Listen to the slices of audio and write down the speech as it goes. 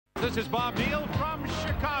This is Bob Neal from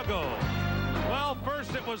Chicago. Well,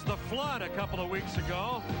 first it was the flood a couple of weeks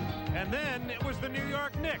ago, and then it was the New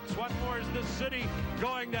York Knicks. What more is this city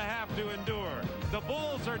going to have to endure? The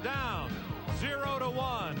Bulls are down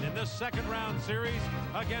 0-1 in this second round series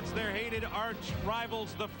against their hated arch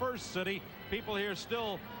rivals, the First City. People here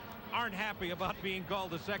still aren't happy about being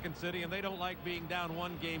called the Second City, and they don't like being down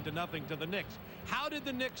 1-0 to the Knicks. How did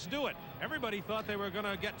the Knicks do it? Everybody thought they were going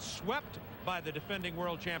to get swept by the defending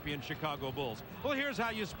world champion Chicago Bulls. Well, here's how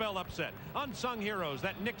you spell upset. Unsung heroes.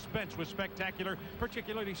 That Knicks bench was spectacular,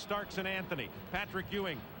 particularly Starks and Anthony. Patrick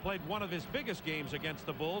Ewing played one of his biggest games against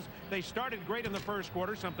the Bulls. They started great in the first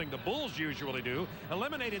quarter, something the Bulls usually do.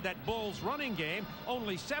 Eliminated that Bulls running game.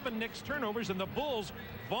 Only 7 Knicks turnovers, and the Bulls'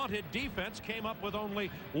 vaunted defense came up with only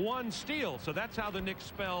 1 steal. So that's how the Knicks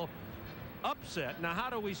spell upset. Now, how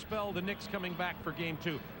do we spell the Knicks coming back for game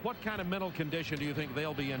 2? What kind of mental condition do you think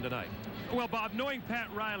they'll be in tonight? Well, Bob, knowing Pat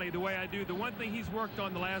Riley the way I do, the one thing he's worked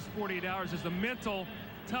on the last 48 hours is the mental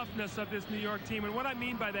toughness of this New York team. And what I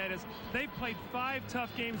mean by that is they've played 5 tough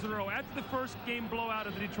games in a row. After the first game blowout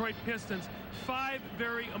of the Detroit Pistons, 5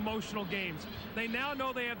 very emotional games. They now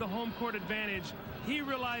know they have the home court advantage. He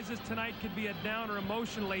realizes tonight could be a downer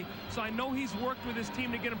emotionally, so I know he's worked with his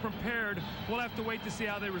team to get them prepared. We'll have to wait to see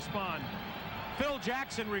how they respond. Phil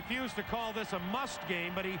Jackson refused to call this a must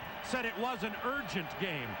game, but he said it was an urgent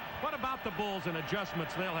game. What about the Bulls and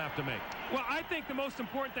adjustments they'll have to make? Well, I think the most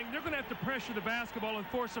important thing, they're going to have to pressure the basketball and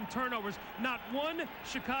force some turnovers. Not one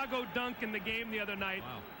Chicago dunk in the game the other night.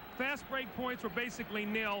 Wow. Fast break points were basically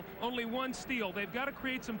nil. Only 1 steal. They've got to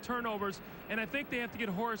create some turnovers, and I think they have to get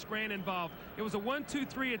Horace Grant involved. It was a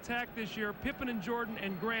 1-2-3 attack this year. Pippen and Jordan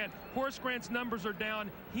and Grant. Horace Grant's numbers are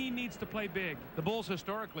down. He needs to play big. The Bulls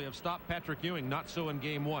historically have stopped Patrick Ewing, not so in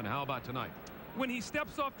game 1. How about tonight? When he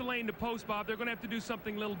steps off the lane to post, Bob, they're going to have to do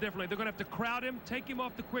something a little differently. They're going to have to crowd him, take him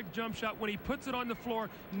off the quick jump shot. When he puts it on the floor,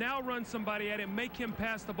 now run somebody at him, make him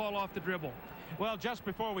pass the ball off the dribble. Well, just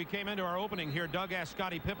before we came into our opening here, Doug asked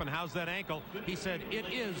Scottie Pippen, how's that ankle? He said, it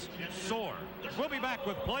is sore. We'll be back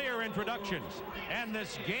with player introductions and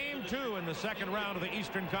this game 2 in the second round of the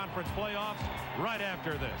Eastern Conference playoffs right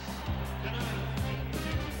after this.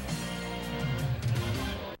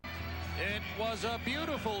 It was a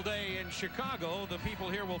beautiful day in Chicago. The people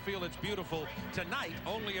here will feel it's beautiful tonight,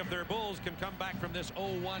 only if their Bulls can come back from this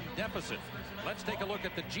 0-1 deficit. Let's take a look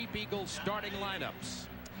at the Jeep Eagles starting lineups.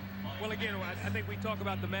 Well, again, I think we talk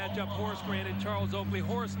about the matchup, Horace Grant and Charles Oakley.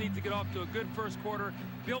 Horace needs to get off to a good first quarter.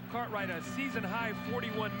 Bill Cartwright, a season-high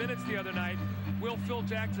 41 minutes the other night. Will Phil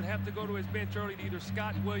Jackson have to go to his bench early to either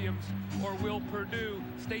Scott Williams or Will Perdue?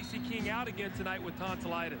 Stacey King out again tonight with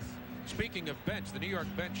tonsillitis. Speaking of bench, the New York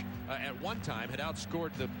bench at one time had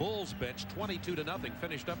outscored the Bulls bench 22-0,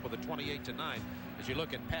 finished up with a 28-9. As you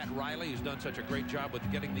look at Pat Riley, who's done such a great job with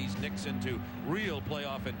getting these Knicks into real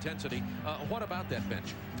playoff intensity. What about that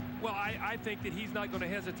bench? Well, I think that he's not going to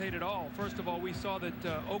hesitate at all. First of all, we saw that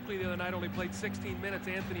Oakley the other night only played 16 minutes.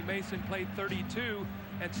 Anthony Mason played 32.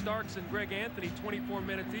 And Starks and Greg Anthony 24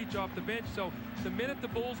 minutes each off the bench. So the minute the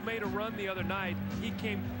Bulls made a run the other night, he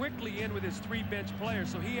came quickly in with his 3 bench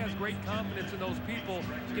players. So he has great confidence in those people,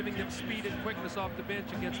 giving them speed and quickness off the bench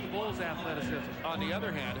against the Bulls' athleticism. On the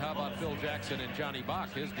other hand, how about Phil Jackson and Johnny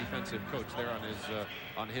Bach, his defensive coach there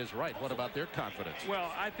on his right? What about their confidence?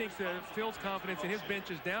 Well, I think that Phil's confidence in his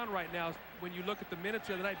bench is down right now. When you look at the minutes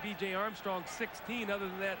the other night, B.J. Armstrong 16. Other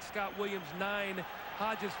than that, Scott Williams 9.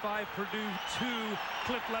 Hodges 5, Perdue 2,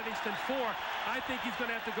 Cliff Livingston 4. I think he's going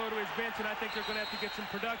to have to go to his bench, and I think they're going to have to get some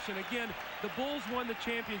production. Again, the Bulls won the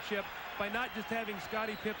championship by not just having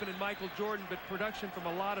Scottie Pippen and Michael Jordan, but production from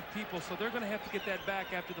a lot of people. So they're going to have to get that back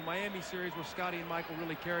after the Miami series where Scottie and Michael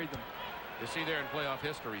really carried them. You see there in playoff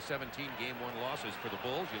history, 17 game 1 losses for the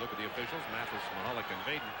Bulls. You look at the officials, Mathis, Mahalik, and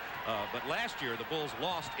Vaden. But last year, the Bulls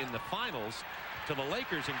lost in the finals to the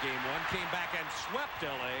Lakers in game 1, came back and swept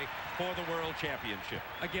L.A. for the World Championship.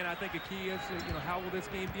 Again, I think a key is, how will this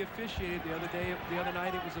game be officiated? The other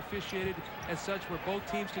night, it was officiated as such where both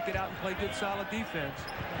teams could get out and play good, solid defense.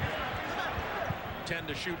 10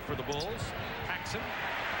 to shoot for the Bulls. Paxson. 2-0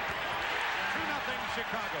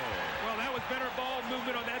 Chicago. Well, that was better ball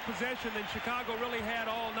movement on that possession than Chicago really had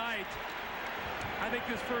all night. I think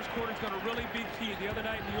this first quarter is going to really be key. The other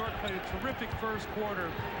night, New York played a terrific first quarter.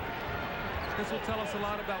 This will tell us a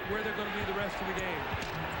lot about where they're going to be the rest of the game.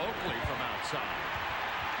 Oakley from outside.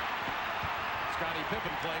 Scottie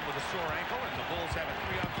Pippen playing with a sore ankle, and the Bulls have a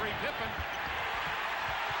 3-on-3. Pippen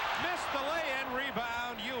missed the lay-in.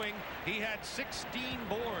 Rebound, Ewing. He had 16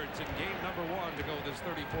 boards in game number 1 to go with his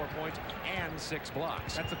 34 points and 6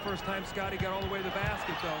 blocks. That's the first time Scottie got all the way to the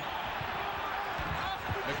basket, though.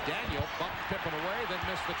 McDaniel bumped Pippen away, then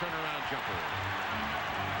missed the turnaround jumper.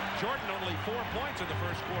 Jordan only 4 points in the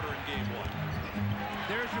first quarter in game 1.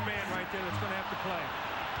 There's your man right there that's going to have to play.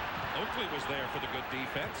 Oakley was there for the good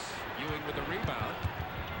defense. Ewing with the rebound.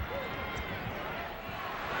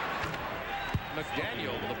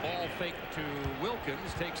 McDaniel with a ball fake to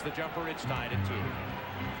Wilkins takes the jumper. It's tied at 2.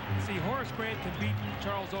 See, Horace Grant can beat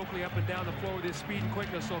Charles Oakley up and down the floor with his speed and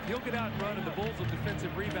quickness. So if he'll get out and run and the Bulls will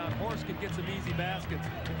defensive rebound, Horace can get some easy baskets.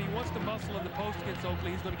 If he wants to muscle in the post against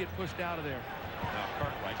Oakley, he's going to get pushed out of there. Now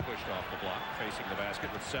Cartwright pushed off the block, facing the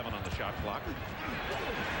basket with 7 on the shot clock.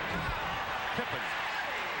 Pippen.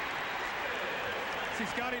 See,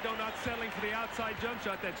 Scotty Doe not settling for the outside jump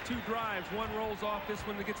shot. That's 2 drives. One rolls off. This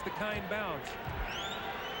one gets the kind bounce.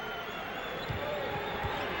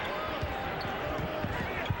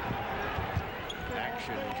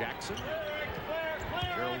 Action Jackson.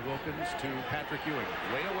 Gerald Wilkins to Patrick Ewing.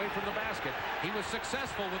 Way away from the basket. He was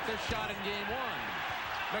successful with this shot in game 1.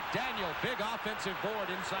 McDaniel, big offensive board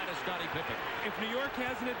inside of Scottie Pippen. If New York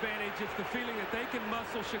has an advantage, it's the feeling that they can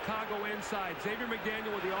muscle Chicago inside. Xavier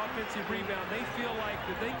McDaniel with the offensive rebound. They feel like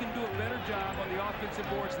that they can do a better job on the offensive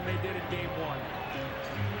boards than they did in game 1.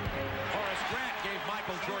 Horace Grant gave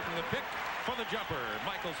Michael Jordan the pick for the jumper.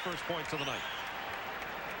 Michael's first points of the night.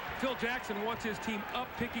 Phil Jackson wants his team up,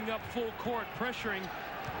 picking up full court, pressuring,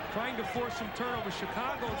 trying to force some turnovers.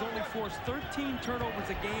 Chicago has only forced 13 turnovers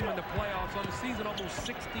a game in the playoffs. On the season, almost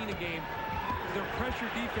 16 a game. Their pressure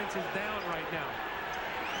defense is down right now.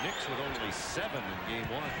 Knicks with only 7 in game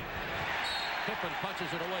 1. Pippen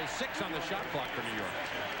punches it away. 6 on the shot clock for New York.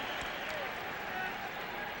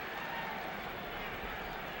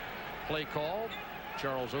 Play called.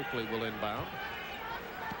 Charles Oakley will inbound.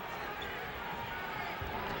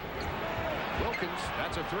 Wilkins,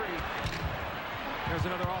 that's a 3. There's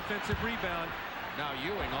another offensive rebound. Now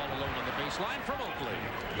Ewing all alone on the baseline from Oakley.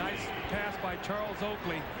 Nice pass by Charles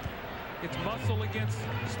Oakley. It's muscle against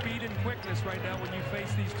speed and quickness right now when you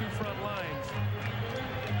face these 2 front lines.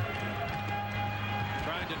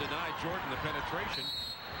 Trying to deny Jordan the penetration.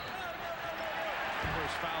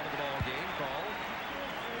 First foul of the ball game called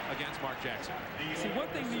against Mark Jackson. See, one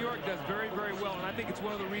thing New York does very, very well, and I think it's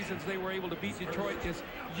one of the reasons they were able to beat Detroit, is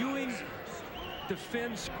Ewing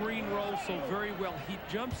defends screen roll so very well. He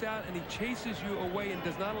jumps out and he chases you away and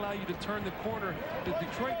does not allow you to turn the corner. The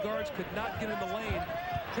Detroit guards could not get in the lane.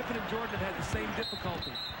 Pippen and Jordan have had the same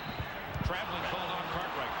difficulty. Traveling called on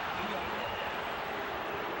Cartwright.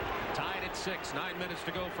 Tied at 6, 9 minutes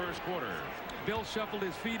to go first quarter. Bill shuffled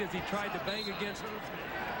his feet as he tried to bang against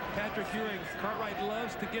Patrick Ewing. Cartwright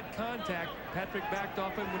loves to get contact. Patrick backed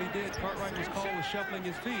off him when he did. Cartwright was called with shuffling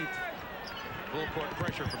his feet. Full court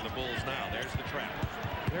pressure from the Bulls now. There's the trap.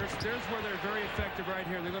 There's where they're very effective right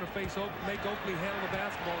here. They're going to make Oakley handle the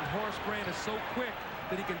basketball, and Horace Grant is so quick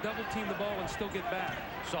that he can double team the ball and still get back.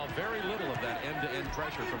 Saw very little of that end-to-end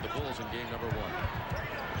pressure from the Bulls in game number 1.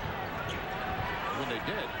 When they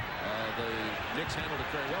did, the Knicks handled it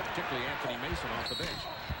very well, particularly Anthony Mason off the bench.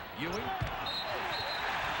 Ewing.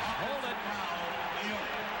 Hold it.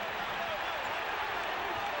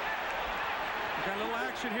 Got a little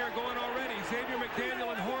action here going already. Xavier McDaniel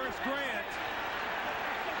and Horace Grant.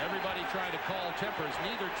 Everybody trying to call tempers.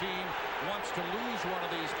 Neither team wants to lose one of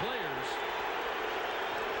these players.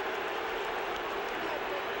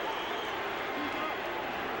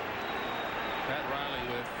 Pat Riley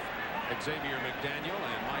with Xavier McDaniel,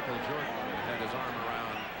 and Michael Jordan had his arm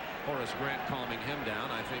around Horace Grant, calming him down.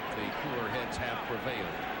 I think the cooler heads have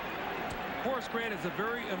prevailed. Horace Grant is a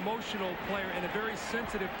very emotional player and a very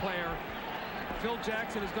sensitive player. Phil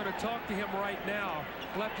Jackson is going to talk to him right now.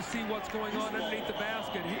 We'll have to see what's going on underneath the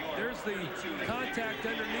basket. There's the contact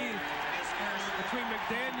underneath between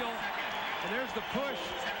McDaniel, and there's the push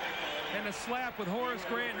and the slap with Horace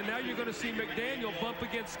Grant. And now you're going to see McDaniel bump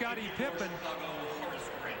against Scottie Pippen.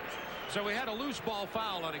 So we had a loose ball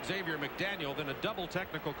foul on Xavier McDaniel, then a double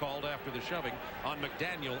technical called after the shoving on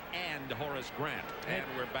McDaniel and Horace Grant. And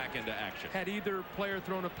we're back into action. Had either player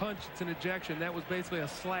thrown a punch, it's an ejection. That was basically a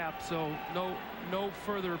slap, so no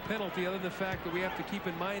further penalty other than the fact that we have to keep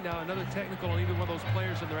in mind now another technical on either one of those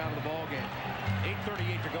players and they're out of the ball game.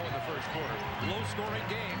 8:38 to go in the first quarter. Low scoring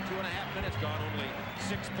game, 2.5 minutes gone, only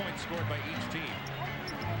 6 points scored by each team.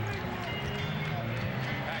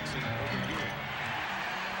 Paxson over Ewing.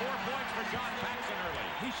 4 points for John Paxson early.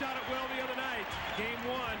 He shot it well the other night. Game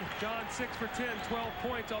 1, John 6 for 10, 12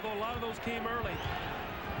 points, although a lot of those came early.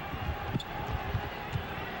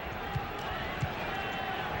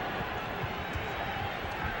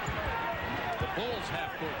 The Bulls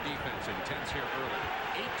half-court defense intense here early.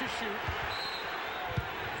 8 to shoot.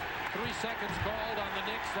 3 3 seconds called on the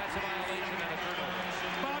Knicks. That's a violation and a turnover.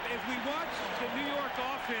 Bob, as we watch the New York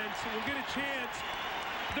offense, we'll get a chance.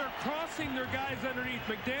 They're crossing their guys underneath.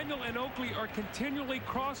 McDaniel and Oakley are continually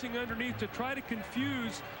crossing underneath to try to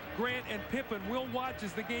confuse Grant and Pippen. We'll watch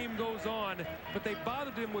as the game goes on, but they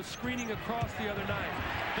bothered him with screening across the other night.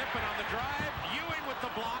 Pippen on the drive. Ewing with the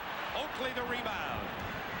block. Oakley the rebound.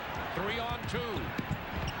 3-on-2.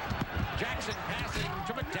 Jackson passing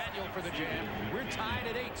to McDaniel for the jam. We're tied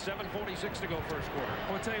at 8. 7:46 to go first quarter.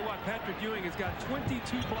 I'll tell you what, Patrick Ewing has got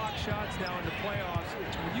 22 block shots now in the playoffs.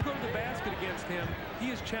 When you go to the basket against him,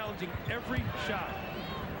 he is challenging every shot.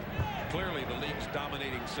 Clearly the league's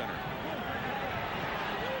dominating center.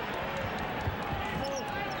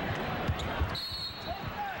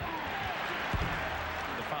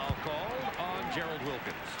 The foul called on Gerald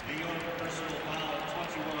Wilkins.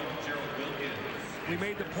 We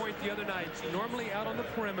made the point the other night. Normally out on the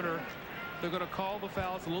perimeter, they're going to call the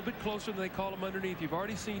fouls a little bit closer than they call them underneath. You've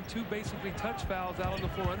already seen 2 basically touch fouls out on the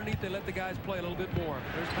floor. Underneath, they let the guys play a little bit more.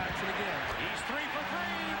 There's Paxson again. He's 3 for 3.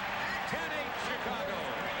 10-8 Chicago.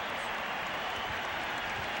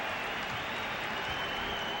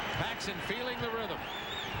 Paxson feeling the rhythm.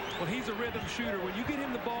 Well, he's a rhythm shooter. When you get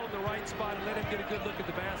him the ball in the right spot and let him get a good look at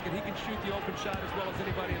the basket, he can shoot the open shot as well as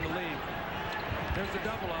anybody in the league. There's the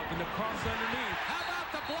double up and the cross underneath. How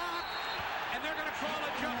about the block? And they're going to call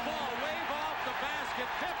a jump ball. Wave off the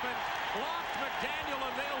basket. Pippen blocked McDaniel,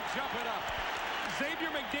 and they'll jump it up.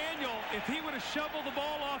 Xavier McDaniel, if he would have shoveled the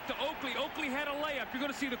ball off to Oakley, Oakley had a layup. You're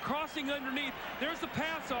going to see the crossing underneath. There's the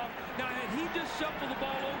pass off. Now, had he just shuffled the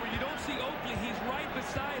ball over, you don't see Oakley. He's right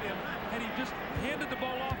beside him. Had he just handed the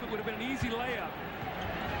ball off, it would have been an easy layup.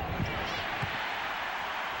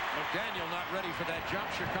 McDaniel not ready for that jump.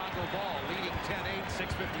 Chicago ball leading 10-8,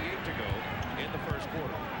 6:58 to go in the first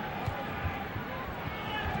quarter.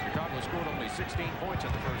 Chicago scored only 16 points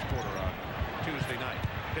in the first quarter on Tuesday night.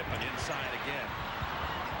 Pippen inside again.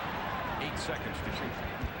 8 seconds to shoot.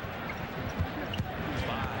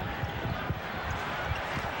 5.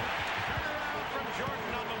 Turnaround from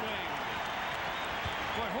Jordan on the wing.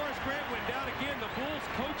 Boy, Horace Grant went down again. The Bulls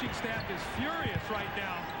coaching staff is furious right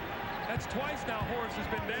now. That's twice now Horace has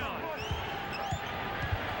been down.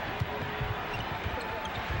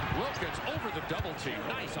 Wilkins over the double team.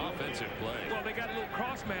 Nice offensive play. Well, they got a little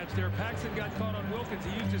cross match there. Paxson got caught on Wilkins.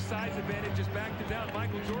 He used his size advantage, just backed it down.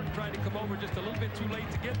 Michael Jordan tried to come over just a little bit too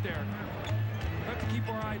late to get there. We have to keep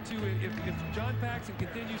our eye, too. If John Paxson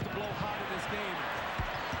continues to blow hot in this game,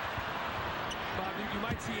 Bob, you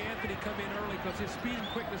might see Anthony come in early because his speed and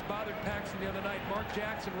quickness bothered Paxson the other night. Mark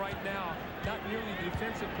Jackson right now, not nearly the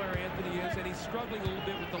defensive player Anthony is, and he's struggling a little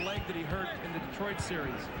bit with the leg that he hurt in the Detroit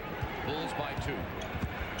series. Bulls by 2.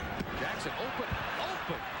 Jackson open.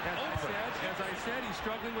 As I said, he's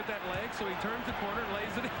struggling with that leg, so he turns the corner and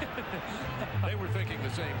lays it in. They were thinking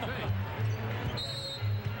the same thing.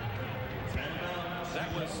 That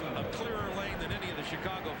was a clearer lane than any of the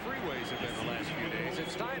Chicago freeways have been the last few days.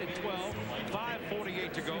 It's tied at 12.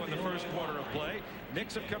 5:48 to go in the first quarter of play.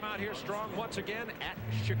 Knicks have come out here strong once again at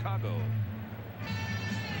Chicago.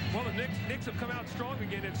 Well, the Knicks have come out strong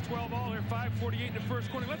again. It's 12-all here, 5:48 in the first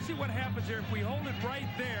quarter. Let's see what happens here. If we hold it right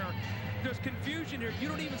there, there's confusion here. You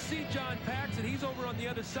don't even see John Paxson. He's over on the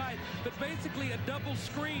other side. But basically a double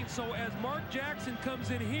screen. So as Mark Jackson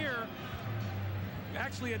comes in here,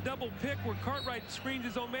 actually a double pick where Cartwright screens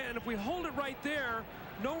his own man. And if we hold it right there,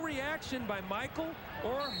 no reaction by Michael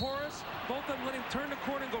or Horace. Both of them let him turn the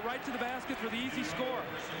corner and go right to the basket for the easy score.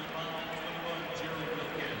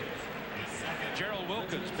 Gerald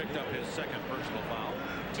Wilkins picked up his second personal foul.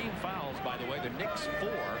 Team fouls, by the way, the Knicks 4.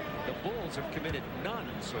 The Bulls have committed none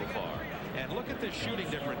so far. And look at this shooting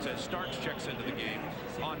difference as Starks checks into the game.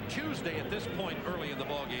 On Tuesday, at this point early in the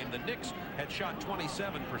ballgame, the Knicks had shot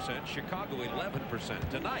 27%, Chicago 11%.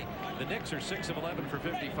 Tonight, the Knicks are 6 of 11 for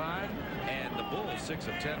 55, and the Bulls 6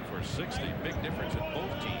 of 10 for 60. Big difference in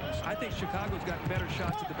both teams. I think Chicago's gotten better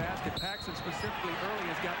shots at the basket. Paxson specifically early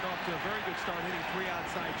has gotten off to a very good start hitting 3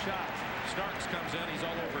 outside shots. Starks comes in. He's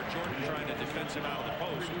all over Jordan trying to defense him out of the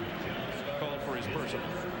post. Called for his personal.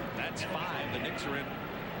 That's 5. The Knicks are in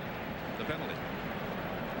the penalty.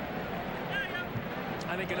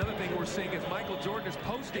 I think another thing we're seeing is Michael Jordan is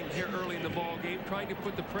posting here early in the ball game, trying to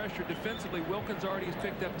put the pressure defensively. Wilkins already has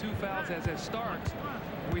picked up 2 fouls, as has Starks.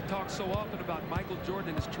 We talk so often about Michael Jordan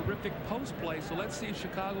and his terrific post play, so let's see if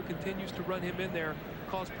Chicago continues to run him in there,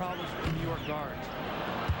 cause problems for the New York guards.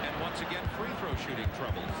 And once again, free throw shooting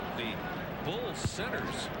troubles. The Bulls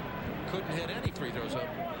centers couldn't hit any free throws up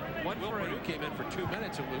 1 for 8. Came in for 2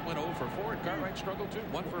 minutes and we went 0 for 4. And Cartwright struggled too.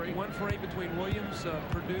 1 for 8. 1 for 8 between Williams,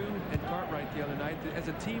 Purdue, and Cartwright the other night. As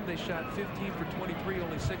a team, they shot 15 for 23,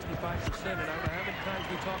 only 65%. And I don't know how many times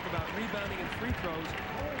we talk about rebounding and free throws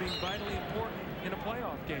being vitally important in a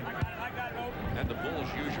playoff game. And the Bulls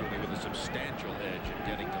usually with a substantial edge in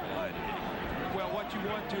getting to the line and hitting free throws. Well, what you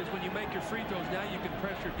want to is when you make your free throws, now you can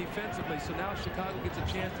pressure defensively. So now Chicago gets a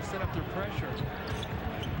chance to set up their pressure.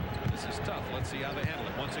 This is tough. Let's see how they handle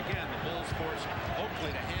it. Once again, the Bulls force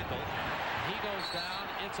Oakley to handle. He goes down.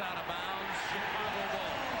 It's out of bounds. Chicago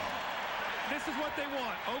Bulls. This is what they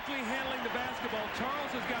want. Oakley handling the basketball.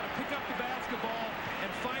 Charles has got to pick up the basketball and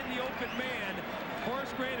find the open man.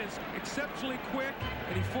 Horace Grant is exceptionally quick,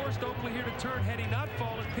 and he forced Oakley here to turn. Had he not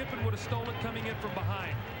fallen, Pippen would have stolen coming in from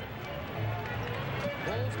behind.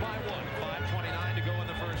 Bulls by 1. 5:29 to go in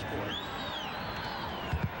the first quarter.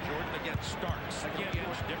 Jordan against Starks. Again,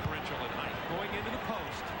 differential in height. Going into the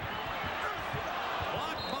post.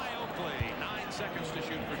 Blocked by Oakley. 9 seconds to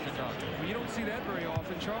shoot for Chicago. Well, you don't see that very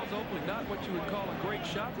often. Charles Oakley, not what you would call a great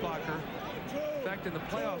shot blocker. In fact, in the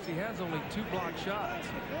playoffs, he has only 2 blocked shots.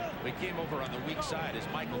 We came over on the weak side as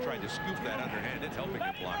Michael tried to scoop that underhanded, helping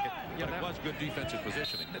him block it. Yeah, but it was good defensive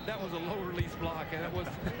positioning. That was a low-release block, and that was,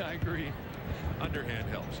 I agree. Underhand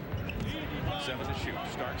helps. 7 to shoot.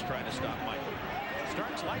 Starks trying to stop Michael.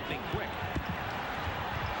 Starks lightning quick.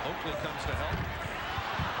 Oakley comes to help.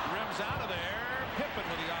 Rims out of there. Pippen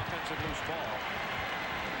with the offensive loose ball.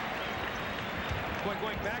 Boy,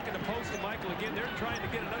 going back in the post to Michael again, they're trying to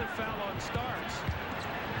get another foul on Starks.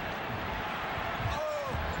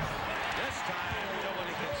 This time,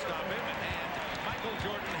 nobody can stop him, and Michael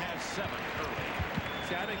Jordan has 7 early.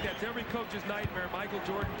 See, I think that's every coach's nightmare, Michael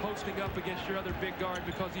Jordan posting up against your other big guard,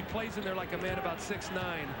 because he plays in there like a man about 6'9".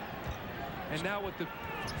 And now with the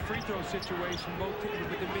free throw situation, both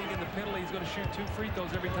with him being in the penalty, he's going to shoot 2 free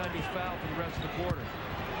throws every time he's fouled for the rest of the quarter.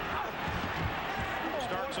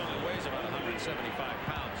 Starks only weighs about 175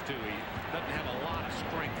 pounds, too. He doesn't have a lot of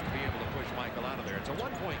strength to be able to push Michael out of there. It's a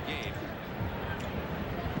 1-point game.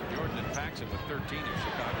 Jordan and Paxson with 13 and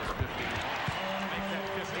Chicago's 15 points. Make that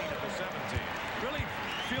 15 of the 17. Really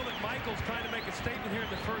feel that Michael's trying to make a statement here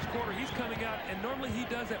in the first quarter. He's coming out, and normally he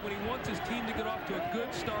does that when he wants his team to get off to a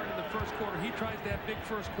good start in the first quarter. He tries to have big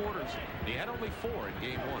first quarters. He had only 4 in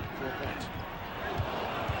game 1, 4 points.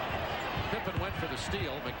 Pippen went for the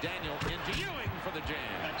steal. McDaniel into Ewing for the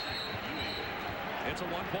jam. It's a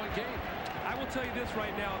 1-point game. I will tell you this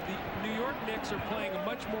right now. The New York Knicks are playing a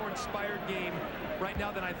much more inspired game right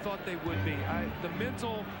now than I thought they would be. The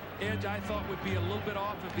mental edge I thought would be a little bit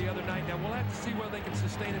off of the other night. Now, we'll have to see whether they can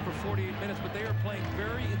sustain it for 48 minutes, but they are playing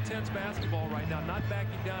very intense basketball right now, not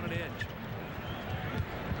backing down an edge.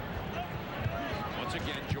 Once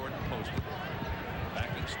again, Jordan posted.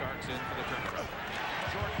 Backing Starks in for the turnaround.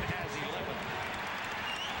 Jordan has 11.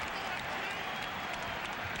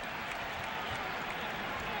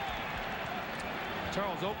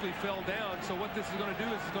 Charles Oakley fell down, so what this is going to do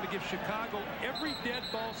is it's going to give Chicago every dead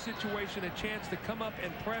ball situation a chance to come up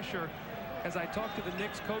and pressure. As I talked to the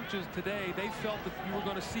Knicks coaches today, they felt that you were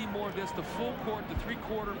going to see more of this, the full court, the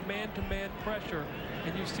 3-quarter man-to-man pressure,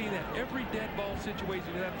 and you've seen that every dead ball situation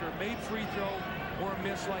after a made free throw or a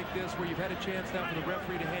miss like this where you've had a chance now for the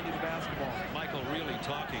referee to hand you the basketball. Michael really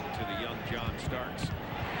talking to the young John Starks.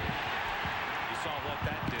 You saw what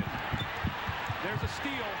that did. There's a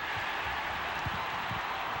steal.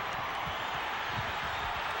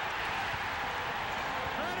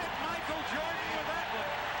 Credit Michael Jordan with that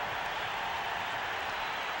one.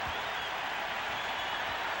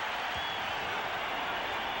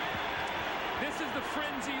 This is the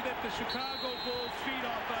frenzy that the Chicago Bulls feed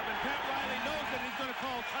off of, and Pat Riley knows that he's going to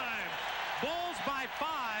call time. Bulls by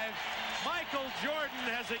 5. Michael Jordan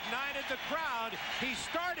has ignited the crowd. He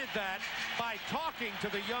started that by talking to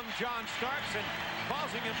the young John Starks and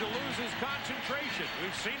causing him to lose his concentration.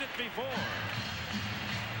 We've seen it before.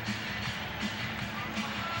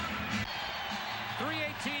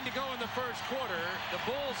 3:18 to go in the first quarter. The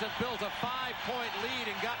Bulls have built a 5-point lead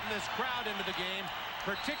and gotten this crowd into the game,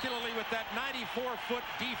 particularly with that 94-foot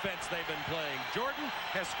defense they've been playing. Jordan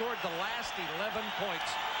has scored the last 11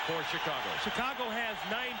 points for Chicago. Chicago has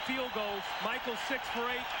 9 field goals. Michael 6 for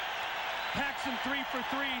 8. Paxson 3 for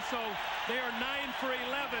 3, so they are 9 for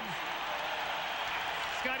 11.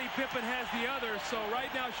 Scottie Pippen has the other, so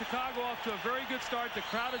right now Chicago off to a very good start. The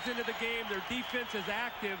crowd is into the game. Their defense is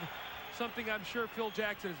active, something I'm sure Phil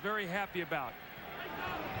Jackson is very happy about.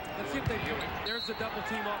 Let's see if they do it. There's the double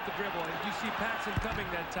team off the dribble, and you see Paxson coming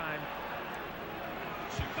that time.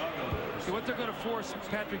 So what they're going to force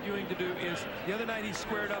Patrick Ewing to do is, the other night he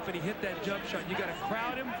squared up and he hit that jump shot. You got to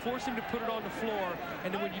crowd him, force him to put it on the floor,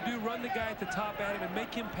 and then when you do, run the guy at the top at him and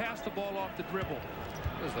make him pass the ball off the dribble.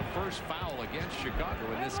 It was the first foul against Chicago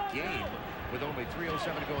in this game with only 3:07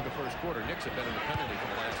 to go in the first quarter. Knicks have been in the penalty for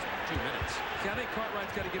the last 2 minutes. See, I think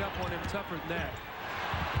Cartwright's got to get up on him tougher than that.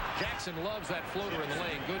 Jackson loves that floater in the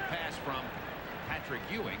lane. Good pass from Patrick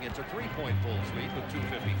Ewing. It's a 3-point Bulls lead with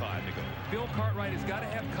 2:55 to go. Bill Cartwright has got to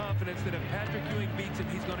have confidence that if Patrick Ewing beats him,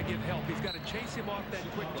 he's going to give help. He's got to chase him off that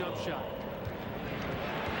quick jump shot.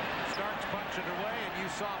 Starks punched it away, and you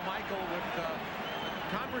saw Michael with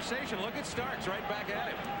conversation. Look at Starks right back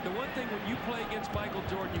at him. The one thing when you play against Michael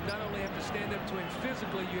Jordan, you not only have to stand up to him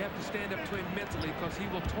physically, you have to stand up to him mentally, because he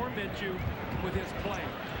will torment you with his play.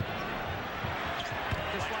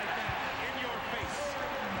 Just like that. In your face.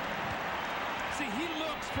 See, he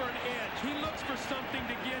looks for an edge. He looks for something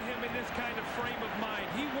to get him in this kind of frame of mind.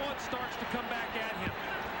 He wants Starks to come back at him.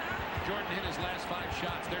 Jordan hit his last 5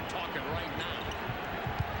 shots. They're talking right now.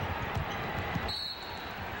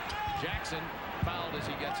 Jackson fouled as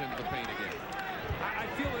he gets into the paint again. I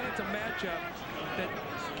feel that it's a matchup that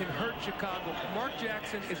can hurt Chicago. Mark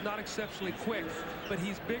Jackson is not exceptionally quick, but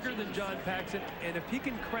he's bigger than John Paxson, and if he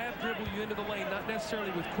can crab dribble you into the lane, not necessarily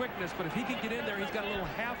with quickness, but if he can get in there, he's got a little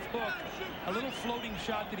half hook, a little floating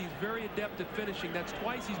shot that he's very adept at finishing. That's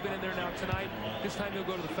twice he's been in there now tonight. This time he'll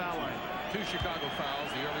go to the foul line. 2 Chicago fouls.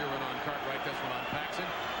 The earlier one on Cartwright, this one on Paxson.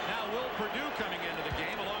 Now Will Perdue coming into the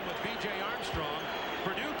game along with B.J. Armstrong.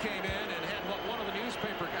 Perdue came in and had what one of the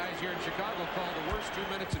newspaper guys here in Chicago called the worst 2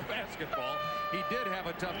 minutes in basketball. He did have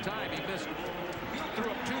a tough time. He threw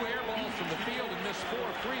up 2 air balls from the field and missed 4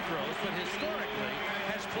 free throws, but historically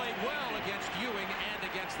has played well against Ewing and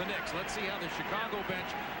against the Knicks. Let's see how the Chicago bench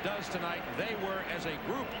does tonight. They were, as a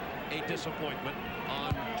group, a disappointment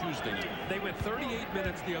on Tuesday night. They went 38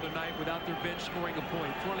 minutes the other night without their bench scoring a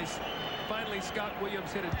point. Finally, Scott Williams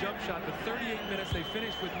hit a jump shot, but 38 minutes they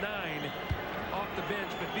finished with 9 off the bench.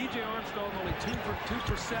 But B.J. Armstrong only 2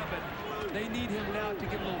 for 7. They need him now to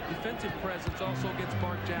get a little defensive presence also against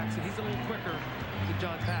Mark Jackson. He's a little quicker than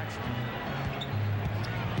John Paxson.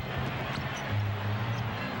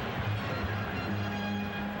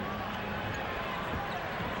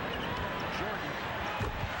 Jordan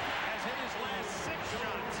has hit his last 6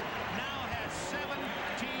 shots. Now has 17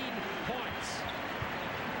 points.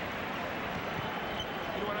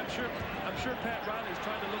 You know what, I'm sure Pat Riley's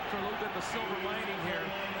trying to look for a little bit of a silver lining here.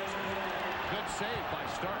 Good save by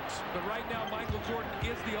Starks. But right now, Michael Jordan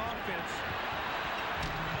is the offense.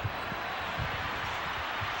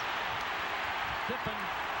 Pippen.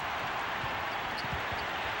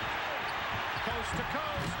 Coast to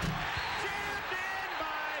coast. Jammed in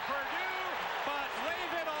by Perdue, but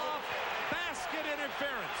wave it off. Basket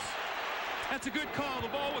interference. That's a good call. The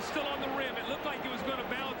ball was still on the rim. It looked like it was going to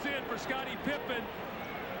bounce in for Scottie Pippen.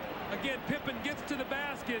 Again, Pippen gets to the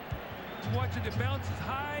basket. Watch it, it bounces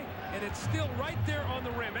high, and it's still right there on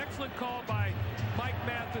the rim. Excellent call by Mike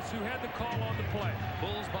Mathis, who had the call on the play.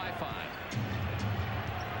 Bulls by 5.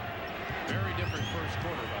 Very different first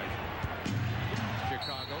quarter by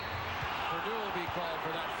Chicago. Perdue will be called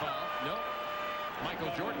for that foul. Nope.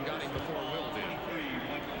 Michael Jordan got him before Will did.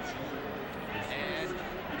 And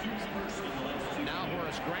now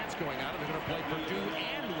Horace Grant's going out, and they're going to play Perdue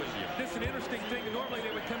and Williams. This is an interesting thing. Normally they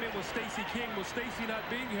would come in with Stacey King. With Stacey not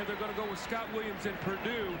being here, they're going to go with Scott Williams and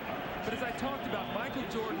Perdue. But as I talked about, Michael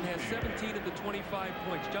Jordan has 17 of the 25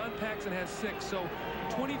 points. John Paxson has 6. So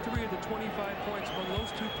 23 of the 25 points among those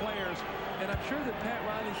 2 players. And I'm sure that Pat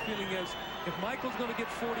Riley's feeling is, if Michael's going to get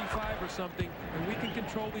 45 or something, and we can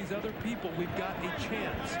control these other people, we've got a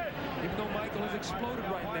chance. Even though Michael has exploded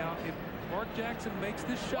right now, if Mark Jackson makes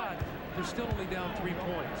this shot, they're still only down 3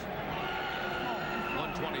 points.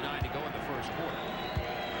 1:29 to go in the first quarter.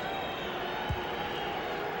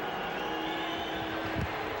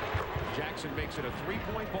 Jackson makes it a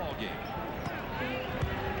 3-point ball game.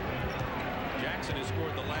 Jackson has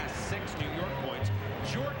scored the last 6 New York points.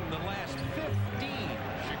 Jordan the last 15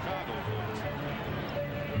 Chicago points.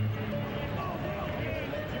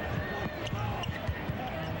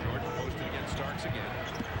 Jordan posted against Starks again.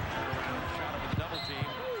 Turnaround shot him with a double team.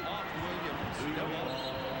 Off Williams. No.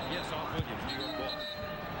 Yes, off Williams. New York ball.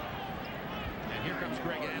 And here comes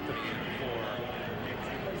Greg Anthony in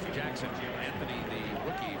for Jackson. Anthony, the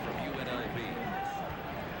rookie from UNLV.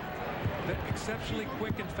 Exceptionally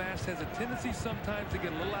quick and fast, has a tendency sometimes to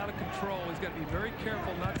get a little out of control. He's got to be very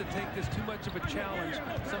careful not to take this too much of a challenge.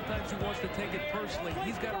 Sometimes he wants to take it personally.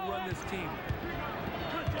 He's got to run this team.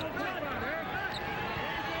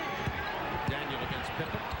 Daniel against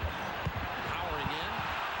Pippen. Powering in.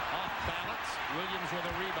 Off balance. Williams with a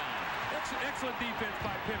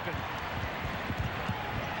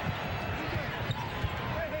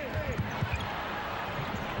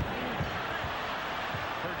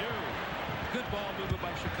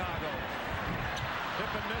Chicago.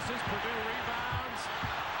 Pippen misses. Purdue rebounds.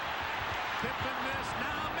 Pippen missed.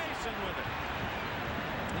 Now Mason with it.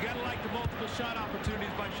 You got to like the multiple shot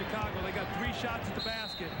opportunities by Chicago. They got 3 shots at the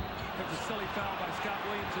basket. There's a silly foul by Scott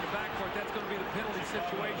Williams in the backcourt. That's going to be the penalty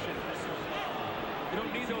situation. You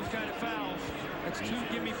don't need those kind of fouls. That's 2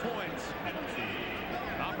 gimme points.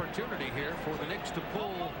 Opportunity here for the Knicks to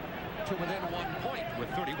pull to within 1 point with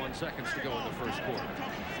 31 seconds to go in the first quarter.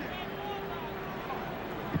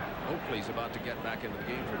 Oakley's about to get back into the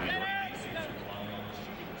game for New York.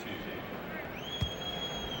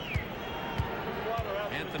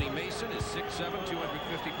 Anthony Mason is 6'7",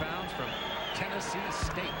 250 pounds from Tennessee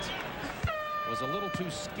State. Was a little too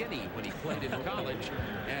skinny when he played in college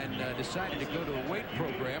and decided to go to a weight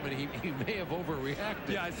program, and he may have overreacted.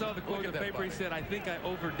 Yeah, I saw the quote in the paper. He said, "I think I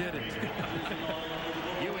overdid it."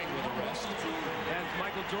 Ewing with a rest. As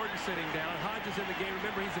Michael Jordan sitting down. Hodges in the game.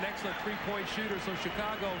 Remember, he's an excellent three-point shooter, so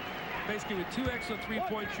Chicago basically with 2 excellent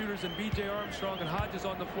three-point shooters and B.J. Armstrong and Hodges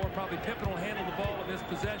on the floor. Probably Pippen will handle the ball in this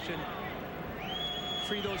possession.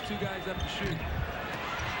 Free those 2 guys up to shoot.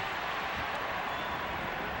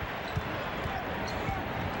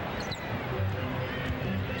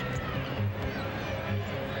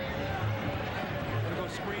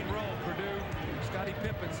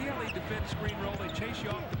 Pippen. See how they defend screen roll? They chase you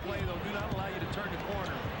off the play, though. Do not allow you to turn the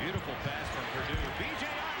corner. Beautiful pass from Purdue. B.J.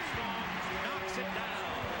 Armstrong knocks it down.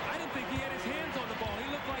 I didn't think he had his hands on the ball. He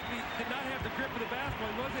looked like he did not have the grip of the basketball.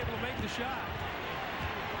 He was able to make the shot.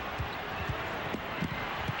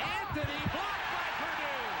 Anthony blocked by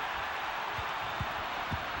Purdue.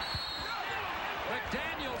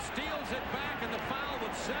 McDaniel steals it back, and the foul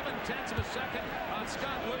with 7/10 of a second on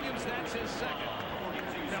Scott Williams. That's his second.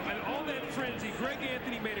 Now, in all that frenzy, Greg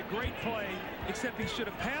Anthony made a great play, except he should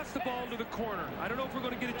have passed the ball to the corner. I don't know if we're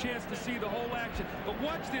going to get a chance to see the whole action, but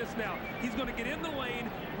watch this now. He's going to get in the lane.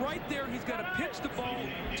 Right there, he's got to pitch the ball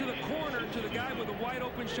to the corner to the guy with a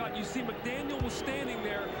wide-open shot. You see McDaniel was standing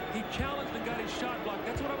there. He challenged and got his shot blocked.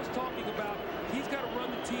 That's what I was talking about. He's got to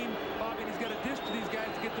run the team, Bobby, and he's got to dish to these guys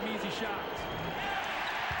to get them easy shots.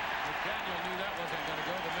 McDaniel knew that wasn't going to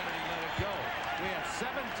go the minute he let it go. We have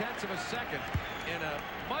 7/10 of a second in a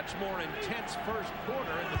much more intense first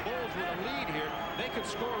quarter, and the Bulls with a lead here. They could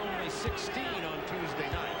score only 16 on Tuesday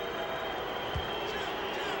night.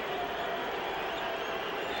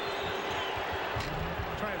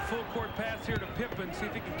 Try a full court pass here to Pippen, see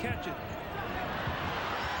if he can catch it.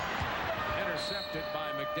 Intercepted by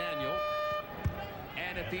McDaniel.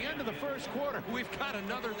 And at the end of the first quarter, we've got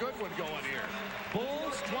another good one going here.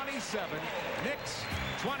 Bulls 27, Knicks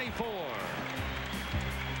 24.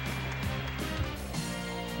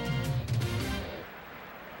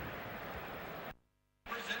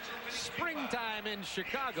 Springtime in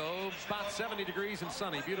Chicago, about 70 degrees and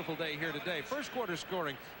sunny. Beautiful day here today. First quarter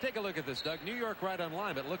scoring. Take a look at this, Doug. New York right on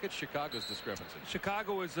line, but look at Chicago's discrepancy.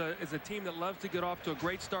 Chicago is a team that loves to get off to a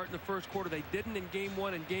great start in the first quarter. They didn't in game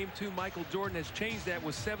 1 and game 2. Michael Jordan has changed that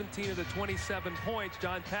with 17 of the 27 points.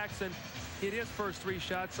 John Paxson hit his first 3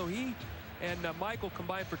 shots, so he and Michael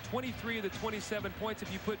combined for 23 of the 27 points.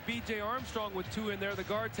 If you put B.J. Armstrong with 2 in there, the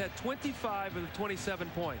guards had 25 of the 27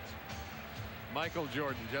 points. Michael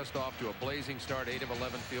Jordan just off to a blazing start, 8 of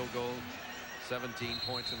 11 field goals, 17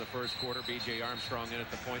 points in the first quarter. B.J. Armstrong in at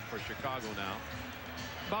the point for Chicago now.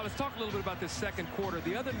 Bob, let's talk a little bit about this second quarter.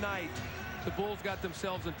 The other night, the Bulls got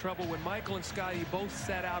themselves in trouble when Michael and Scotty both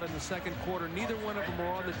sat out in the second quarter. Neither one of them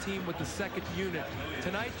were on the team with the second unit.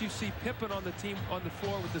 Tonight, you see Pippen on the team on the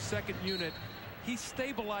floor with the second unit. He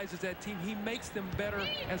stabilizes that team. He makes them better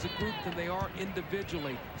as a group than they are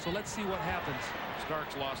individually. So let's see what happens.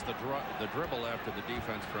 Starks lost the dribble after the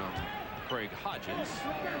defense from Craig Hodges.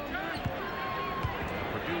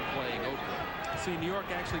 Purdue playing Oakley. See, New York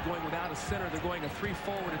actually going without a center. They're going a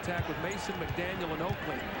 3-forward attack with Mason, McDaniel, and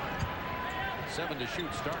Oakley. 7 to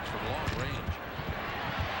shoot. Starks from long range.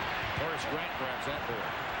 Horace Grant grabs that board.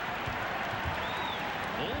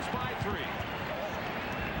 Bulls by 3.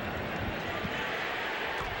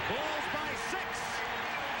 Bulls by 6.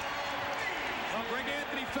 Well, Greg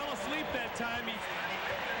Anthony fell asleep that time. He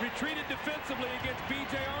retreated defensively against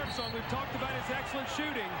B.J. Armstrong. We've talked about his excellent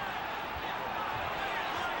shooting.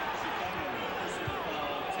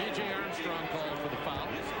 B.J. Armstrong called for the foul.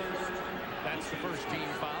 That's the first team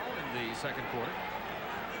foul in the second quarter.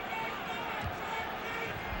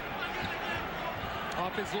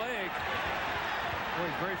 Off his leg. Boy,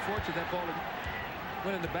 he's very fortunate that ball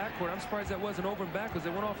went in the backcourt. I'm surprised that wasn't over and back because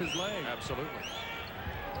it went off his leg. Absolutely.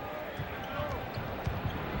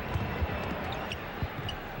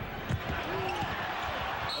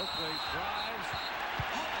 Oakley drives.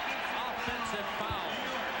 Offensive foul.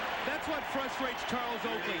 That's what frustrates Charles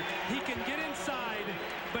Oakley. He can get inside,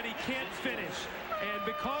 but he can't finish. And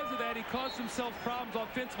because of that, he caused himself problems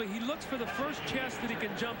offensively. He looks for the first chest that he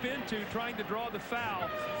can jump into, trying to draw the foul,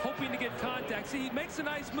 hoping to get contact. See, he makes a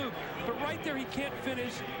nice move, but right there he can't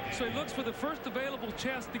finish, so he looks for the first available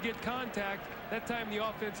chest to get contact, that time the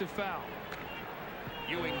offensive foul.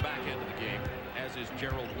 Ewing back into the game, as is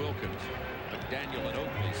Gerald Wilkins. McDaniel and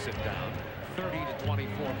Oakley sit down.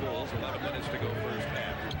 30-24 Bulls, 11 minutes to go first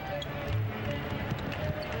half.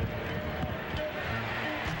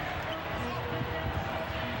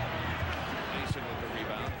 Mason with the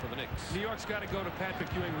rebound for the Knicks. New York's got to go to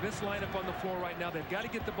Patrick Ewing. With this lineup on the floor right now, they've got to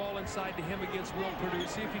get the ball inside to him against Will Perdue.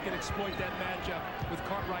 See if he can exploit that matchup with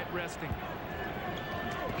Cartwright resting.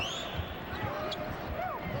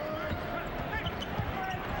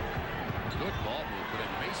 Good ball movement,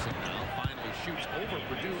 and Mason now finally shoots over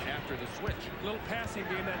Perdue after the switch. A little passing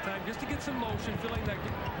game that time just to get some motion, feeling like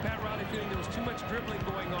Pat Riley feeling there was too much dribbling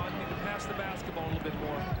going on. Need to pass the basketball a little bit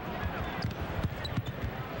more.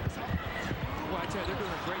 Well, I tell you, they're doing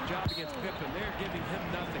a great job against Pippen. They're giving him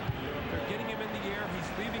nothing. They're getting him in the air. He's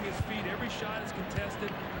leaving his feet. Every shot is contested,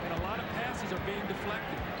 and a lot of passes are being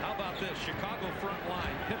deflected. How about this? Chicago front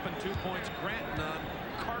line. Pippen 2 points, Grant none,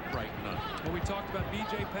 Cartwright none. Well, we talked about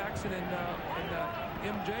B.J. Paxson and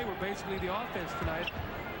MJ were basically the offense tonight.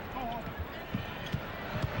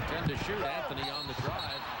 10 to shoot. Anthony on the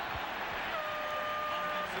drive.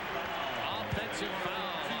 Offensive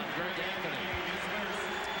foul on Greg Anthony.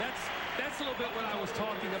 That's a little bit what I was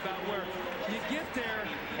talking about, where you get there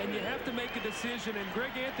and you have to make a decision, and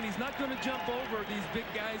Greg Anthony's not going to jump over these big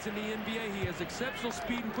guys in the NBA. He has exceptional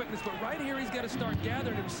speed and quickness, but right here he's got to start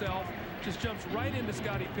gathering himself. Just jumps right into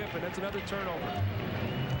Scottie Pippen. That's another turnover.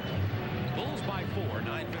 Bulls by 4,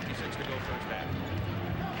 9:56 to go first half.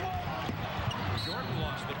 Jordan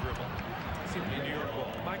lost the dribble. The New York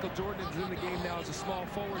ball. Michael Jordan is in the game now as a small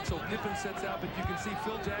forward, so Pippen sets out, but you can see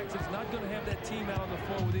Phil Jackson's not going to have that team out on the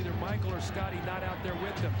floor with either Michael or Scottie not out there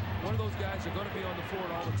with them. One of those guys are going to be on the floor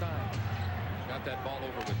all the time. Got that ball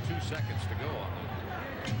over with 2 seconds to go on it.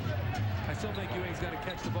 I still think Ewing's got to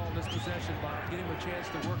catch the ball in this possession, Bob. Get him a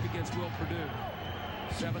chance to work against Will Perdue.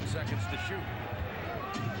 7 seconds to shoot.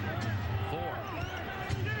 4,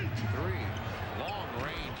 3, long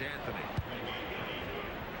range Anthony.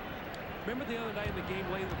 Remember the other night in the game,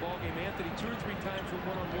 late in the ball game, Anthony 2 or 3 times went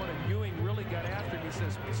one-on-one, and Ewing really got after him. He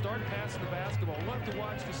says, start passing the basketball. We'll have to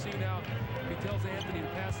watch to see now if he tells Anthony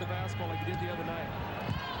to pass the basketball like he did the other night.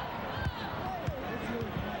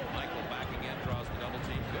 Michael backing in, draws the double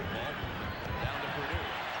team. Good ball. Down to Perdue.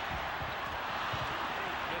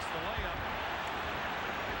 Missed the layup.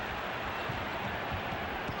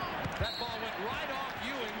 That ball went right off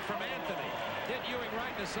Ewing from Anthony. Hit Ewing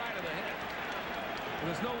right in the side of the head.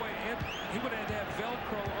 There's no way he would have had to have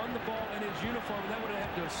Velcro on the ball in his uniform, and that would have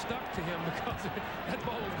had to have stuck to him because that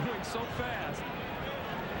ball was going so fast.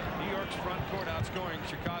 New York's front court outscoring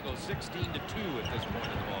Chicago 16-2 at this point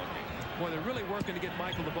in the ball game. Boy, they're really working to get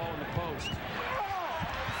Michael the ball in the post.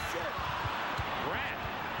 Grant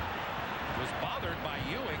was bothered by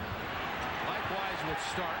Ewing. Likewise with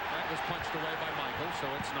Stark. That was punched away by Michael, so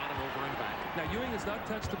it's not an over and back. Now, Ewing has not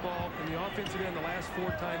touched the ball in the offensive end the last 4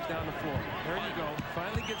 times down the floor. There you go.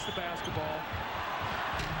 Finally gets the basketball.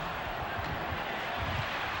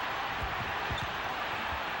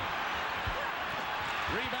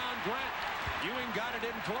 Rebound, Grant. Ewing got it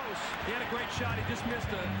in close. He had a great shot. He just missed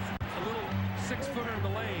a little 6-footer in the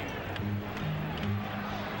lane.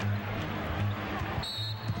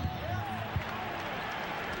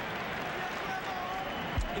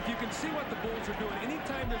 If you can see what the Bulls are doing,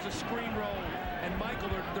 anytime there's a screen roll and Michael,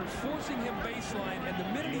 they're forcing him baseline, and the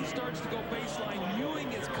minute he starts to go baseline, Ewing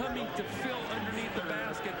is coming to fill underneath the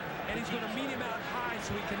basket, and he's going to meet him out high,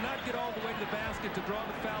 so he cannot get all the way to the basket to draw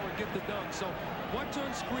the foul or get the dunk. So watch on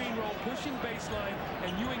screen roll, pushing baseline, and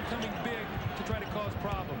Ewing coming big to try to cause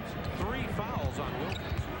problems. 3 fouls on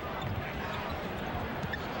Wilkins.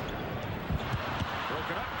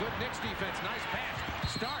 Broken up, good Knicks defense, nice pass.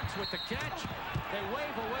 Starks with the catch. They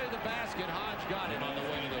wave away the basket. Hodge got him on the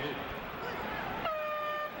way to the hoop.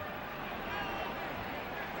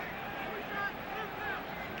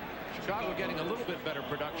 Chicago getting a little bit better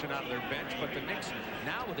production out of their bench, but the Knicks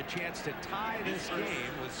now with a chance to tie this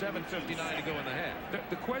game with 7:59 to go in the half.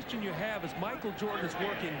 The question you have is Michael Jordan is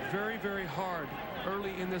working very, very hard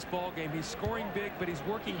early in this ball game. He's scoring big, but he's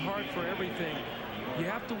working hard for everything. You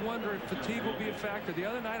have to wonder if fatigue will be a factor. The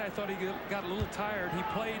other night I thought he got a little tired. He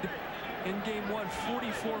played in game 1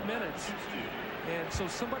 44 minutes. And so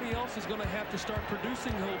somebody else is going to have to start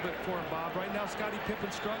producing a little bit for him, Bob. Right now, Scottie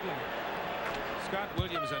Pippen's struggling. Scott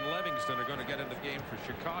Williams and Livingston are going to get in the game for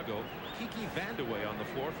Chicago. Kiki Vandeweghe on the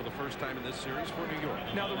floor for the first time in this series for New York.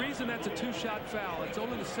 Now the reason that's a two-shot foul, it's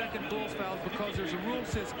only the second Bulls foul, is because there's a rule that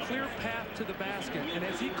says clear path to the basket. And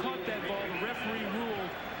as he caught that ball, the referee ruled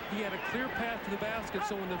he had a clear path to the basket,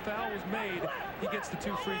 so when the foul was made, he gets the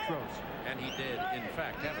 2 free throws. And he did, in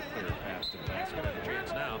fact, have a clear path to the basket and a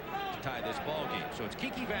chance now to tie this ball game. So it's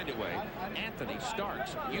Kiki Vandeweghe, Anthony,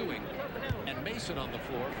 Starks, Ewing, and Mason on the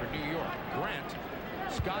floor for New York. Grant,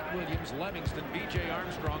 Scott Williams, Livingston, B.J.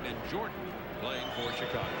 Armstrong, and Jordan playing for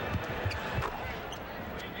Chicago.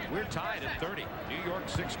 We're tied at 30. New York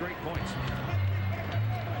 6 straight points.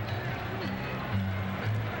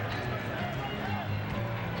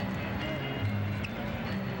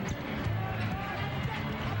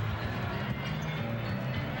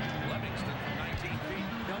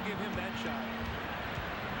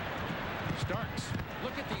 Starks,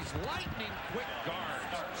 look at these lightning quick guards.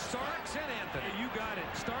 Starks and Anthony. You got it.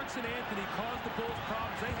 Starks and Anthony cause the Bulls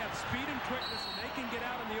problems. They have speed and quickness, and they can get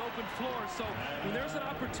out on the open floor. So when there's an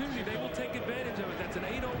opportunity, they will take advantage of it. That's an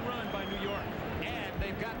 8-0 run by New York. And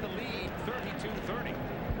they've got the lead 32-30.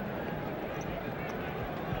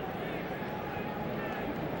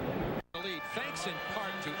 Thanks in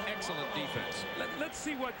part to excellent defense. Let's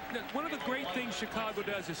see what one of the great things Chicago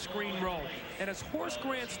does is screen roll. And as Horace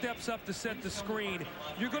Grant steps up to set the screen,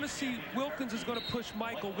 you're going to see Wilkins is going to push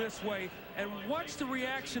Michael this way. And watch the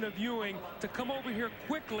reaction of Ewing to come over here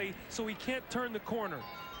quickly so he can't turn the corner.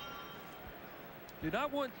 Do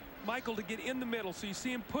not want Michael to get in the middle. So you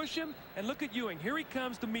see him push him, and look at Ewing. Here he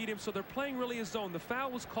comes to meet him, so they're playing really a zone. The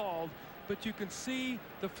foul was called, but you can see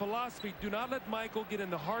the philosophy. Do not let Michael get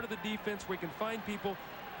in the heart of the defense where he can find people.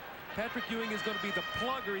 Patrick Ewing is going to be the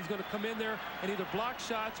plugger. He's going to come in there and either block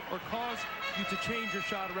shots or cause you to change your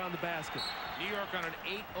shot around the basket. New York on an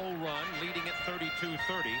 8-0 run, leading at 32-30.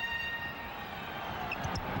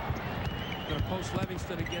 Going to post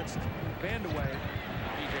Livingston against Vandeweghe.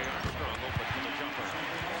 B.J. Armstrong open for the jumper.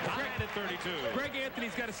 Tied at 32. Greg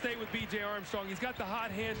Anthony's got to stay with B.J. Armstrong. He's got the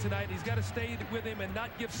hot hand tonight. He's got to stay with him and not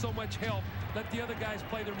give so much help. Let the other guys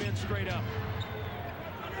play their men straight up.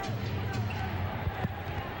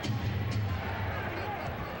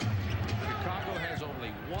 Chicago has only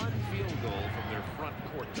 1 field goal from their front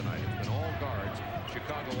court tonight. It's been all guards.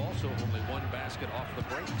 Chicago also only 1 basket off the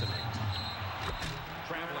break tonight.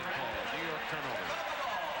 Traveling call. New York turnover.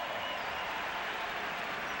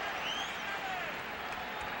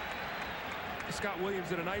 Scott Williams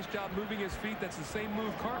did a nice job moving his feet. That's the same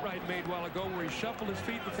move Cartwright made a while ago where he shuffled his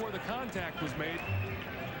feet before the contact was made.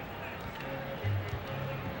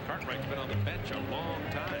 Cartwright's been on the bench a long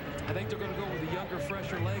time. I think they're going to go with the younger,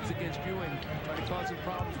 fresher legs against Ewing, trying to cause some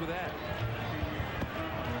problems with that.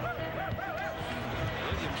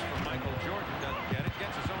 Williams from Michael Jordan doesn't get it.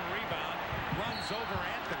 Gets his own rebound. Runs over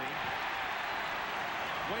Anthony.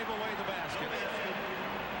 Wave away the basket.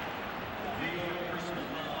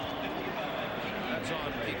 That's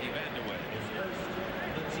on Kiki Vandeweghe.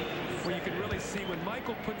 Where you can really see when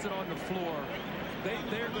Michael puts it on the floor,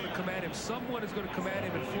 they're going to come at him. Someone is going to come at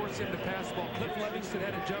him and force him to pass the ball. Cliff Livingston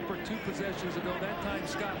had a jumper 2 possessions ago. That time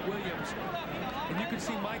Scott Williams. And you can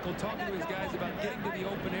see Michael talking to his guys about getting to the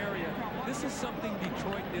open area. This is something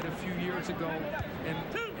Detroit did a few years ago,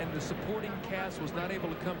 and the supporting cast was not able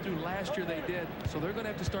to come through. Last year they did, so they're going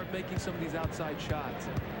to have to start making some of these outside shots.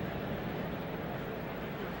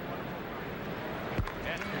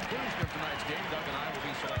 At the conclusion of tonight's game, Doug and I will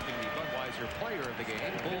be selecting the Budweiser player of the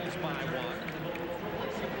game. Bulls by 1.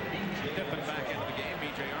 Pippen back into the game.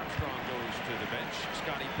 B.J. Armstrong goes to the bench.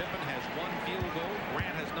 Scottie Pippen has 1 field goal.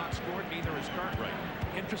 Grant has not scored. Neither has Cartwright.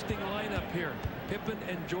 Interesting lineup here. Pippen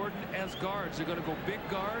and Jordan as guards. They're going to go big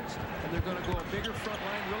guards, and they're going to go a bigger front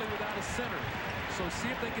line, really without a center. So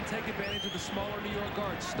see if they can take advantage of the smaller New York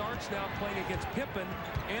guards. Starks now playing against Pippen.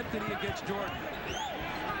 Anthony against Jordan.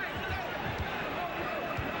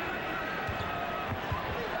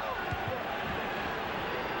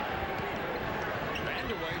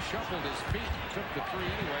 Shuffled his feet, took the 3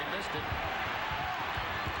 anyway, missed it.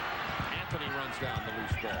 Anthony runs down the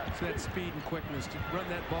loose ball. So that speed and quickness to run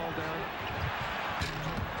that ball down.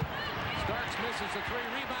 Starks misses the 3,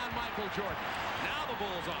 rebound Michael Jordan. Now the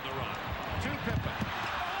Bulls on the run. To Pippen.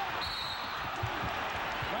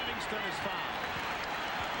 Livingston is fouled.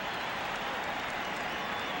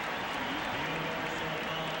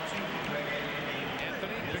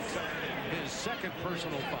 Anthony picks up his 2nd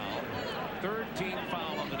personal foul. 3rd team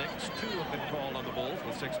foul on the Knicks. 2 have been called on the Bulls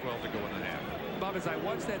with 6:12 to go in the half. Bob, as I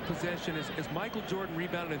watched that possession, as Michael Jordan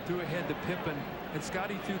rebounded and threw ahead to Pippen, and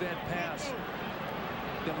Scottie threw that pass,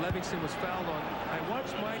 that Livingston was fouled on. I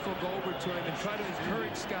watched Michael go over to him and try to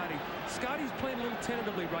encourage Scotty. Scotty's playing a little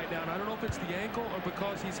tentatively right now, and I don't know if it's the ankle or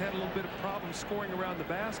because he's had a little bit of problem scoring around the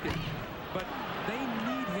basket. But they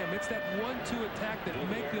need him. It's that 1-2 attack that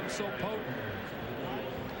makes them so potent.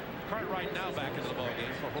 Cartwright now back into the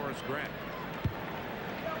ballgame for Horace Grant.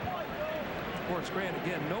 Horace Grant,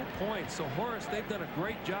 again, no points. So Horace, they've done a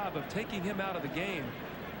great job of taking him out of the game.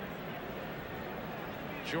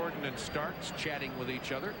 Jordan and Starks chatting with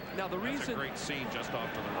each other. Now the reason, that's a great scene just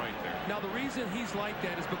off to the right there. Now the reason he's like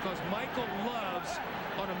that is because Michael loves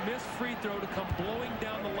on a missed free throw to come blowing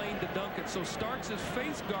down the lane to dunk it. So Starks is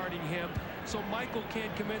face guarding him, so Michael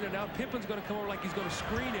can't come in. And now Pippen's going to come over like he's going to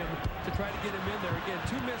screen him to try to get him in there. Again,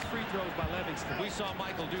 2 missed free throws by Livingston. We saw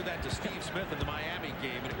Michael do that to Steve Smith in the Miami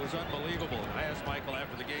game, and it was unbelievable. I asked Michael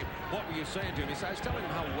after the game, what were you saying to him? He said, I was telling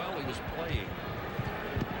him how well he was playing.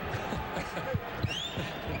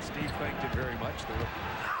 Steve thanked him very much.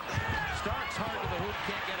 Starks hard to the hoop,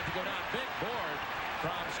 can't get it to go down. Big board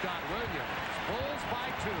from Scott Williams. Bulls by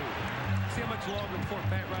 2. See how much longer before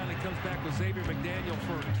Pat Riley comes back with Xavier McDaniel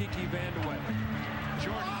for Kiki Vandeweghe.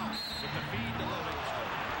 Jordan with the feed to Livingston.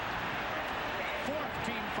 4th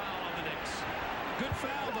team foul on the Knicks. Good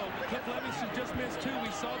foul, though. Cliff Livingston just missed 2.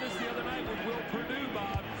 We saw this the other night with Will Perdue,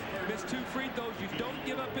 Bob. Missed 2 free throws. You don't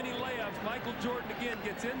give up any layups. Michael Jordan again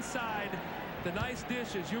gets inside. The nice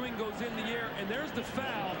dish as Ewing goes in the air, and there's the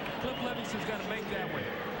foul. Cliff Livingston's got to make that one.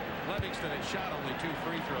 Livingston had shot only 2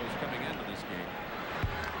 free throws coming into this game.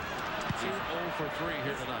 2 0 for 3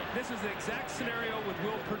 here tonight. This is the exact scenario with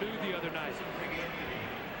Will Perdue the other night.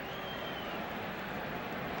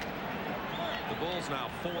 The Bulls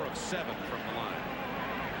now 4 of 7 from the line.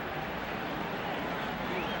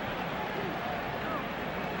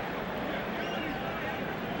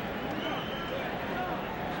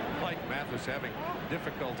 Mathis having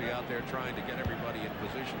difficulty out there trying to get everybody in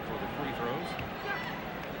position for the free throws.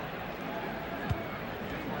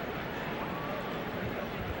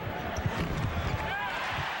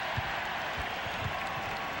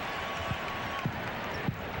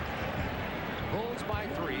 Bulls by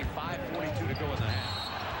 3, 5:42 to go in the half.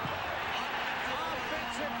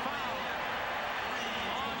 Offensive foul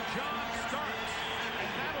on John Starks, and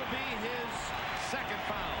that'll be his 2nd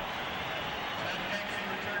foul.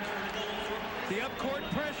 The up-court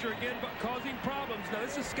pressure again causing problems. Now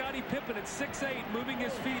this is Scottie Pippen at 6'8", moving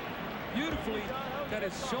his feet beautifully. Got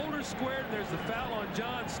his shoulders squared, and there's the foul on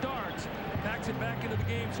John Starks. Packs it back into the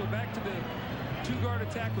game, so back to the 2-guard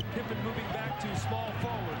attack with Pippen moving back to small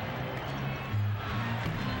forward.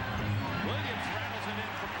 Williams rattles it in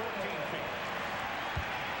from 14 feet.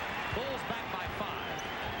 Bulls back by 5.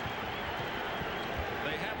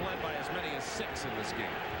 They have led by as many as 6 in this game.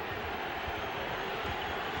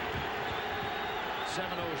 7-0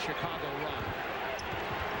 Chicago run.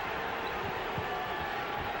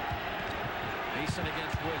 Mason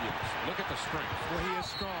against Williams. Look at the strength. Well, he is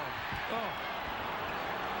strong. Oh.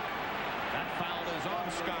 That foul is on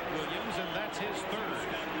Scott Williams, and that's his 3rd.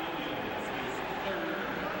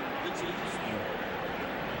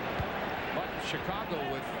 But Chicago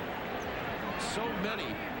with so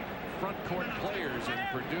many front court players in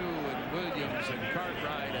Perdue and Williams and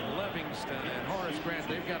Cartwright and Livingston and Horace Grant,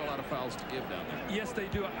 they've got a lot of fouls to give down there. Yes, they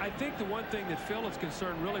do. I think the one thing that Phil is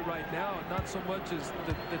concerned really right now, not so much as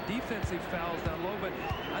the defensive fouls down low, but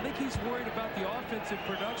I think he's worried about the offensive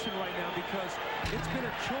production right now because it's been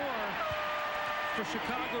a chore for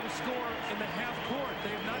Chicago to score in the half court. They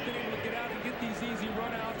have not been able to get out and get these easy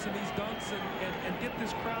runouts and these dunks and get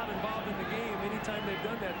this crowd involved in the game. Anytime they've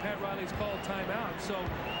done that, Pat Riley's called timeout. So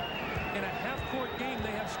in a half-court game,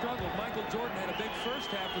 they have struggled. Michael Jordan had a big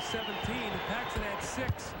first half with 17, and Paxson had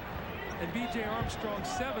 6, and B.J. Armstrong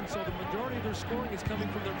 7, so the majority of their scoring is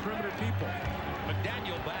coming from their perimeter people.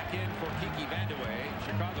 McDaniel back in for Kiki Vandeweghe.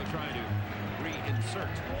 Chicago trying to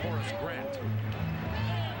reinsert Horace Grant.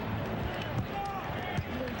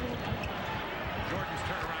 Jordan's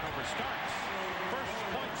turnaround over Starks. First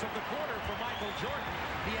points of the quarter for Michael Jordan.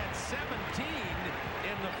 He had 17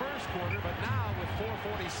 in the first quarter, but now with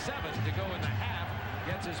 4:47 to go in the half,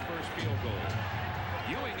 gets his first field goal.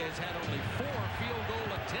 Ewing has had only 4 field goal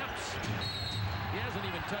attempts. He hasn't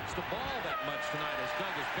even touched the ball that much tonight, as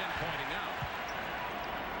Doug has been pointing out.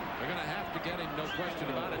 They're going to have to get him, no question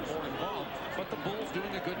about it, more involved. But the Bulls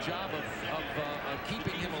doing a good job of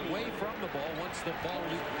keeping him away from the ball. Once the ball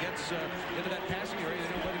gets into that passing area,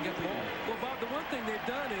 they don't let him get the ball. Well, Bob, the one thing they've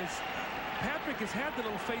done is Patrick has had the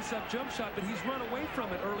little face-up jump shot, but he's run away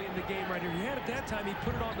from it early in the game right here. He had it that time. He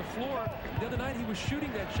put it on the floor. The other night, he was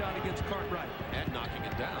shooting that shot against Cartwright. And knocking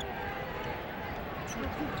it down.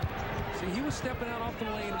 See, he was stepping out off the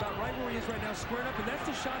lane about right where he is right now, squared up, and that's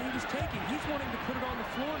the shot he was taking. He's wanting to put it on the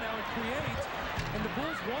floor now and create, and the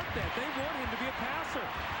Bulls want that. They want him to be a passer.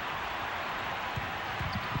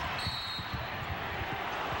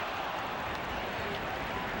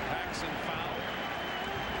 Paxson foul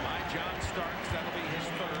by John Starks. That'll be his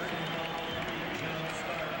third.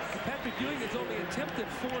 Patrick Ewing has only attempted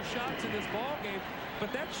 4 shots in this ball game,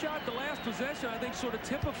 but that shot, the last possession, I think sort of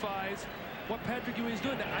typifies what Patrick Ewing is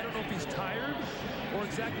doing. Now, I don't know if he's tired or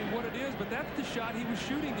exactly what it is, but that's the shot he was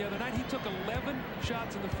shooting the other night. He took 11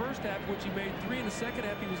 shots in the first half, which he made 3 in the second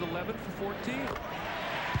half. He was 11 for 14.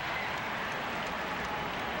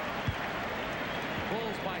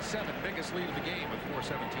 Bulls by 7, biggest lead of the game with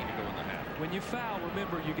 4:17 to go in the half. When you foul,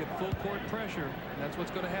 remember, you get full court pressure. And that's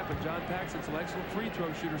what's going to happen. John Paxson's an excellent free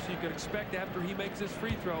throw shooter, so you can expect after he makes his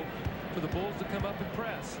free throw for the Bulls to come up and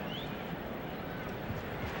press.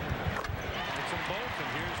 It's them both, and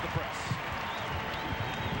here's the press.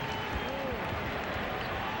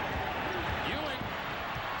 Ewing.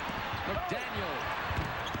 McDaniel.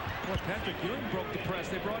 Boy, Patrick Ewing broke the press.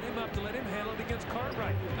 They brought him up to let him handle it against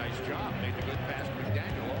Cartwright. Nice job. Made the good pass to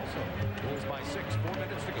McDaniel also. Bulls by 6, 4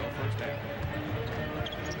 minutes to go, first half.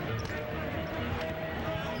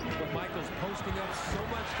 But Michael's posting up so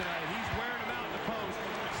much tonight. He's wearing him out in the post.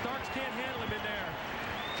 Starks can't handle him in there.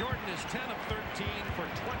 Jordan is 10 of 13 for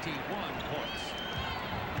 21 points.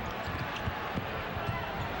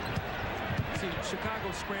 See,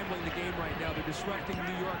 Chicago's scrambling the game right now. They're disrupting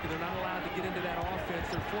New York, and they're not allowed to get into that offense.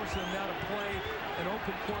 They're forcing them now to play an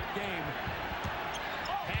open court game.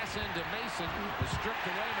 Pass into Mason, was stripped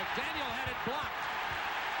away. McDaniel had it blocked.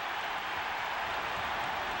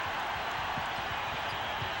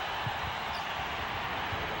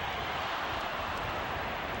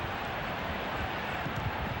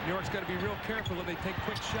 New York's got to be real careful when they take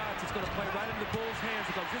quick shots. It's going to play right into the Bulls' hands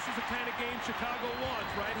because this is the kind of game Chicago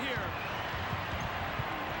wants right here.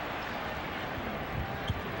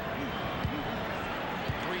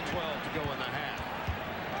 3:12 to go in the half.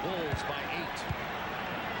 Bulls by 8.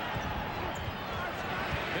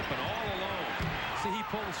 Pippen all alone. See, he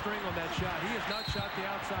pulled the string on that shot. He has not shot the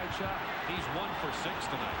outside shot. He's 1 for 6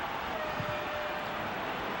 tonight.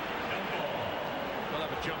 We'll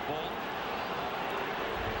have a jump ball.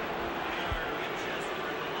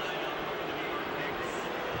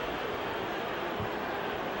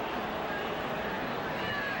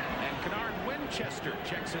 Chester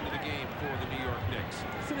checks into the game for the New York Knicks.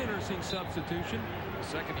 It's an interesting substitution.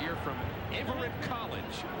 Second year from Everett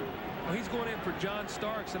College. Well, he's going in for John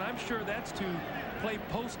Starks, and I'm sure that's to play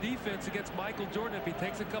post defense against Michael Jordan. If he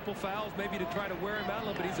takes a couple fouls, maybe to try to wear him out a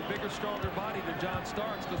little bit. He's a bigger, stronger body than John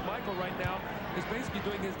Starks, because Michael right now is basically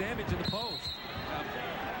doing his damage in the post.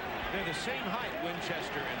 They're the same height,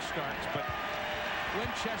 Winchester and Starks, but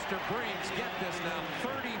Winchester brings, get this now,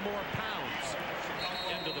 30 more pounds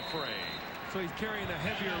into the fray. So he's carrying a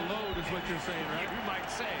heavier load is what you're saying, right? You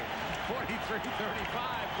might say.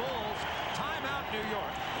 43-35 Bulls. Timeout New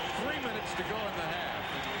York. 3 minutes to go in the half.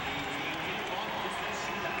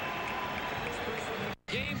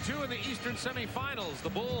 Game 2 in the Eastern semifinals. The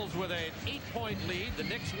Bulls with an 8-point lead. The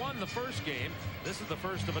Knicks won the first game. This is the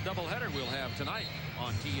first of a doubleheader we'll have tonight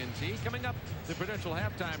on TNT. Coming up, the Prudential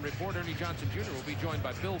halftime report. Ernie Johnson Jr. will be joined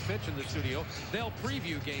by Bill Fitch in the studio. They'll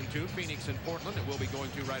preview Game 2, Phoenix and Portland, that we'll be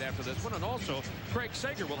going to right after this one. And also, Craig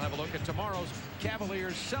Sager will have a look at tomorrow's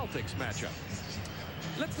Cavaliers-Celtics matchup.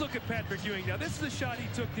 Let's look at Patrick Ewing now. This is the shot he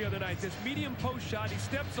took the other night. This medium post shot. He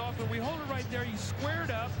steps off, and we hold it right there. He's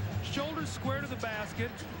squared up, shoulders square to the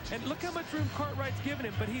basket. And look how much room Cartwright's given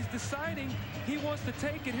him. But he's deciding he wants to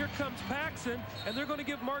take it. Here comes Paxson, and they're going to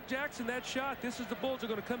give Mark Jackson that shot. This is the Bulls. They're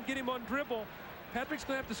going to come get him on dribble. Patrick's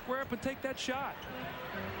going to have to square up and take that shot.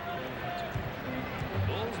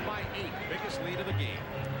 Bulls by 8. Biggest lead of the game.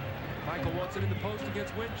 Michael wants it in the post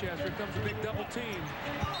against Winchester. Here comes a big double team.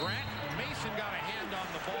 Grant, Mason got a hand on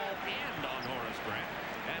the ball and on Horace Grant,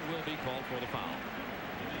 and will be called for the foul.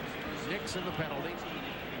 Knicks in the penalty.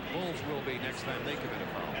 Bulls will be next time they commit a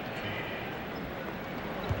foul.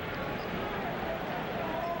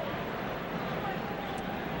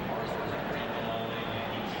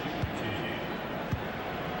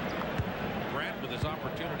 Grant with his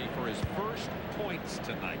opportunity for his first points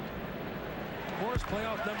tonight. Horace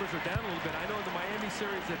playoff numbers are down a little bit. I know in the Miami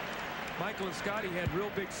series that Michael and Scotty had real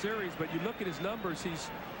big series, but you look at his numbers, he's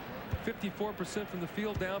 54% from the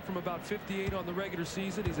field, down from about 58 on the regular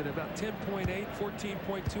season. He's at about 10.8,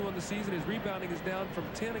 14.2 on the season. His rebounding is down from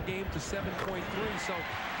 10 a game to 7.3. So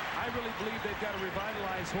I really believe they've got to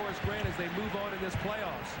revitalize Horace Grant as they move on in this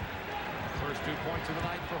playoffs. First 2 points of the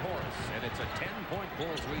night for Horace, and it's a 10-point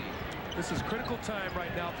Bulls lead. This is critical time right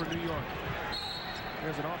now for New York.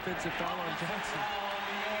 There's an offensive foul on Jackson.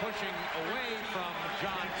 Pushing away from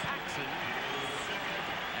John Paxson,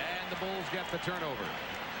 and the Bulls get the turnover.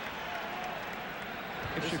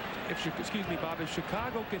 Excuse me, Bob, if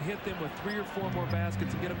Chicago could hit them with 3 or 4 more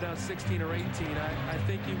baskets and get them down 16 or 18, I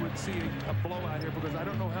think you would see a blowout here, because I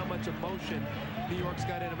don't know how much emotion New York's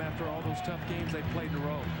got in them after all those tough games they played in a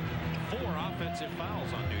row. 4 offensive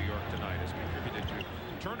fouls on New York tonight has contributed to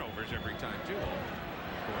turnovers every time, too. Of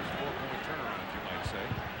course, 4-point turnaround, you might say.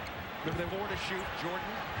 With 4 to shoot,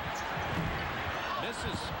 Jordan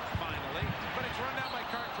misses finally, but it's run down by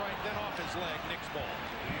Cartwright, then off his leg. Knicks ball.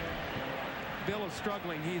 Bill is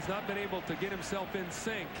struggling. He's not been able to get himself in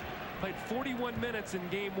sync. Played 41 minutes in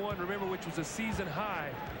game 1, remember, which was a season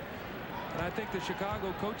high. And I think the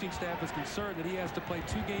Chicago coaching staff is concerned that he has to play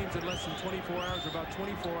 2 games in less than 24 hours, or about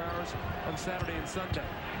 24 hours on Saturday and Sunday.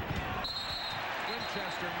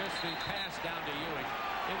 Winchester missed the pass down to Ewing.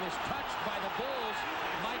 It was touched by the Bulls.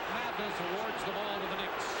 Mike Mathis awards the ball to the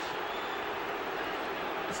Knicks.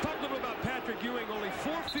 Let's talk a little about Patrick Ewing. Only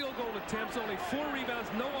 4 field goal attempts, only 4 rebounds,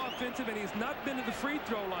 no offensive, and he's not been to the free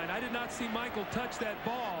throw line. I did not see Michael touch that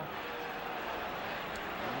ball.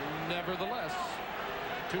 Nevertheless,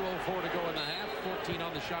 2:04 to go in the half, 14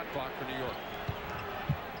 on the shot clock for New York.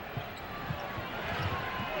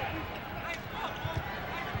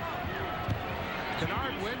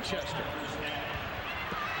 Kennard Winchester.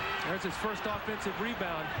 There's his first offensive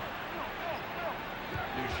rebound.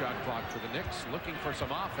 New shot clock for the Knicks, looking for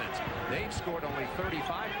some offense. They've scored only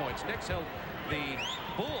 35 points. Knicks held the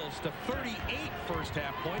Bulls to 38 first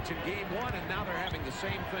half points in game 1, and now they're having the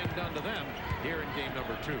same thing done to them here in game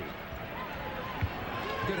number 2.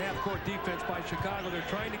 Good half-court defense by Chicago. They're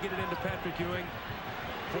trying to get it into Patrick Ewing.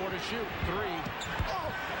 4 to shoot, 3.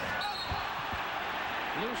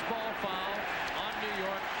 Loose ball foul on New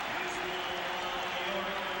York.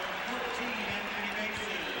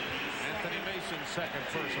 Anthony Mason's second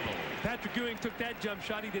personal. Patrick Ewing took that jump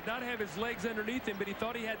shot. He did not have his legs underneath him, but he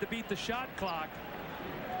thought he had to beat the shot clock.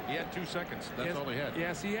 He had 2 seconds. That's all he had.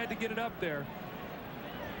 Yes, he had to get it up there.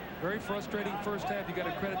 Very frustrating first half. You got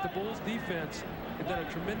to credit the Bulls defense. They've done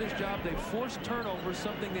a tremendous job. They forced turnovers,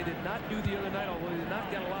 something they did not do the other night, although they did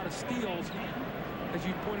not get a lot of steals. As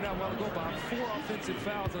you pointed out a while ago, Bob, 4 offensive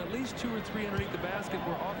fouls, and at least 2 or 3 underneath the basket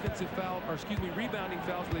were offensive foul, or excuse me, rebounding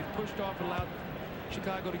fouls where they've pushed off and allowed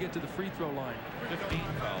Chicago to get to the free throw line. 15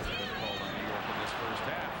 fouls have been called on New York in this first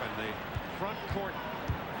half, and the front court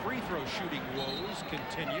free throw shooting woes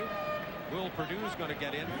continue. Will Purdue's going to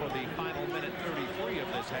get in for the final minute 33 of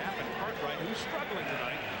this half, and Cartwright, who's struggling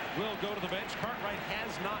tonight, will go to the bench. Cartwright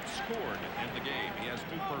has not scored in the game. He has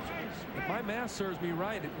 2 personals. If my math serves me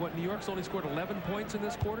right, New York's only scored 11 points in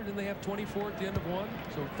this quarter. Didn't they have 24 at the end of 1?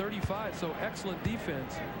 So 35. So excellent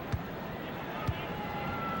defense.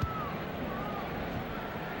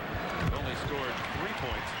 Only scored 3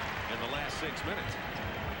 points in the last 6 minutes.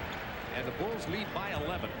 And the Bulls lead by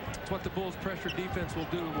 11. It's what the Bulls' pressure defense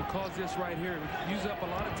will do. It will cause this right here. Use up a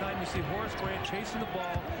lot of time. You see Horace Grant chasing the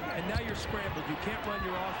ball, and now you're scrambled. You can't run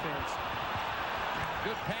your offense.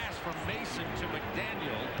 Good pass from Mason to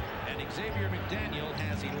McDaniel, and Xavier McDaniel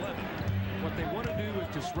has 11. What they want to do is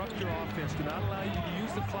disrupt your offense. Do not allow you to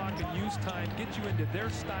use the clock and use time. Get you into their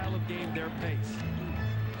style of game, their pace.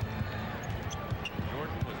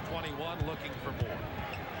 Jordan with 21, looking for more.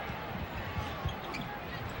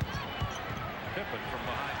 Pippen from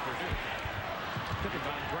behind Purdue. Pippen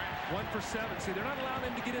on Grant. 1 for 7. See, they're not allowing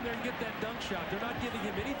him to get in there and get that dunk shot. They're not giving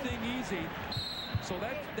him anything easy. So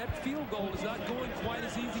that field goal is not going quite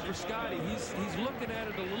as easy for Scotty. He's looking at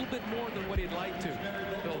it a little bit more than what he'd like to.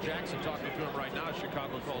 Phil Jackson talking to him right now.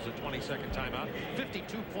 Chicago calls a 20-second timeout.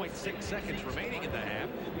 52.6 seconds remaining in the half.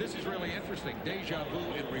 This is really interesting. Deja vu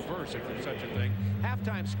in reverse, if there's such a thing.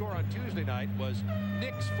 Halftime score on Tuesday night was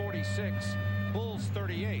Knicks 46, Bulls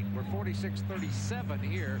 38. We're 46-37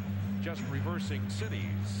 here, just reversing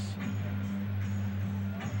cities.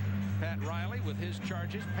 Pat Riley with his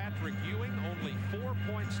charges. Patrick Ewing only 4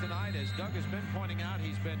 points tonight. As Doug has been pointing out,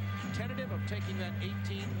 he's been tentative of taking that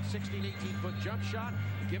 16, 18-foot jump shot,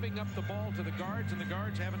 giving up the ball to the guards, and the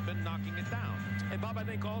guards haven't been knocking it down. And Bob, I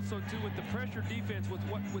think also too with the pressure defense, with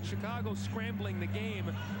Chicago scrambling the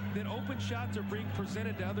game, then open shots are being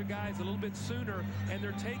presented to other guys a little bit sooner, and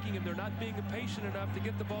they're taking them. They're not being patient enough to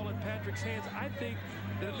get the ball in Patrick's hands. I think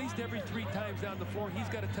that at least every 3 times down the floor, he's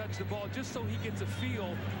got to touch the ball just so he gets a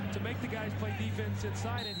feel to make the guys play defense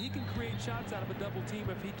inside, and he can create shots out of a double team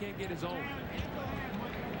if he can't get his own.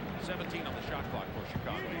 17 on the shot clock for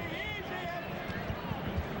Chicago.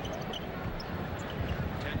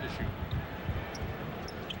 10 to shoot.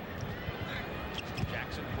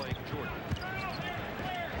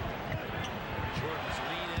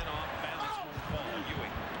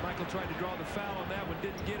 tried to draw the foul on that one,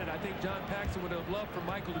 didn't get it. I think John Paxson would have loved for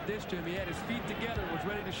Michael to dish to him. He had his feet together, was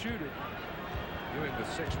ready to shoot it. Ewing with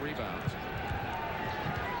 6 rebounds.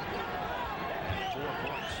 4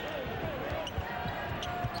 points.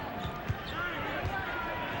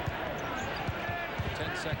 A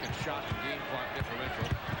 10-second shot in game clock differential.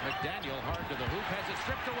 McDaniel hard to the hoop, has it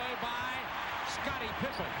stripped away by Scottie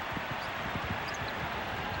Pippen.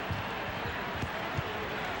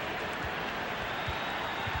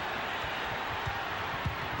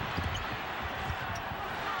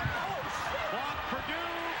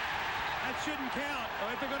 Shouldn't count. Oh,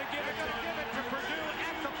 if they're going to give it to Purdue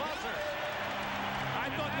at the buzzer. I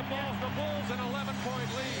thought the Bulls an 11-point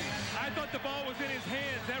lead. I thought the ball was in his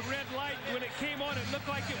hands. That red light, when it came on, it looked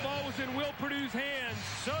like the ball was in Will Purdue's hands.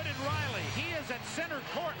 So did Riley. He is at center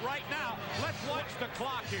court right now. Let's watch the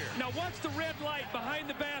clock here. Now watch the red light behind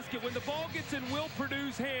the basket. When the ball gets in Will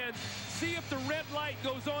Purdue's hands, see if the red light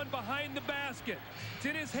goes on behind the basket. It's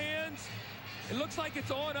in his hands. It looks like it's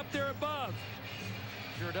on up there above.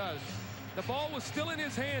 Sure does. The ball was still in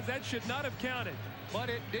his hands. That should not have counted. But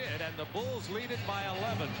it did, and the Bulls lead it by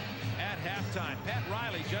 11 at halftime. Pat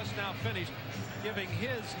Riley just now finished giving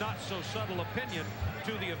his not-so-subtle opinion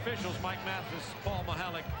to the officials, Mike Mathis, Paul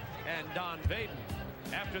Mahalik, and Don Vaden.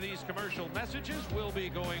 After these commercial messages, we'll be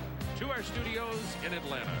going to our studios in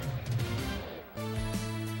Atlanta.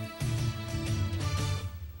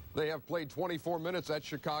 They have played 24 minutes at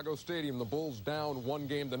Chicago Stadium. The Bulls down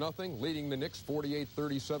 1-0, leading the Knicks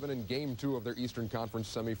 48-37 in Game 2 of their Eastern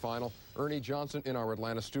Conference semifinal. Ernie Johnson in our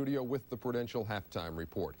Atlanta studio with the Prudential halftime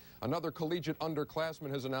report. Another collegiate underclassman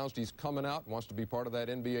has announced he's coming out and wants to be part of that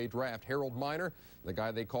NBA draft. Harold Miner, the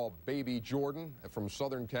guy they call Baby Jordan from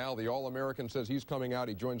Southern Cal, the All-American, says he's coming out.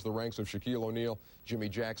 He joins the ranks of Shaquille O'Neal, Jimmy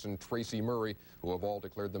Jackson, Tracy Murray, who have all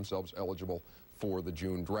declared themselves eligible for the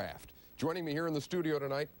June draft. Joining me here in the studio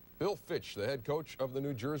tonight, Bill Fitch, the head coach of the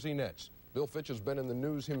New Jersey Nets. Bill Fitch has been in the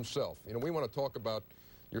news himself. You know, we want to talk about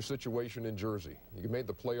your situation in Jersey. You made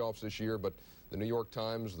the playoffs this year, but the New York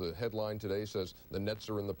Times, the headline today says the Nets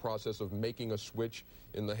are in the process of making a switch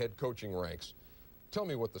in the head coaching ranks. Tell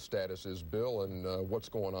me what the status is, Bill, and what's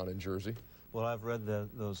going on in Jersey. Well, I've read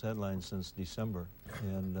those headlines since December,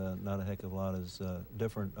 and not a heck of a lot is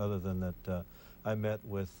different other than that I met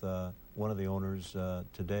with one of the owners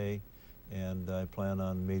today, and I plan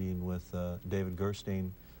on meeting with David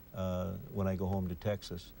Gerstein when I go home to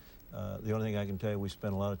Texas. The only thing I can tell you, we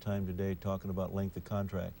spent a lot of time today talking about length of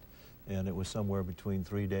contract, and it was somewhere between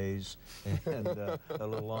 3 days and a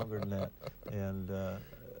little longer than that. And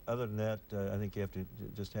other than that, I think you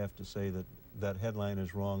have to say that that headline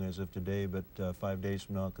is wrong as of today, but 5 days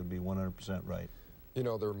from now it could be 100% right. You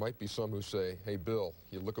know, there might be some who say, hey, Bill,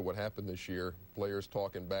 you look at what happened this year, players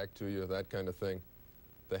talking back to you, that kind of thing.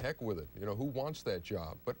 The heck with it. You know, who wants that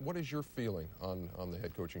job? But what is your feeling on the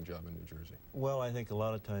head coaching job in New Jersey? Well, I think a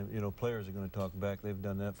lot of times, you know, players are going to talk back. They've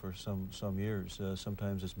done that for some years.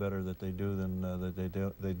 Sometimes it's better that they do than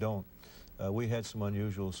that they don't. We had some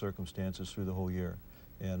unusual circumstances through the whole year,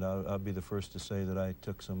 and I'll be the first to say that I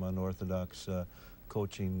took some unorthodox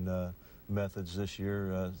coaching methods this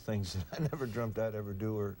year, things that I never dreamt I'd ever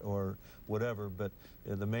do or whatever, but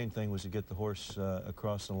the main thing was to get the horse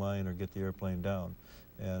across the line or get the airplane down.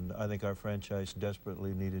 And I think our franchise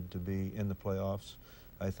desperately needed to be in the playoffs.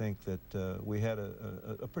 I think that we had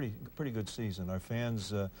a pretty good season. Our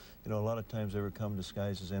fans, you know, a lot of times they would come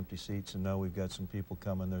disguised as empty seats, and now we've got some people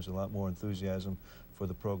coming. There's a lot more enthusiasm for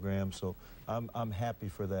the program, so I'm happy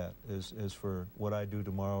for that. As for what I do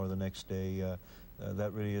tomorrow or the next day,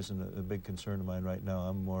 that really isn't a big concern of mine right now.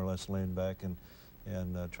 I'm more or less laying back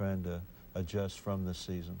and trying to adjust from this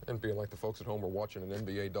season. And being like the folks at home are watching an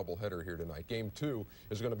NBA doubleheader here tonight. Game 2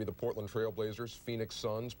 is going to be the Portland Trailblazers, Phoenix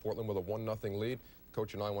Suns. Portland with a 1-0 lead.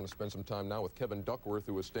 Coach and I want to spend some time now with Kevin Duckworth,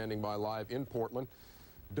 who is standing by live in Portland.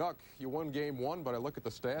 Duck, you won Game 1, but I look at the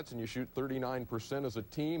stats and you shoot 39% as a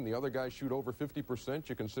team. The other guys shoot over 50%.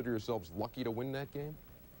 You consider yourselves lucky to win that game?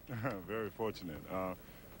 Very fortunate.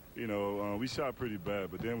 You know, we shot pretty bad,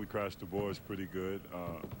 but then we crashed the boards pretty good.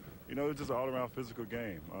 You know, it's just an all-around physical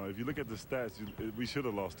game. If you look at the stats, we should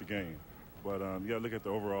have lost the game. But you got to look at the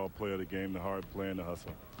overall play of the game, the hard play and the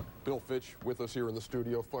hustle. Bill Fitch with us here in the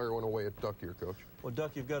studio. Fire one away at Duck here, Coach. Well,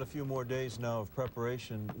 Duck, you've got a few more days now of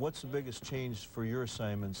preparation. What's the biggest change for your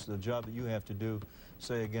assignments, the job that you have to do,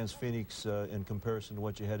 say, against Phoenix in comparison to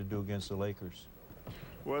what you had to do against the Lakers?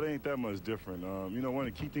 Well, it ain't that much different. You know, one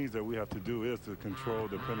of the key things that we have to do is to control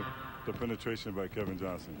the penetration by Kevin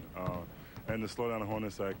Johnson. And to slow down the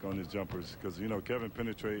Hornacek on his jumpers, because, you know, Kevin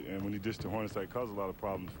penetrate, and when he dished the Hornacek, caused a lot of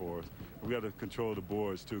problems for us. We got to control the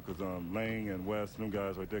boards, too, because Lang and West, them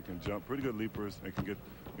guys right there can jump, pretty good leapers, and can get,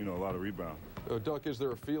 you know, a lot of rebound. Duck, is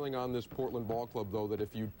there a feeling on this Portland ball club, though, that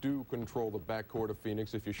if you do control the backcourt of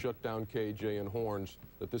Phoenix, if you shut down KJ and Horns,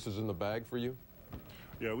 that this is in the bag for you?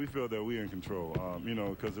 Yeah, we feel that we're in control, you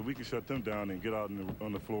know, because if we can shut them down and get out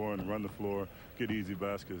on the floor and run the floor, get easy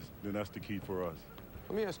baskets, then that's the key for us.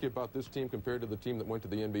 Let me ask you about this team compared to the team that went to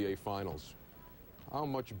the NBA Finals. How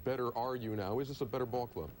much better are you now? Is this a better ball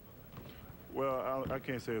club? Well, I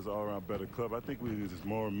can't say it's an all-around better club. I think we're just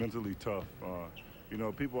more mentally tough. You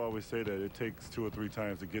know, people always say that it takes 2 or 3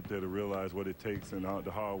 times to get there to realize what it takes and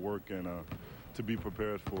the hard work and to be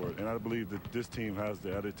prepared for it. And I believe that this team has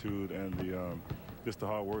the attitude and just the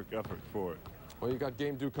hard work effort for it. Well, you got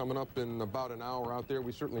game 2 coming up in about an hour out there.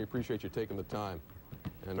 We certainly appreciate you taking the time.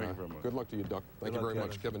 And thank you very much. Good luck to you, Duck. Thank you very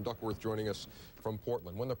much. Kevin Duckworth joining us from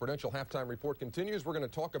Portland. When the Prudential Halftime Report continues, we're going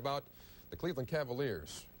to talk about the Cleveland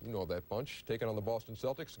Cavaliers. You know that bunch, taking on the Boston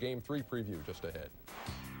Celtics. Game 3 preview just ahead.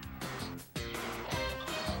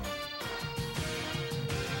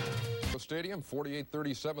 Stadium,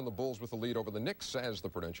 48-37, the Bulls with the lead over the Knicks as the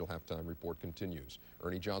Prudential Halftime Report continues.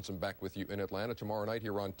 Ernie Johnson back with you in Atlanta tomorrow night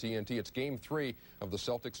here on TNT. It's Game 3 of the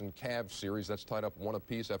Celtics and Cavs series. That's tied up 1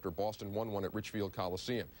 apiece after Boston won 1 at Richfield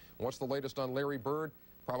Coliseum. What's the latest on Larry Bird?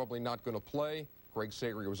 Probably not going to play. Craig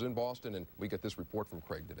Sager was in Boston, and we get this report from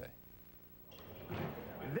Craig today.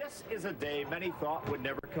 This is a day many thought would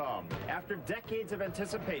never come. After decades of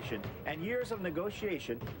anticipation and years of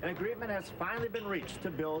negotiation, an agreement has finally been reached to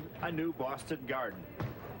build a new Boston Garden.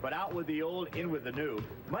 But out with the old, in with the new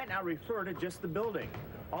might not refer to just the building.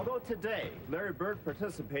 Although today, Larry Bird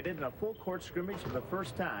participated in a full court scrimmage for the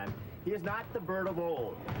first time, he is not the Bird of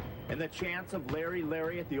old. And the chants of Larry,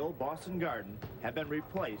 Larry at the old Boston Garden have been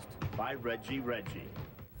replaced by Reggie, Reggie.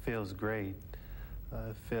 Feels great.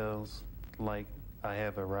 Feels like I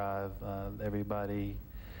have arrived. Everybody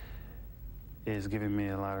is giving me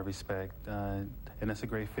a lot of respect, and it's a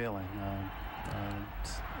great feeling.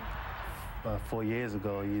 4 years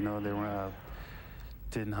ago, you know, there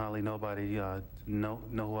didn't hardly nobody know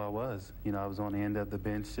who I was. You know, I was on the end of the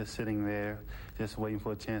bench, just sitting there, just waiting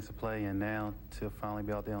for a chance to play, and now to finally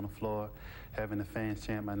be out there on the floor, having the fans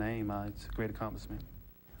chant my name, it's a great accomplishment.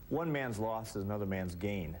 One man's loss is another man's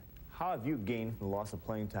gain. How have you gained from the loss of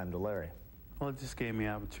playing time to Larry? Well, it just gave me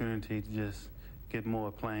an opportunity to just get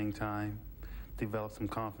more playing time, develop some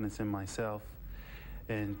confidence in myself,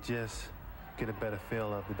 and just get a better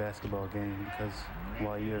feel of the basketball game, because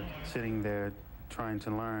while you're sitting there trying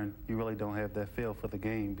to learn, you really don't have that feel for the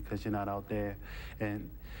game because you're not out there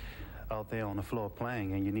on the floor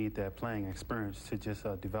playing, and you need that playing experience to just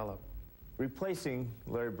develop. Replacing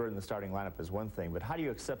Larry Bird in the starting lineup is one thing, but how do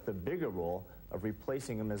you accept the bigger role of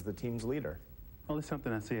replacing him as the team's leader? Well, it's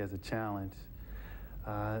something I see as a challenge.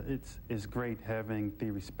 It's great having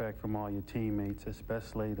the respect from all your teammates,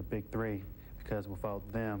 especially the big 3, because without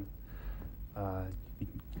them,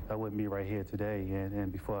 I wouldn't be right here today.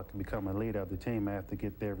 And before I can become a leader of the team, I have to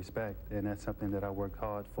get their respect. And that's something that I worked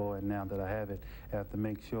hard for, and now that I have it, I have to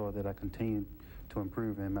make sure that I continue to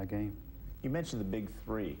improve in my game. You mentioned the big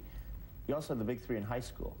 3. You also had the big 3 in high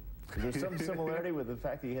school. Is there some similarity with the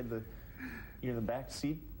fact that you had you're in the back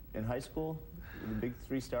seat in high school? The big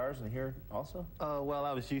 3 stars and here also? Well,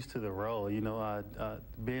 I was used to the role. You know,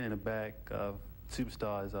 being in the back of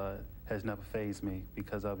superstars has never fazed me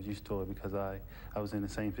because I was used to it, because I was in the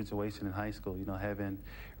same situation in high school. You know, having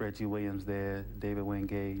Reggie Williams there, David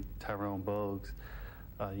Wingate, Tyrone Bogues,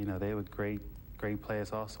 you know, they were great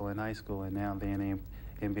players also in high school, and now they're in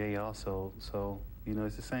the NBA also. So, you know,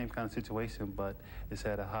 it's the same kind of situation, but it's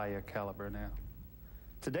at a higher caliber now.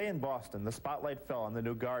 Today in Boston, the spotlight fell on the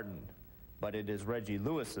new Garden, but it is Reggie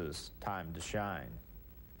Lewis's time to shine.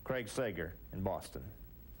 Craig Sager in Boston.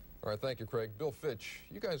 All right, thank you, Craig. Bill Fitch,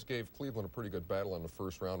 you guys gave Cleveland a pretty good battle in the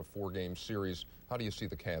first round of 4-game series. How do you see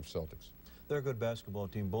the Cavs Celtics? They're a good basketball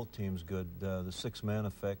team. Both teams good. The 6-man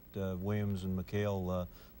effect, Williams and McHale,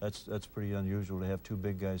 that's pretty unusual to have 2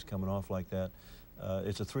 big guys coming off like that.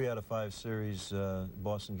 It's a 3 out of 5 series.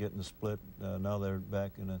 Boston getting the split. Now they're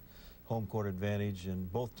back in a home court advantage,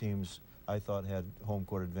 and both teams, I thought, had home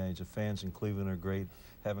court advantage. The fans in Cleveland are great.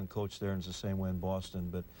 Having coached there, and it's the same way in Boston.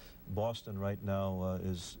 But Boston right now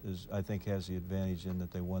I think, has the advantage in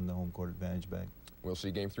that they won the home court advantage back. We'll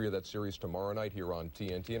see Game 3 of that series tomorrow night here on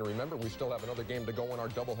TNT. And remember, we still have another game to go in our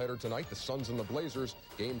doubleheader tonight. The Suns and the Blazers,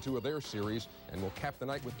 Game 2 of their series. And we'll cap the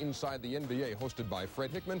night with Inside the NBA, hosted by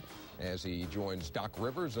Fred Hickman, as he joins Doc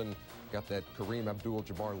Rivers. And got that Kareem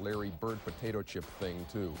Abdul-Jabbar, Larry Bird potato chip thing,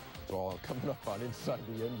 too. It's all coming up on Inside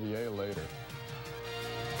the NBA later.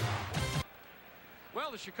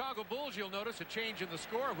 Well, the Chicago Bulls, you'll notice a change in the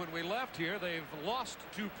score when we left here. They've lost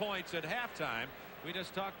 2 points at halftime. We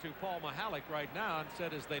just talked to Paul Mahalik right now and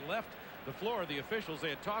said as they left the floor, the officials, they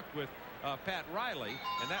had talked with Pat Riley,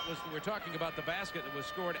 and that was, we're talking about the basket that was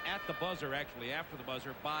scored at the buzzer, actually after the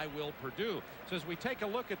buzzer, by Will Perdue. So as we take a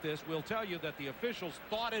look at this, we'll tell you that the officials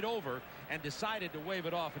thought it over and decided to wave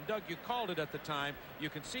it off. And Doug, you called it at the time. You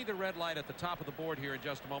can see the red light at the top of the board here in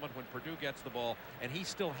just a moment when Perdue gets the ball, and he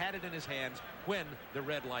still had it in his hands when the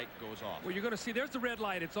red light goes off. Well, you're going to see there's the red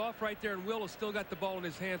light. It's off right there, and Will has still got the ball in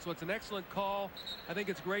his hands, so it's an excellent call. I think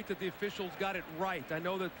it's great that the officials got it right. I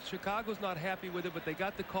know that Chicago's not happy with it, but they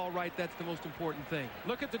got the call right. That's the most important thing.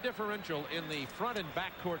 Look at the differential in the front and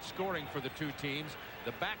backcourt scoring for the two teams.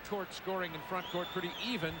 The backcourt scoring and front court pretty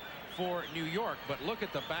even for New York, but look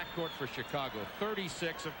at the backcourt for Chicago.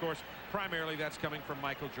 36, of course, primarily that's coming from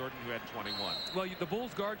Michael Jordan, who had 21. Well, the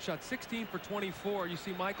Bulls guard shot 16 for 24. You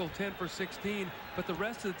see Michael 10 for 16, but the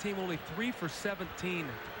rest of the team only 3 for 17.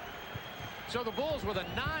 So the Bulls with a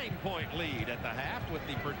 9-point lead at the half, with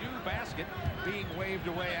the Perdue basket being waved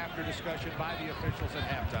away after discussion by the officials at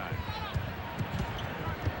halftime.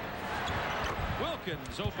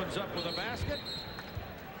 Wilkins opens up with a basket.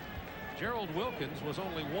 Gerald Wilkins was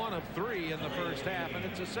only 1 of 3 in the first half, and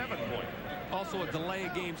it's a 7-point. Also a delay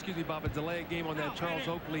of game, excuse me, Bob, a delay of game on that. Charles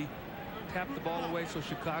Oakley tapped the ball away so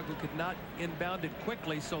Chicago could not inbound it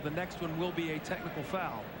quickly, so the next one will be a technical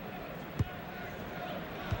foul.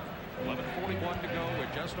 11:41 to go.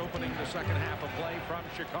 We're just opening the second half of play from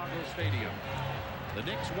Chicago Stadium. The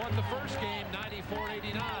Knicks won the first game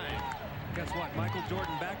 94-89. Guess what? Michael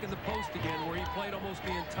Jordan back in the post again, where he played almost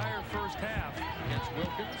the entire first half. Against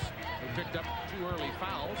Wilkins, who picked up 2 early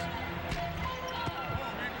fouls.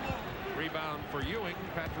 Rebound for Ewing.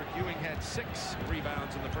 Patrick Ewing had 6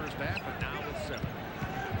 rebounds in the first half, and now with 7.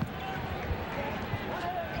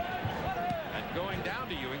 And going down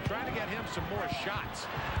to Ewing, trying to get him some more shots.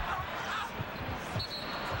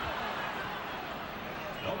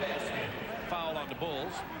 Foul on the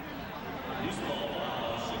Bulls.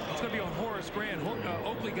 It's going to be on Horace Grant.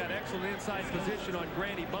 Oakley got excellent inside position on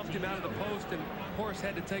Grant. He bumped him out of the post, and Horace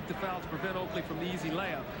had to take the foul to prevent Oakley from the easy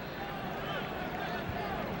layup.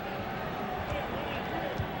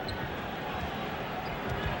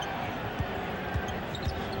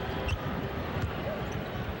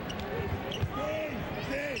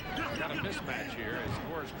 Got a mismatch here as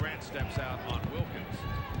Horace Grant steps out on Wilkins.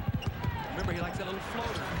 Remember, he likes that little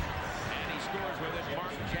floater. And he scores with it.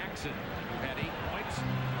 Mark Jackson, who had 8 points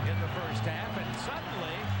in the first half, and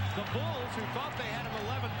suddenly the Bulls, who thought they had an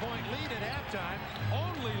 11-point lead at halftime,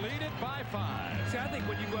 only lead it by 5. See, I think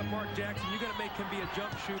when you go at Mark Jackson, you got to make him be a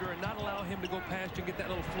jump shooter and not allow him to go past you and get that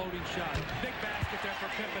little floating shot. Big basket there for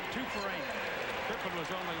Pippen, 2 for 8. Pippen was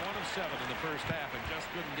only 1 of 7 in the first half and just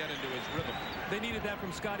couldn't get into his rhythm. They needed that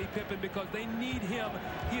from Scottie Pippen because they need him.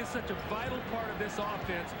 He is such a vital part of this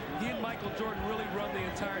offense. He and Michael Jordan really run the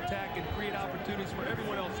entire attack and create opportunities for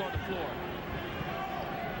everyone else on the floor.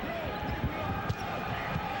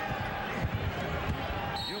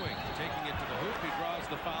 Ewing taking it to the hoop. He draws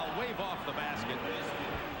the foul. Wave off the basket.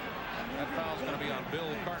 That foul's going to be on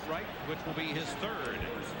Bill Cartwright, which will be his 3rd.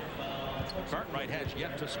 Cartwright has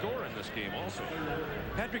yet to score in this game also.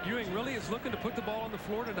 Patrick Ewing really is looking to put the ball on the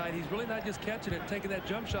floor tonight. He's really not just catching it and taking that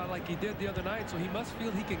jump shot like he did the other night, so he must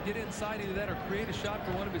feel he can get inside either that or create a shot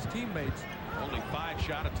for one of his teammates. Only 5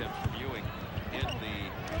 shot attempts from Ewing in the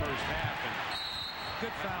first half. And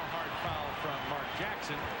good foul. Hard foul from Mark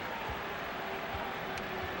Jackson.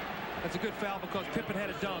 That's a good foul because Pippen had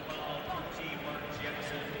a dunk.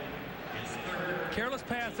 Careless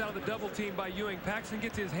pass out of the double team by Ewing. Paxson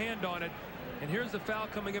gets his hand on it, and here's the foul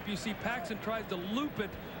coming up. You see Paxson tries to loop it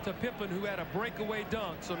to Pippen, who had a breakaway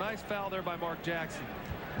dunk. So nice foul there by Mark Jackson.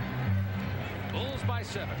 Bulls by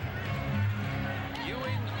 7.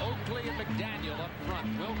 Ewing, Oakley, and McDaniel up front.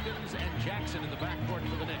 Wilkins and Jackson in the backcourt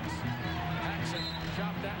for the Knicks. Paxson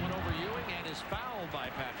chopped that one over Ewing and is fouled by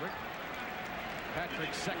Patrick.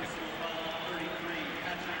 Patrick's 2nd.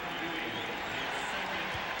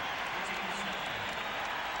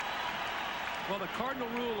 Well, the cardinal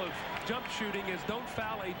rule of jump shooting is don't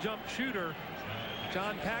foul a jump shooter.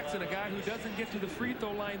 John Paxson, a guy who doesn't get to the free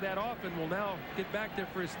throw line that often, will now get back there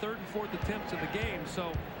for his 3rd and 4th attempts of the game.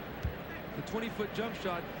 So the 20-foot jump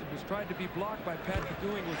shot that was tried to be blocked by Patrick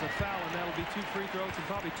Ewing was a foul, and that'll be 2 free throws and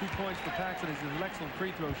probably 2 points for Paxson as an excellent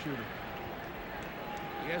free throw shooter.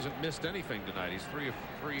 He hasn't missed anything tonight. He's 3 of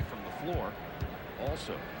 3 from the floor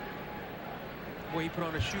also. Well, he put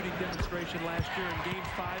on a shooting demonstration last year in Game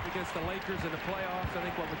 5 against the Lakers in the playoffs. I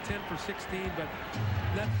think, with 10 for 16, but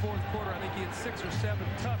that 4th quarter, I think he had 6 or 7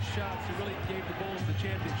 tough shots that really gave the Bulls the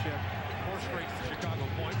championship. 4 straight Chicago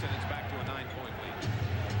points, and it's back to a 9-point lead.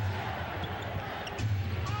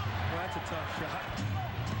 Well, that's a tough shot.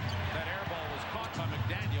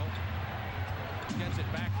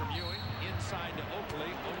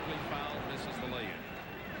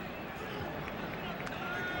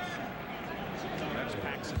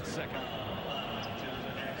 Paxson second.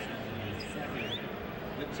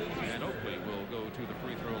 And Oakley will go to the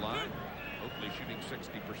free throw line. Oakley shooting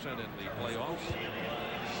 60% in the playoffs.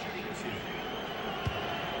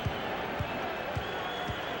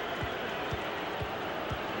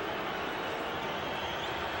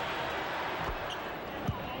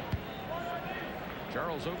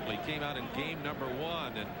 Charles Oakley came out in game number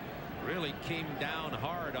 1 and really came down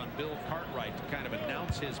hard on Bill Cartwright to kind of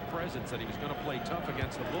announce his presence, that he was going to play tough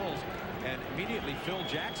against the Bulls. And immediately Phil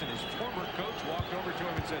Jackson, his former coach, walked over to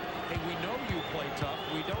him and said, "Hey, we know you play tough.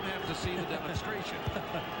 We don't have to see the demonstration."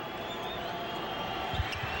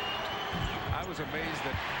 I was amazed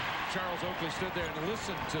that Charles Oakley stood there and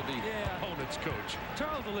listened to the opponent's coach.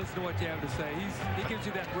 Charles will listen to what you have to say. He gives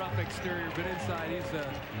you that rough exterior, but inside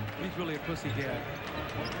he's really a pussy cat.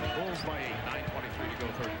 Bulls by 8, 9:23 to go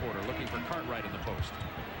third quarter. Looking for Cartwright in the post.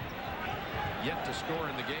 Yet to score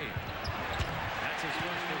in the game. That's his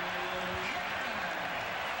first.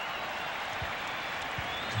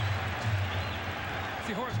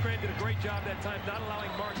 See, Horace Grant did a great job that time not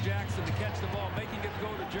allowing Mark Jackson to catch the ball, making it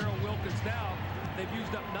go to Gerald Wilkins. Now they've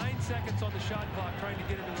used up 9 seconds on the shot clock trying to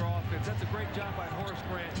get into their offense. That's a great job by Horace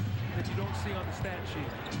Grant that you don't see on the stat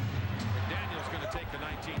sheet. Daniel's going to take the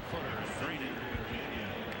 19-footer and drain it.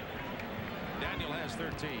 Daniel has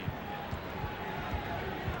 13.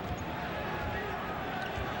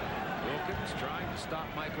 Wilkins trying to stop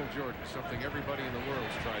Michael Jordan, something everybody in the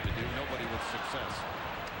world's tried to do, nobody with success.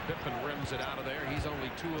 Pippen rims it out of there. He's only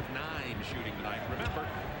 2 of 9 shooting tonight. Remember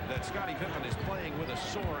that Scottie Pippen is playing with a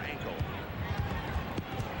sore ankle.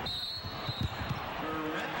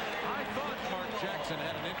 I thought Mark Jackson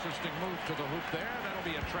had an interesting move to the hoop there. That'll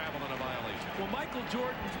be a travel and a violation. Well, Michael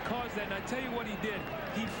Jordan caused that, and I tell you what he did.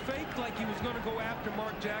 He faked like he was going to go after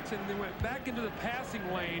Mark Jackson, and then went back into the passing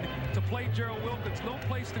lane to play Gerald Wilkins. No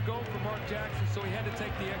place to go for Mark Jackson, so he had to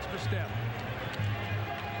take the extra step.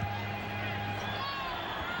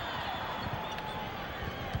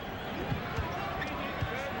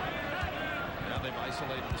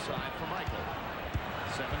 Isolated the side for Michael.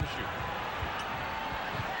 7 to shoot.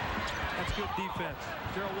 That's good defense.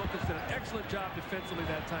 Gerald Wilkins did an excellent job defensively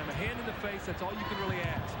that time. A hand in the face, that's all you can really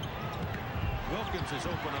ask. Wilkins is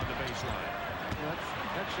open on the baseline. Well,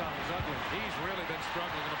 that shot was ugly. He's really been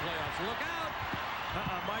struggling in the playoffs. Look out!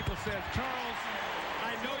 Michael says, "Charles,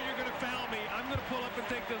 I know you're going to foul me. I'm going to pull up and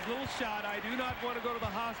take this little shot. I do not want to go to the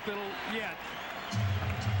hospital yet."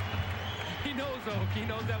 He knows, though. He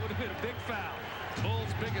knows that would have been a big foul.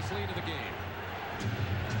 Bulls' biggest lead of the game.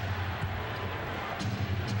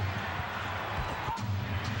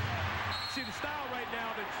 See, the style right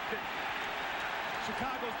now that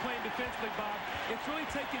Chicago's playing defensively, Bob, it's really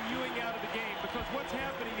taking Ewing out of the game, because what's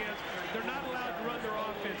happening is they're not allowed to run their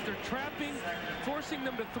offense. They're trapping, forcing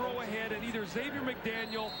them to throw ahead, and either Xavier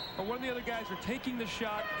McDaniel or one of the other guys are taking the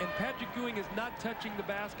shot, and Patrick Ewing is not touching the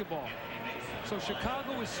basketball. So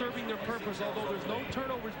Chicago is serving their purpose. Although there's no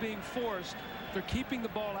turnovers being forced, they're keeping the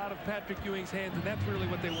ball out of Patrick Ewing's hands, and that's really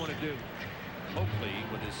what they want to do. Oakley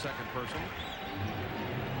with his second personal.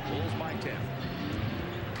 Bulls by 10.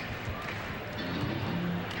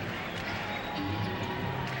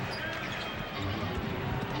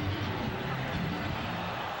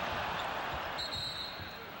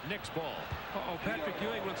 Knicks ball. Patrick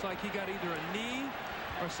Ewing looks like he got either a knee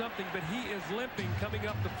or something, but he is limping coming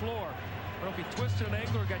up the floor. I don't know if he twisted an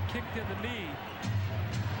ankle or got kicked in the knee.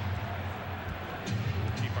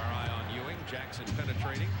 Keep our eye on Ewing. Jackson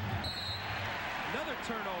penetrating. Another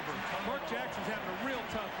turnover. Mark Jackson's having a real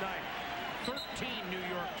tough night. 13 New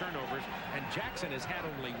York turnovers, and Jackson has had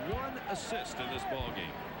only 1 assist in this ball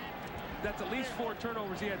game. That's at least 4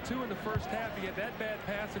 turnovers. He had 2 in the first half. He had that bad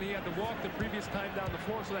pass, and he had to walk the previous time down the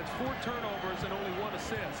floor. So that's 4 turnovers and only 1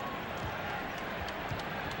 assist.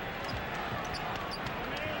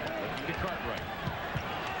 Looking to Cartwright.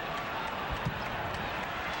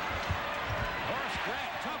 Horace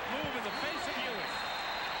Grant, tough move in the face of Ewing.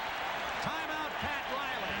 Timeout, Pat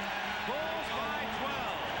Riley. Bulls by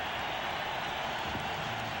 12.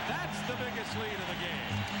 That's the biggest lead of the game.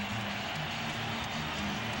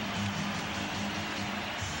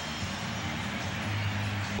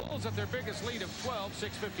 Bulls at their biggest lead of 12,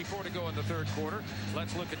 6:54 to go in the third quarter.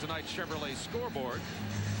 Let's look at tonight's Chevrolet scoreboard.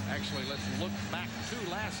 Actually, let's look back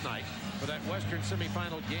to last night for that Western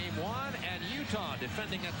semifinal game 1, and Utah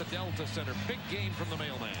defending at the Delta Center. Big game from the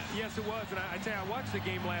mailman. Yes, it was, and I tell you, I watched the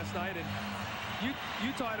game last night, and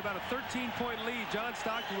Utah had about a 13-point lead. John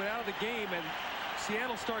Stockton went out of the game, and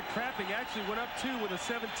Seattle started crapping. Actually went up 2 with a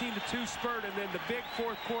 17-2 spurt, and then the big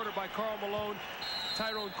fourth quarter by Karl Malone.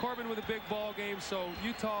 Tyrone Corbin with a big ball game. So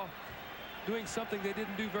Utah doing something they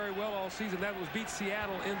didn't do very well all season. That was beat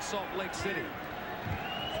Seattle in Salt Lake City.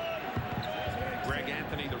 Greg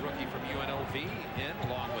Anthony, the rookie from UNLV, in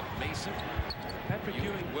along with Mason, Patrick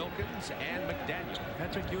Ewing, Wilkins, and McDaniel.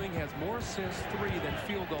 Patrick Ewing has more assists, 3, than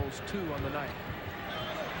field goals, 2 on the night.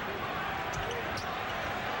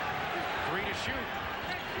 3 to shoot.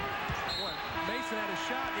 Boy, Mason had a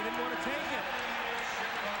shot. He didn't want to take it.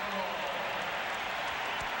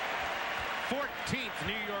 14th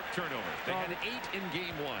New York turnover. They had 8 in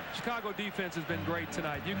game 1. Chicago defense has been great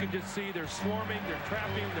tonight. You can just see they're swarming, they're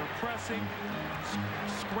trapping, they're pressing,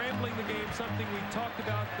 scrambling the game, something we talked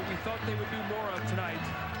about that we thought they would do more of tonight,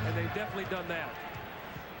 and they've definitely done that.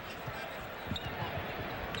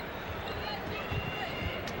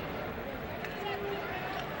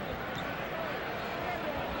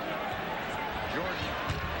 Jordan.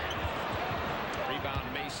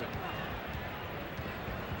 Rebound Mason.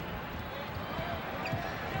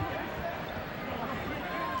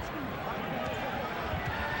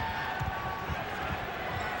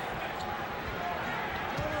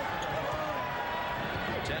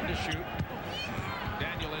 To shoot.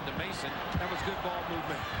 Daniel into Mason. That was good ball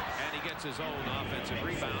movement. And he gets his own offensive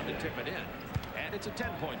rebound to tip it in. And it's a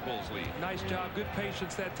 10-point Bulls lead. Nice job. Good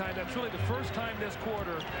patience that time. That's really the first time this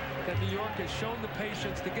quarter that New York has shown the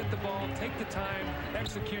patience to get the ball, take the time,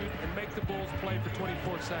 execute, and make the Bulls play for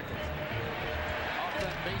 24 seconds. Off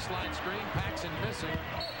that baseline screen, Paxson missing.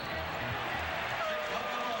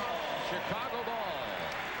 Chicago ball.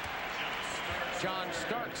 John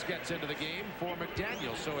Starks gets into the game for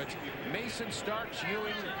McDaniel. So it's Mason, Starks,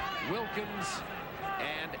 Ewing, Wilkins,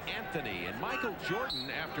 and Anthony. And Michael Jordan,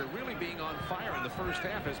 after really being on fire in the first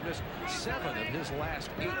half, has missed 7 of his last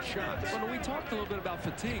 8 shots. Well, we talked a little bit about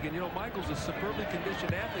fatigue, and you know, Michael's a superbly conditioned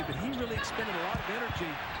athlete, but he really expended a lot of energy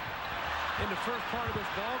in the first part of this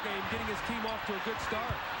ball game, getting his team off to a good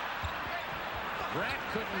start. Grant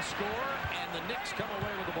couldn't score, and the Knicks come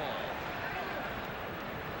away with the ball.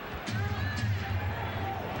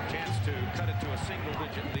 Chance to cut it to a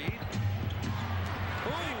single-digit lead.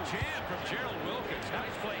 Big jam from Gerald Wilkins.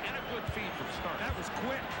 Nice play and a good feed from Stark. That was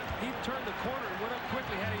quick. He turned the corner and went up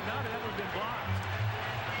quickly. Had he not, that would have been blocked.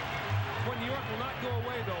 Well, New York will not go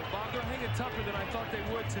away, though, Bob. They're hanging tougher than I thought they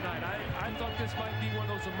would tonight. I thought this might be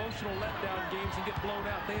one of those emotional letdown games and get blown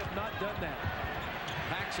out. They have not done that.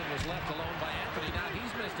 Paxson was left alone by Anthony. Now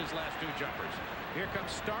he's missed his last 2 jumpers. Here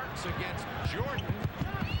comes Starks against Jordan.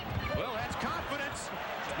 Well, that's confidence.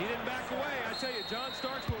 He didn't back away. I tell you, John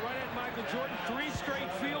Starks went right at Michael Jordan. 3 straight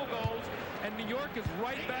field goals, and New York is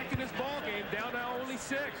right back in this ball game, down now only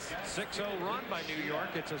 6. 6-0 run by New York.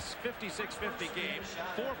 It's a 56-50 game.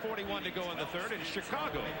 4:41 to go in the third, and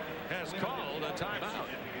Chicago has called a timeout.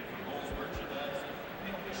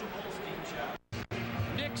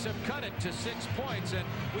 Knicks have cut it to 6 points, and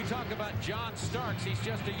we talk about John Starks. He's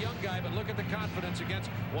just a young guy, but look at the confidence against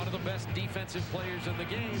one of the best defensive players in the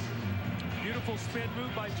game. Beautiful spin move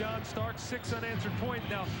by John Starks, 6 unanswered points.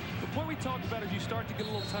 Now, the point we talked about is you start to get a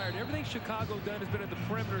little tired. Everything Chicago done has been at the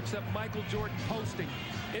perimeter except Michael Jordan posting.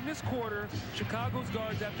 In this quarter, Chicago's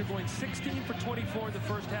guards, after going 16 for 24 in the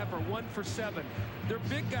first half, are 1 for 7. Their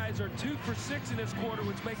big guys are 2 for 6 in this quarter,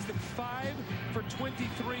 which makes them 5 for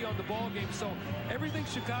 23 on the ball game. So everything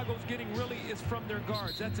Chicago's getting really is from their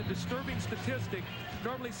guards. That's a disturbing statistic.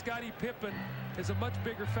 Normally, Scottie Pippen is a much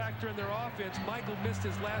bigger factor in their offense. Michael missed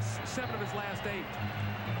his last 7 of his last 8.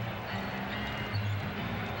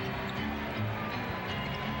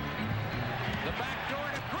 The back door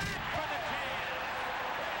to Grant for the jam.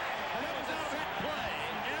 And that was out of that play.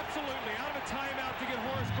 Absolutely, out of a timeout to get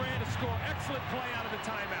Horace Grant to score. Excellent play out of the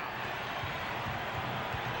timeout.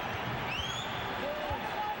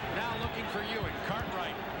 Now looking for Ewing.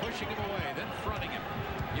 Cartwright pushing him away, then fronting him.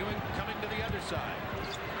 Ewing coming to the other side.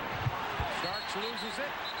 Starks loses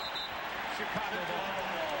it. Chicago ball.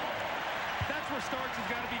 That's where Starks has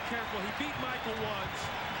got to be careful. He beat Michael once.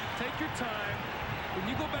 Take your time. When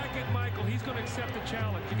you go back at Michael, he's going to accept the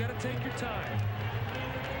challenge. You got to take your time.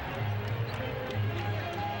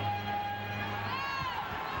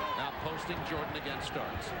 Now posting Jordan against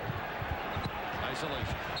Starks.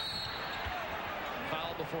 Isolation.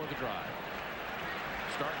 Foul before the drive.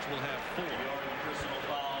 Starks will have 4. Personal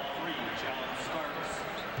foul 3. John Starks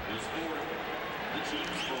is 4th. The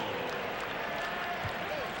team's goal.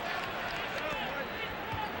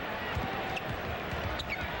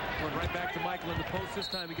 Going right back to Michael in the post this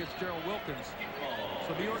time against Gerald Wilkins.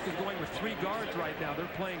 So New York is going with 3 guards right now. They're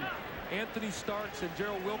playing Anthony Starks and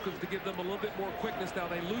Gerald Wilkins to give them a little bit more quickness. Now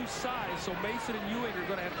they lose size, so Mason and Ewing are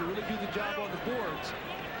going to have to really do the job on the boards.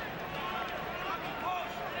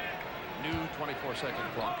 New 24-second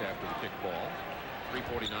clock after the kick ball.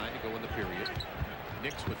 3:49 to go in the period.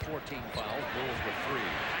 Knicks with 14 fouls, Bulls with 3.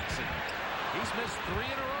 Jackson, he's missed 3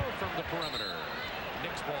 in a row from the perimeter.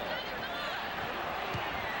 Knicks ball.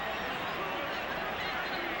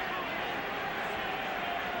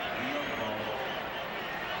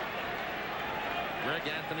 Greg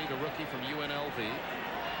Anthony, the rookie from UNLV.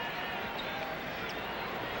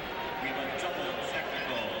 We have a double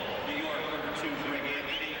technical. New York, number 2, Greg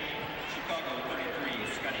Anthony. Chicago, 33,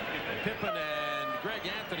 Scottie Pippen. Pippen and Greg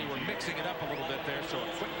Anthony were mixing it up a little bit there, so a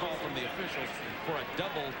quick call from the officials for a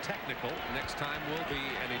double technical. Next time will be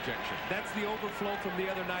an ejection. That's the overflow from the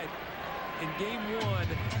other night. In game 1,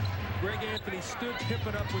 Greg Anthony stood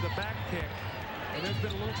Pippen up with a back pick, and there's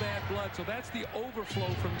been a little bad blood, so that's the overflow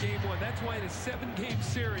from game 1. That's why in a 7-game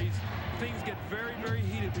series, things get very, very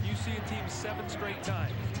heated when you see a team 7 straight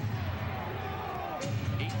times.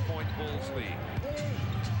 8-point Bulls lead.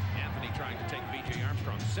 Anthony trying to take B.J.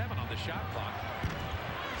 Armstrong. 7 on the shot clock.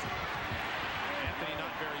 Anthony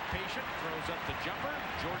not very patient. Throws up the jumper.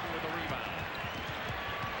 Jordan with a rebound.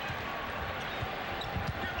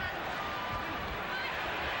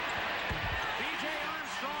 B.J.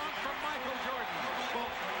 Armstrong from Michael Jordan.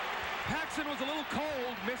 Well, Paxson was a little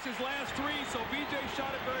cold, missed his last 3, so B.J.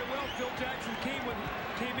 shot it very well. Phil Jackson came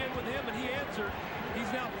in with him, and he answered.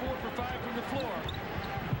 He's now 4 for 5 from the floor.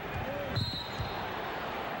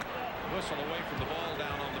 Whistle away from the ball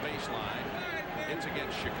down on the baseline. It's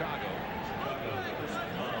against Chicago.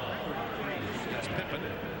 That's Pippen.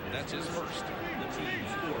 That's his first.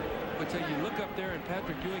 But you look up there, and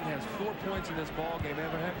Patrick Ewing has 4 points in this ball game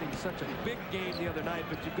after having such a big game the other night.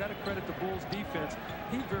 But you've got to credit the Bulls defense.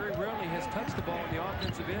 He very rarely has touched the ball in the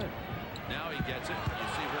offensive end. Now he gets it. You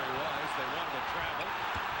see where he was. They wanted to travel.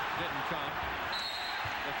 Didn't come.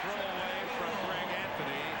 The throw away from Greg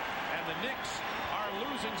Anthony, and the Knicks are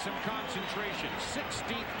losing some concentration.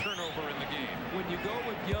 16th turnover in the game. When you go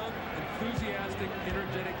with young, enthusiastic,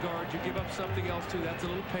 energetic guards, you give up something else too. That's a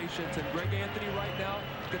little patience. And Greg Anthony right now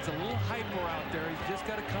gets a little hyper out there. He's just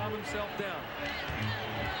got to calm himself down.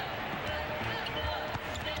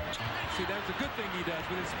 See, that's a good thing he does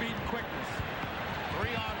with his speed and quickness.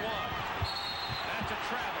 3-on-1. That's a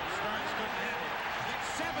travel. Starks couldn't handle it.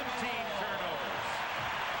 17 turnovers.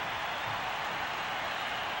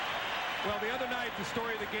 Well, the other night, the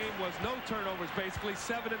story of the game was no turnovers, basically.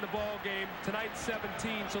 7 in the ball game. Tonight,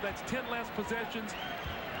 17, so that's 10 less possessions.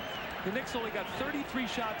 The Knicks only got 33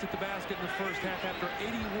 shots at the basket in the first half after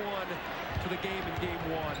 81 to the game in game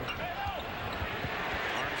 1.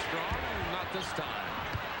 Armstrong, not this time.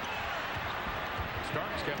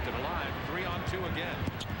 Starks kept it alive. 3-on-2 again.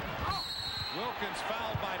 Wilkins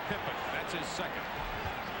fouled by Pippen. That's his second.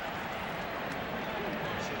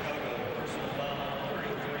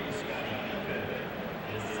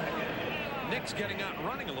 Knicks getting out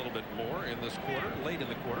running a little bit more in this quarter, late in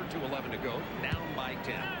the quarter, 2:11 to go, down by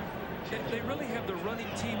 10. They really have the running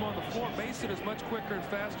team on the floor. Mason is much quicker and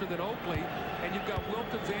faster than Oakley, and you've got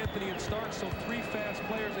Wilkins, Anthony, and Starks, so 3 fast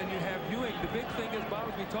players, and you have Ewing. The big thing is,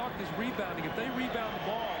 Bob, as we talked, is rebounding. If they rebound the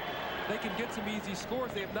ball, they can get some easy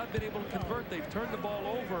scores. They have not been able to convert. They've turned the ball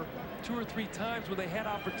over 2 or 3 times when they had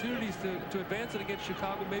opportunities to advance it against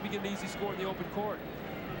Chicago, maybe get an easy score in the open court.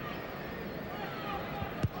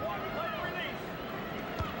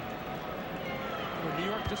 New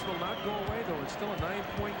York just will not go away, though. It's still a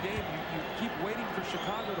 9-point game. You keep waiting for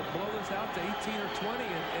Chicago to blow this out to 18 or 20,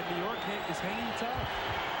 and New York is hanging tough.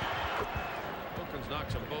 Wilkins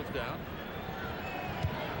knocks them both down.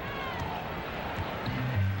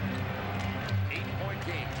 8-point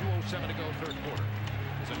game, 2:07 to go, third quarter.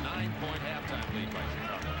 It's a 9-point halftime lead by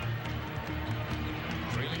Chicago.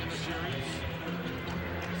 Trailing in the series.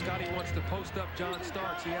 Scotty wants to post up John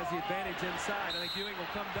Starks. He has the advantage inside. I think Ewing will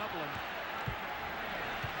come doubling.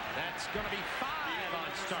 That's going to be 5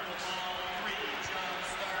 on Starks.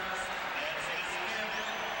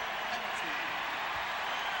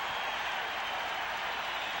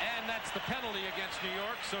 And that's the penalty against New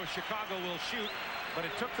York, so Chicago will shoot, but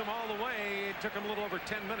it took them all the way. It took them a little over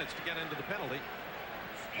 10 minutes to get into the penalty.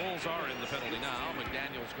 Bulls are in the penalty now.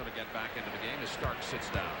 McDaniel's going to get back into the game as Starks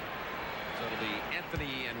sits down. So it'll be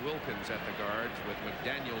Anthony and Wilkins at the guards with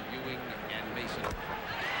McDaniel, Ewing, and Mason up front.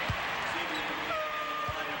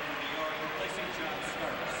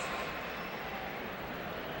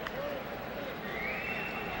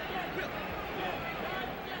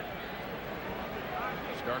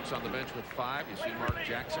 Starks on the bench with 5. You see Mark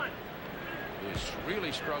Jackson, who has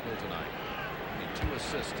really struggled tonight. Only 2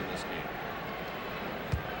 assists in this game.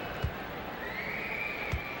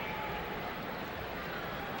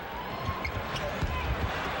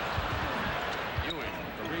 Ewing,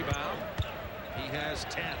 the rebound. He has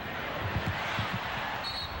 10.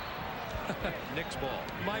 Knicks ball.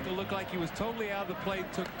 Michael looked like he was totally out of the play,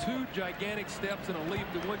 took 2 gigantic steps in a leap,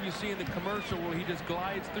 the one you see in the commercial where he just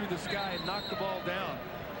glides through the sky and knocked the ball down.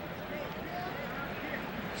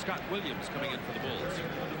 Scott Williams coming in for the Bulls.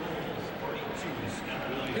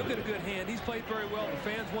 He'll get a good hand. He's played very well. The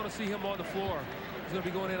fans want to see him on the floor. He's going to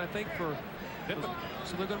be going in, I think, for Pippen.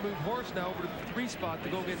 So they're going to move Horst now over to the 3 spot to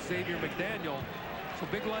go against Xavier McDaniel. So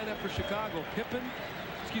big lineup for Chicago.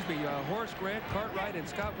 Horace Grant, Cartwright, and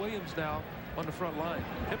Scott Williams now on the front line.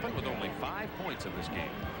 Pippen with only 5 points in this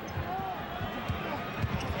game.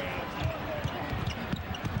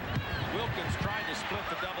 Wilkins tried to split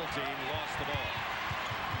the double team, lost the ball.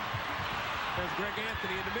 There's Greg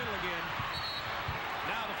Anthony in the middle again.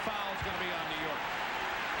 Now the foul's going to be on New York.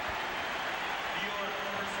 New York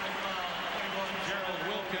personal foul, 21, Gerald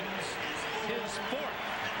Wilkins, his 4th.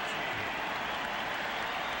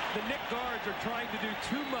 The Knicks guards are trying to do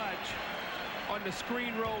too much on the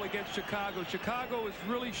screen roll against Chicago. Chicago is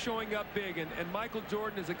really showing up big, and Michael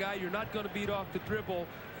Jordan is a guy you're not going to beat off the dribble.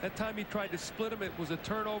 That time he tried to split him, it was a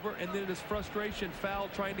turnover, and then his frustration foul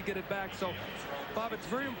trying to get it back. So, Bob, it's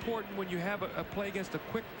very important when you have a play against a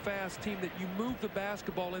quick, fast team that you move the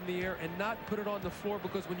basketball in the air and not put it on the floor,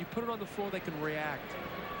 because when you put it on the floor, they can react.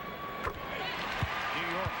 New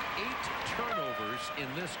York, 8 turnovers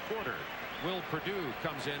in this quarter. Will Perdue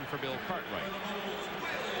comes in for Bill Cartwright.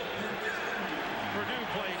 Perdue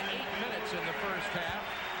played 8 minutes in the first half,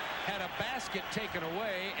 had a basket taken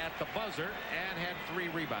away at the buzzer, and had 3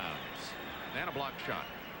 rebounds and a block shot.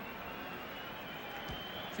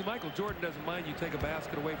 See, Michael Jordan doesn't mind you take a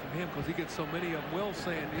basket away from him because he gets so many of them. Will's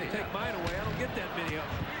saying, you take mine away, I don't get that many of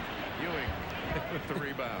them. Ewing with the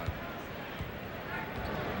rebound.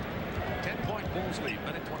 10-point Bulls lead,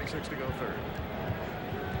 minute 26 to go third.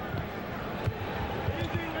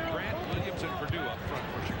 Grant, Williams, and Perdue up front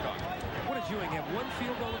for Chicago. What does Ewing have? 1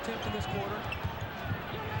 field goal attempt in this quarter?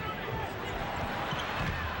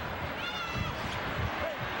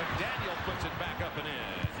 McDaniel puts it back up and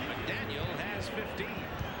in. McDaniel has 15.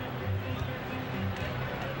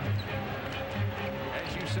 As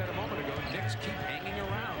you said a moment ago, Knicks keep hanging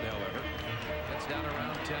around, however. That's down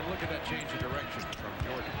around 10. Look at that change of direction from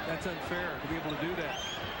Jordan. That's unfair to be able to do that.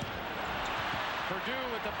 Perdue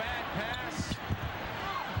with the bad pass.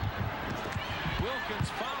 Wilkins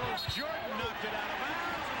follows. Jordan knocked it out of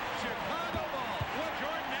bounds. Chicago ball. Well,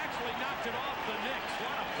 Jordan actually knocked it off the Knicks.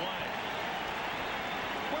 What a play.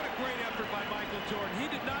 What a great effort by Michael Jordan. He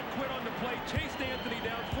did not quit on the play, chased Anthony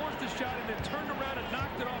down, forced a shot, and then turned around and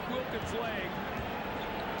knocked it off Wilkins' leg.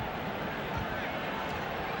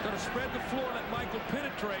 Going to spread the floor, let Michael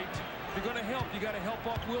penetrate. If you're going to help, you got to help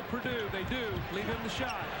off Will Perdue. They do. Leave him the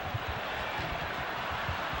shot.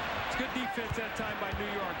 It's good defense that time by New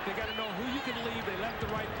York. They got to know who you can leave. They left the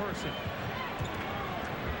right person.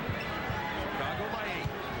 Chicago by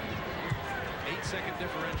 8. 8-second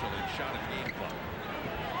differential in shot and game clock.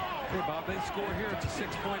 Hey, Bob, they score here. It's a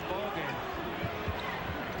 6-point ball game.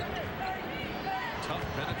 Tough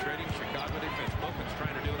penetrating Chicago defense. Wilkins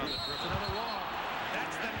trying to do it on the dribble. Another walk.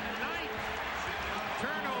 That's the 9th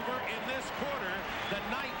turnover in this quarter. The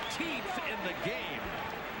 19th in the game.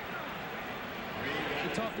 We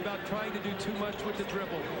talked about trying to do too much with the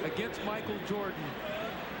dribble. Against Michael Jordan,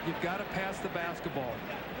 you've got to pass the basketball.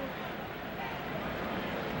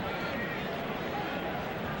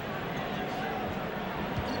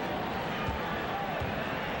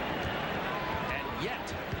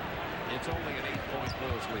 Yet, it's only an 8-point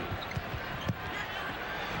Bulls lead.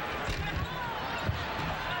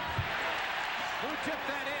 Who tipped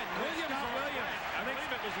that in? Williams. I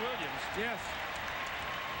believe it was Williams. Yes.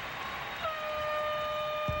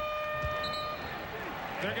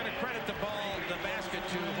 They're going to credit the basket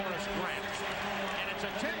to Horace Grant. And it's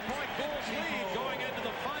a 10-point Bulls lead going into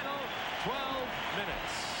the final 12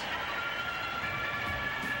 minutes.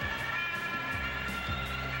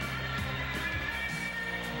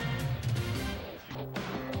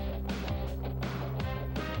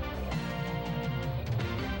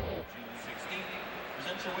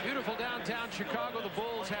 Beautiful downtown Chicago. The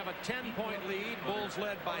Bulls have a 10-point lead. Bulls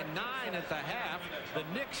led by 9 at the half. The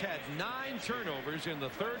Knicks had 9 turnovers in the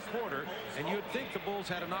third quarter, and you'd think the Bulls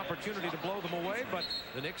had an opportunity to blow them away, but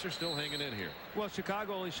the Knicks are still hanging in here. Well,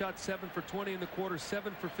 Chicago only shot 7 for 20 in the quarter,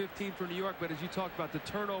 7 for 15 for New York, but as you talked about, the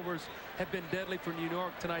turnovers have been deadly for New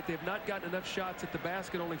York tonight. They have not gotten enough shots at the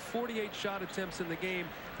basket, only 48 shot attempts in the game.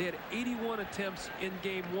 They had 81 attempts in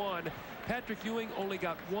game 1. Patrick Ewing only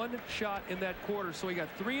got 1 shot in that quarter, so he got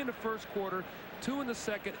 3 in the first quarter, 2 in the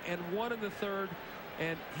second, and 1 in the third.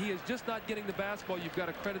 and he is just not getting the basketball. You've got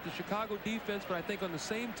to credit the Chicago defense, but I think on the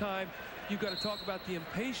same time, you've got to talk about the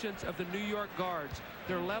impatience of the New York guards.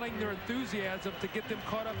 They're letting their enthusiasm to get them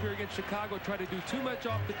caught up here against Chicago try to do too much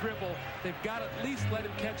off the dribble. They've got to at least let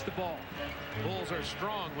him catch the ball. Bulls are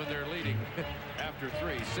strong when they're leading after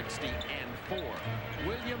 3, 60-4.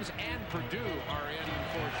 Williams and Purdue are in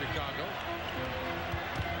for Chicago.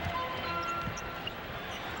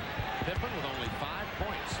 Pippen with only 5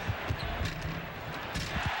 points.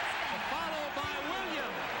 Followed by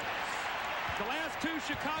Williams. The last 2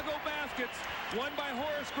 Chicago baskets, one by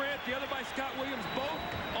Horace Grant, the other by Scott Williams, both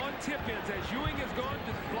on tip-ins. As Ewing has gone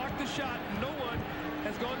to block the shot, no one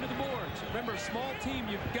has gone to the boards. Remember, a small team,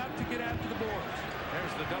 you've got to get after the boards.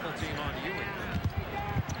 There's the double team on Ewing.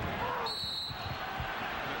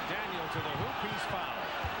 McDaniel to the hoop, he's fouled.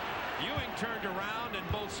 Ewing turned around, and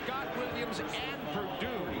both Scott Williams and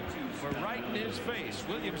Purdue were right in his face.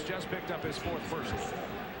 Williams just picked up his 4th personal.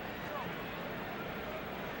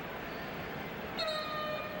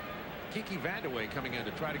 Kiki Vandeweghe coming in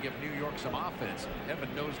to try to give New York some offense.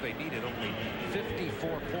 Heaven knows they needed only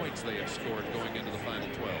 54 points they have scored going into the final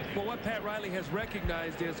 12. Well, what Pat Riley has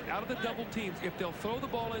recognized is out of the double teams, if they'll throw the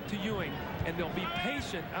ball into Ewing and they'll be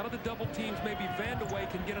patient out of the double teams, maybe Vandeweghe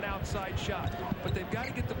can get an outside shot. But they've got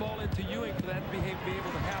to get the ball into Ewing for that to be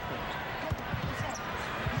able to happen.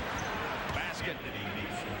 Basket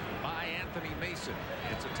by Anthony Mason.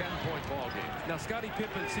 It's a 10-point ball game. Now, Scottie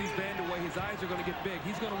Pippen sees Vandeweghe. His eyes are going to get big.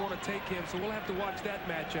 He's going to want to take him, so we'll have to watch that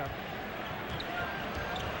matchup.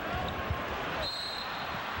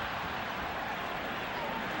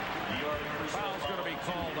 Foul's going to be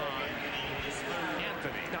called on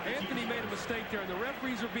Anthony. Now, Anthony made a mistake there, and the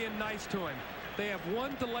referees are being nice to him. They have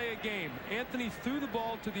one delay a game. Anthony threw the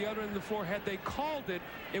ball to the other end of the floor. Had they called it,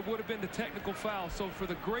 it would have been the technical foul. So for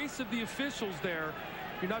the grace of the officials there,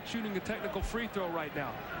 you're not shooting a technical free throw right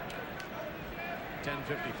now.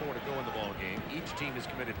 10:54 to go in the ball game. Each team has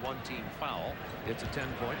committed one team foul. It's a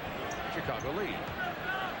 10-point Chicago lead.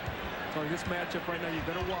 So this matchup right now, you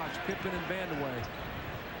better watch Pippen and Vandeweghe.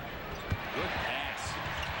 Good pass.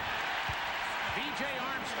 B.J.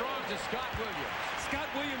 Armstrong to Scott Williams. Scott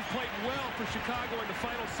Williams played well for Chicago in the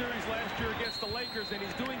final series last year against the Lakers, and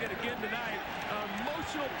he's doing it again tonight. An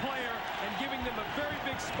emotional player and giving them a very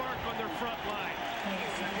big spark on their front line.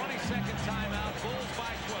 22nd timeout. Bulls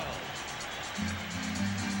by 12.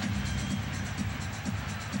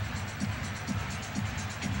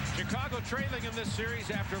 Chicago trailing in this series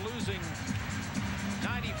after losing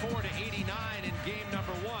 94-89 in game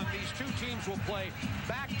number 1. These two teams will play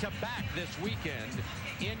back-to-back this weekend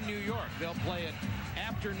in New York. They'll play an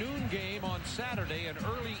afternoon game on Saturday, an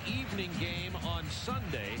early evening game on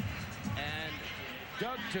Sunday. And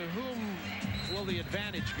Doug, to whom will the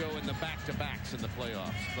advantage go in the back-to-backs in the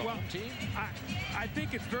playoffs? The home team? I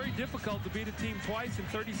think it's very difficult to beat a team twice in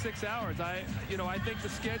 36 hours. I think the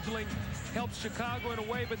scheduling helps Chicago in a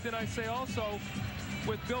way, but then I say also,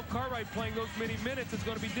 with Bill Cartwright playing those many minutes, it's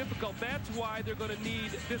going to be difficult. That's why they're going to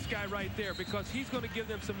need this guy right there, because he's going to give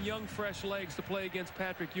them some young, fresh legs to play against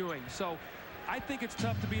Patrick Ewing. So I think it's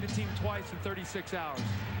tough to beat a team twice in 36 hours.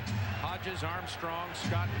 Hodges, Armstrong,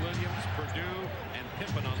 Scott Williams, Purdue, and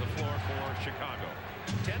Pippen on the floor for Chicago.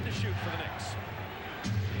 10 to shoot for the Knicks.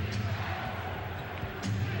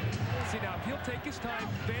 See, now, if he'll take his time,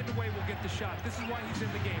 Vandeweghe will get the shot. This is why he's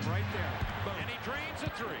in the game right there. And he drains a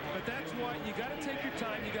 3. But that's why you got to take your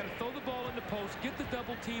time. You got to throw the ball in the post, get the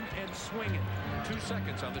double team, and swing it. 2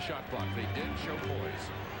 seconds on the shot clock. They did show poise.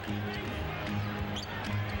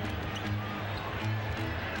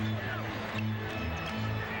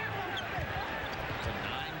 It's a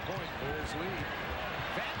 9-point Bulls lead.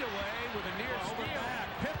 Vandeweghe with a near steal.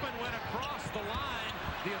 Pippen went across the line.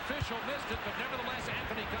 The official missed it, but nevertheless,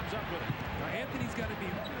 Anthony comes up with it. Now, Anthony's got to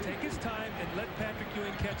take his time and let Patrick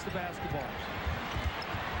Ewing catch the basketball.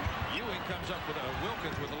 Ewing comes up with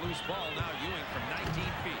Wilkins with a loose ball. Now Ewing from 19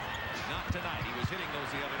 feet. Not tonight. He was hitting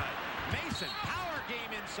those the other night. Mason, power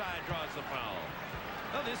game inside, draws the foul.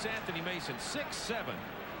 Well, this Anthony Mason, 6'7",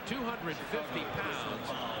 250 pounds,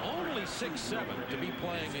 only 6'7" to be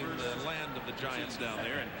playing in the land of the Giants down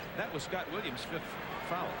there. And that was Scott Williams' 5th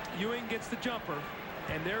foul. Ewing gets the jumper.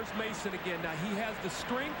 And there's Mason again. Now, he has the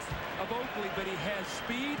strength of Oakley, but he has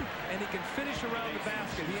speed, and he can finish around the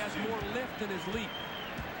basket. He has more lift in his leap.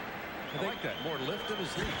 I like that. More lift in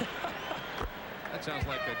his leap. That sounds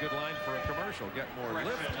like a good line for a commercial. Get more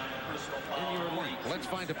lift in your leap. Let's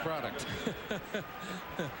find a product.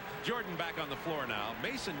 Jordan back on the floor now.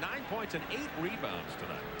 Mason, 9 points and 8 rebounds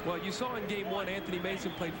tonight. Well, you saw in game 1, Anthony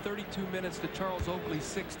Mason played 32 minutes to Charles Oakley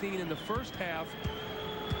 16 in the first half.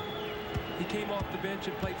 He came off the bench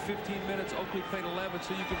and played 15 minutes. Oakley played 11.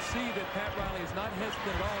 So you can see that Pat Riley is not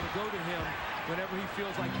hesitant at all to go to him whenever he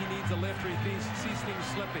feels like he needs a lift or he sees things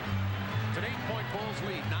slipping. It's an 8-point Bulls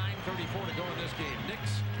lead. 9:34 to go in this game.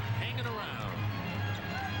 Knicks hanging around.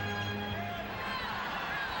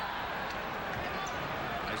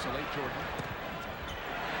 Isolate Jordan.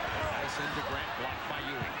 Pass into Grant, blocked by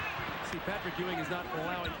Ewing. See, Patrick Ewing is not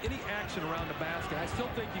allowing any action around the basket. I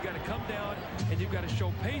still think you got to come down and you've got to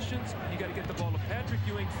show patience. You got to get the ball to Patrick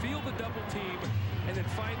Ewing, feel the double team, and then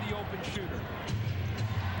find the open shooter.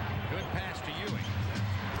 Good pass to Ewing.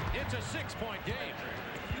 It's a 6-point game.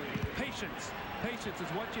 Patience. Patience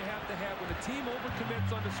is what you have to have. When the team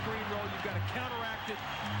overcommits on the screen roll, you've got to counteract it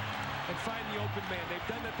and find the open man. They've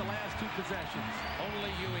done that the last 2 possessions.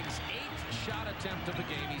 Only Ewing's 8th shot attempt of the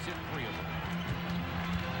game. He's hit 3 of them.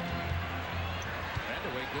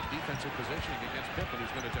 Away, good defensive positioning against Pippen, who's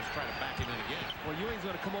going to just try to back him in again. Well, Ewing's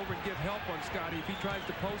going to come over and give help on Scotty if he tries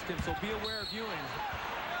to post him, so be aware of Ewing.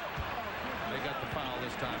 They got the foul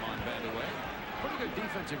this time on Vandeweghe. Pretty good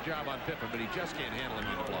defensive job on Pippen, but he just can't handle him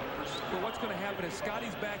on the block. Well, what's going to happen is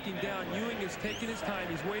Scotty's backing down. Ewing is taking his time.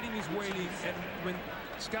 He's waiting, and when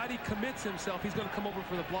Scotty commits himself, he's going to come over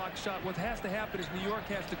for the block shot. What has to happen is New York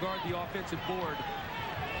has to guard the offensive board,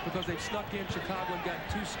 because they've snuck in Chicago and got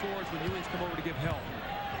 2 scores when Ewing's come over to give help.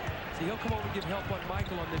 See, he'll come over to give help on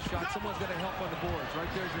Michael on this shot. Someone's got to help on the boards. Right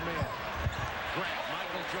there's your man. Grant,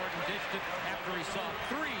 Michael Jordan dished it after he saw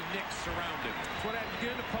 3 Knicks surround him. That's what happens. You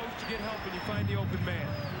get in the post, you get help, and you find the open man.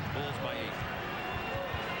 Bulls by 8.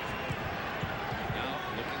 Now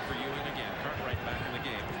looking for Ewing again. Cartwright back in the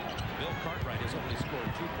game. Bill Cartwright has only scored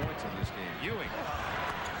 2 points in this game. Ewing.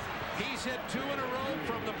 He's hit 2 in a row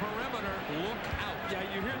from the perimeter. Look out. Yeah,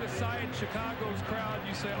 you hear the sigh in Chicago's crowd.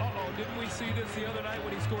 You say, uh-oh, didn't we see this the other night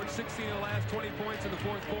when he scored 16 in the last 20 points in the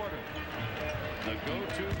 4th quarter? The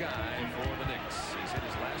go-to guy for the Knicks. He's hit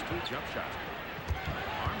his last 2 jump shots.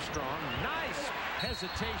 Armstrong, nice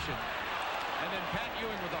hesitation. And then Pat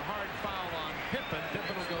Ewing with a hard foul on Pippen.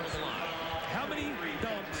 Pippen will go to the line. How many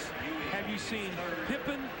dunks have you seen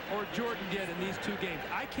Pippen or Jordan get in these 2 games?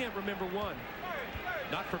 I can't remember one.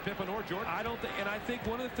 Not for Pippen or Jordan. I don't think, and I think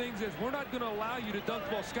one of the things is we're not going to allow you to dunk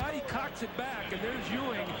the ball. Scotty cocks it back, and there's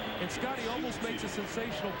Ewing, and Scotty almost makes a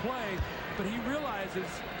sensational play, but he realizes,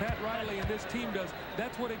 Pat Riley and this team does,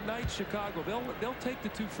 that's what ignites Chicago. They'll take the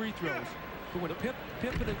 2 free throws. But when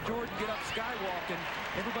Pippen and Jordan get up skywalking,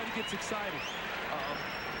 everybody gets excited.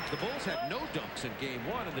 The Bulls had no dunks in game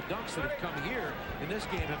 1, and the dunks that have come here in this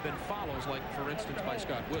game have been follows, like, for instance, by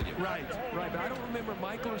Scott Williams. Right. But I don't remember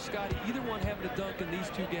Michael or Scotty, either one having a dunk in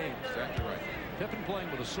these 2 games. Exactly right. Pippen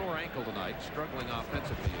playing with a sore ankle tonight, struggling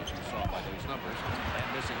offensively, as you saw by those numbers, and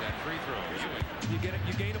missing that free throw. Ewing.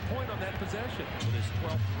 You gain a point on that possession. With his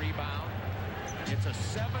 12th rebound. It's a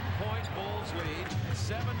 7-point Bulls lead.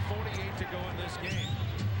 7:48 to go in this game.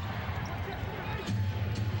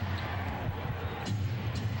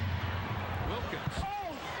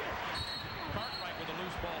 Cartwright with a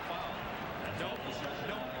loose ball foul. No,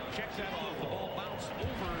 checks that off. The ball bounced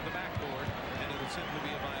over the backboard, and it would simply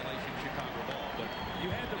be a violation Chicago ball. But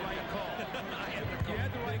you had the right call. You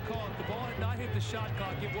had the right call. If the ball had not hit the shot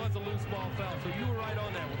clock, it was a loose ball foul. So you were right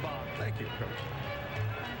on that one, Bob. Thank you, Coach.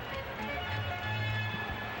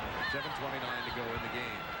 7:29 to go in the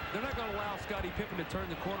game. They're not going to allow Scottie Pippen to turn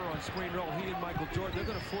the corner on screen roll. He and Michael Jordan, they're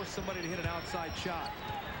going to force somebody to hit an outside shot.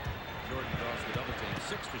 Jordan draws the double team.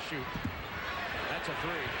 6 to shoot. That's a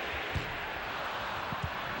 3.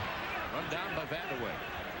 Run down by Vandeweghe.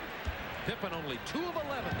 Pippen only 2 of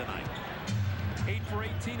 11 tonight. 8 for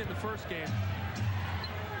 18 in the first game.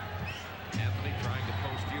 Anthony trying to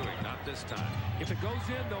post Ewing. Not this time. If it goes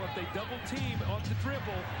in, though, if they double team off the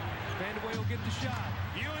dribble, Vandeweghe will get the shot.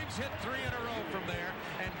 Ewing's hit 3 in a row from there.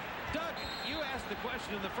 And Doug, you asked the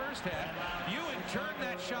question in the first half. Ewing turned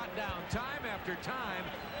that shot down time after time.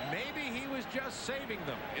 Maybe he was just saving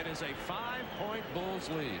them. It is a 5-point Bulls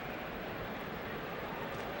lead.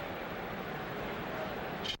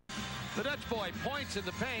 The Dutch boy points in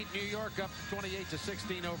the paint. New York up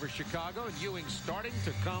 28-16 over Chicago, and Ewing starting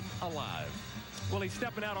to come alive. Well, he's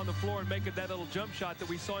stepping out on the floor and making that little jump shot that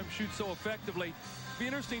we saw him shoot so effectively. Be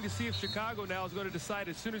interesting to see if Chicago now is going to decide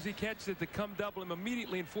as soon as he catches it to come double him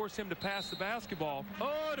immediately and force him to pass the basketball.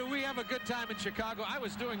 Oh, do we have a good time in Chicago? I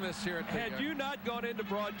was doing this here at the... Had you not gone into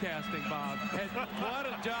broadcasting, Bob, what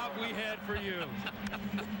a job we had for you.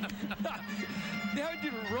 Now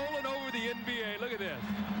you're rolling over the NBA. Look at this.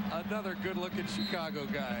 Another good-looking Chicago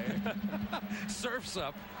guy. Surfs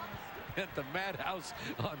up at the Madhouse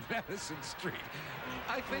on Madison Street.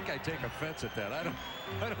 I think I take offense at that. I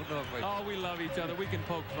don't know if I... Oh, we love each other. We can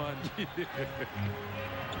poke fun.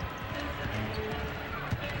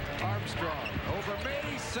 Armstrong over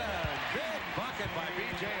Mason. Big bucket by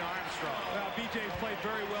B.J. Armstrong. Well, B.J.'s played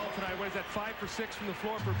very well tonight. What is that, 5 for 6 from the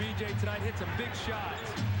floor for B.J. tonight? Hit some big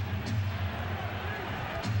shots.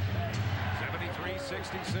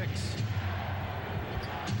 73-66.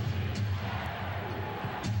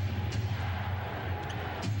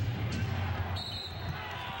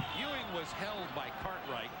 Ewing was held by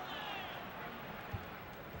Cartwright.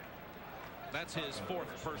 That's his 4th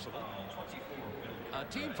personal. A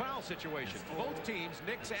team foul situation. Both teams,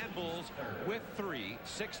 Knicks and Bulls, with 3.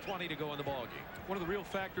 6:20 to go in the ballgame. One of the real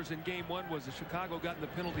factors in game 1 was that Chicago got in the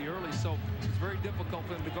penalty early, so it's very difficult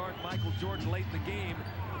for them to guard Michael Jordan late in the game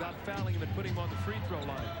without fouling him and putting him on the free throw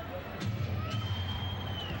line.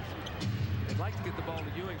 They'd like to get the ball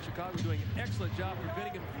to Ewing. Chicago doing an excellent job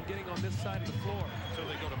preventing him from getting on this side of the floor. So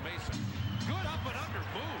they go to Mason. Good up and under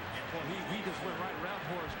move. Well, he just went right around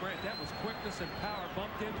Horace Grant. That was quickness and power.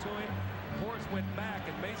 Bumped into him. Horace went back,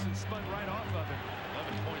 and Mason spun right off of him.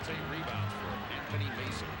 11 points, 8 rebounds for Anthony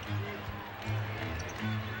Mason.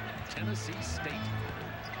 Tennessee State.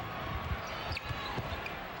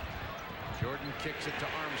 Jordan kicks it to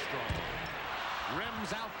Armstrong.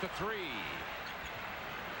 Rims out the 3.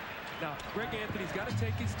 Now, Greg Anthony's got to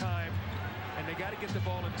take his time, and they got to get the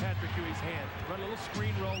ball in Patrick Ewing's hand. Run a little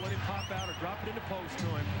screen roll, let him pop out, or drop it in the post to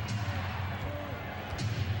him.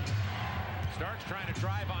 Starks trying to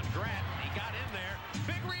drive on Grant. He got in there.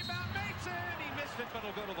 Big rebound, Mason. He missed it, but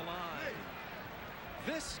it'll go to the line.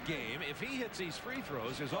 This game, if he hits these free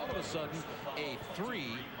throws, is all of a sudden a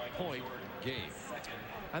 3-point game.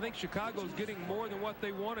 I think Chicago's getting more than what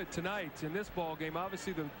they wanted tonight in this ball game.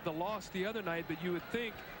 Obviously, the loss the other night, but you would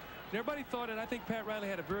think, and everybody thought, and I think Pat Riley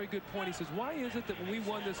had a very good point. He says, why is it that when we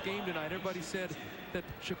won this game tonight, everybody said that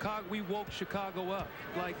we woke Chicago up,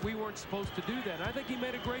 like we weren't supposed to do that? And I think he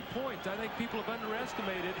made a great point. I think people have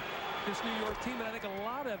underestimated this New York team, and I think a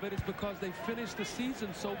lot of it is because they finished the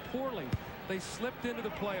season so poorly. They slipped into the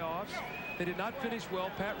playoffs. They did not finish well.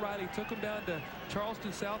 Pat Riley took them down to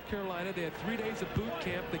Charleston, South Carolina. They had 3 days of boot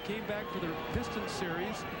camp. They came back for their Pistons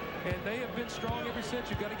series, and they have been strong ever since.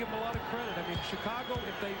 You've got to give them a lot of credit. I mean, Chicago,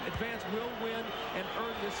 if they advance, will win and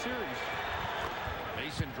earn this series.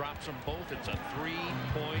 Mason drops them both. It's a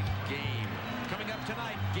 3-point game. Coming up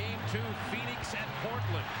tonight, Game 2, Phoenix at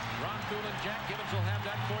Portland. Ron Coolin, Jack Gibbons will have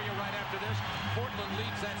that for you right after this. Portland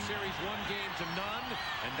leads that series 1-0,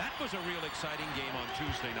 and that was a real exciting game on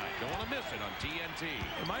Tuesday night. Don't want to miss it on TNT.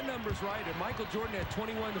 And my number's right. And Michael Jordan had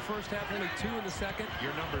 21 in the first half, only 2 in the second.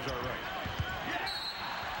 Your numbers are right.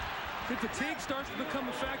 The fatigue starts to become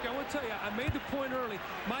a factor. I want to tell you, I made the point early.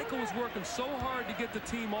 Michael was working so hard to get the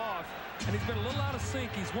team off, and he's been a little out of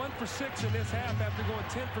sync. He's 1 for 6 in this half after going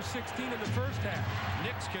 10 for 16 in the first half.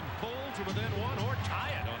 Knicks can pull to within 1 or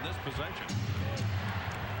tie it on this possession.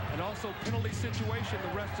 And also penalty situation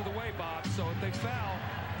the rest of the way, Bob. So if they foul,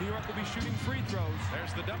 New York will be shooting free throws.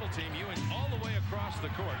 There's the double team. Ewing all the way across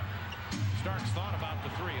the court. Starks thought about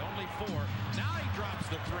the 3, only 4. Now he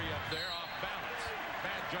drops the 3 up there off balance.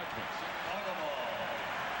 Bad judgments.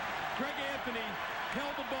 Greg Anthony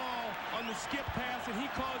held the ball on the skip pass, and he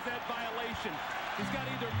caused that violation. He's got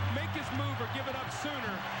to either make his move or give it up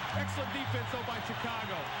sooner. Excellent defense, though, by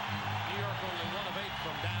Chicago. New York only 1 of 8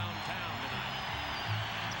 from downtown tonight.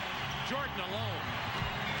 Jordan alone.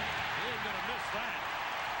 He ain't going to miss that.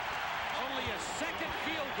 Only a second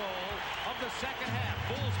field goal of the second half.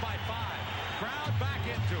 Bulls by 5. Crowd back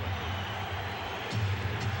into it.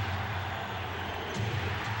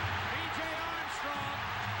 B.J. Armstrong.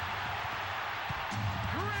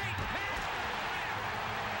 Great pass.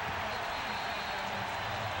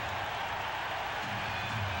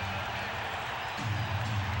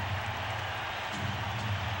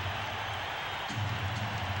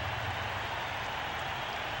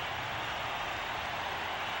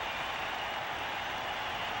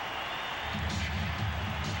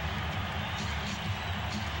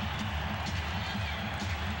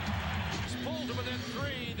 Within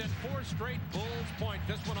 3, then 4 straight Bulls point.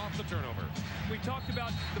 This one off the turnover. We talked about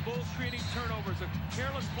the Bulls creating turnovers. A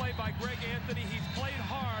careless play by Greg Anthony. He's played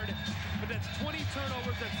hard, but that's 20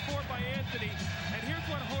 turnovers. That's 4 by Anthony. And here's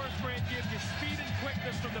what Horace Grant gives you: speed and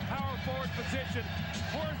quickness from the power forward position.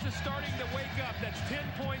 Horace is starting to wake up. That's 10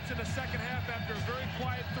 points in the second half after a very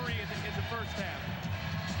quiet 3 in the first half.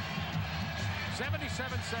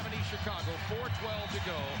 77-70 Chicago, 4:12 to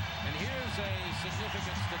go. And here's a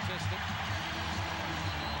significant statistic.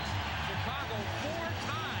 Chicago 4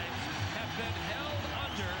 times have been held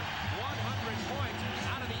under 100 points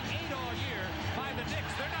out of the 8 all year by the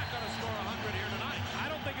Knicks. They're not going to score 100 here tonight.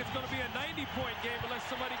 I don't think it's going to be a 90-point game unless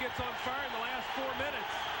somebody gets on fire in the last 4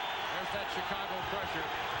 minutes. There's that Chicago pressure.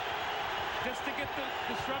 just to get the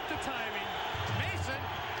disruptive timing. Mason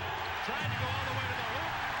trying to go all the way to the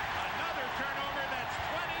hoop. Another turnover. That's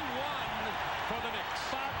 21 for the Knicks.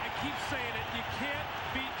 Bob, I keep saying it. You can't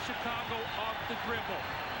beat Chicago off the dribble.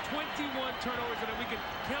 21 turnovers, and we can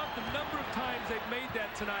count the number of times they've made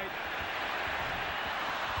that tonight.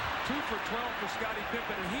 2 for 12 for Scottie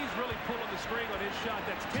Pippen, and he's really pulling the string on his shot.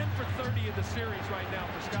 That's 10 for 30 in the series right now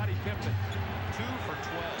for Scottie Pippen. 2 for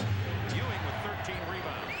 12. Ewing with 13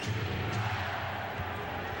 rebounds.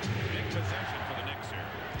 Big possession for the Knicks here.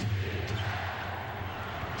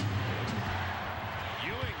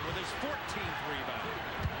 Ewing with his 14th rebound.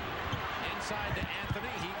 Inside to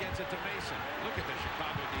Anthony. He gets it to Mason. Look at the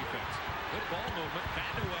Chicago defense. Good ball movement.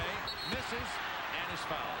 Vandeweghe misses and is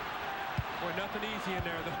fouled. Boy, nothing easy in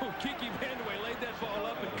there, though. Kiki Vandeweghe laid that ball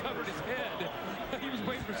up and covered his head. He was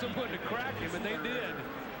waiting for someone to crack him, and they did.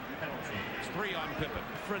 It's 3 on Pippen.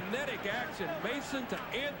 Frenetic action. Mason to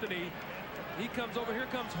Anthony. He comes over. Here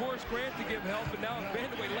comes Horace Grant to give help, and now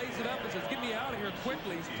Vandeweghe lays it up and says, "Get me out of here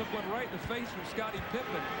quickly." He took one right in the face from Scottie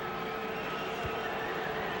Pippen.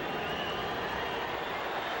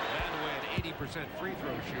 Vandeweghe, an 80% free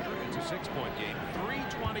throw shooter. It's a 6-point game.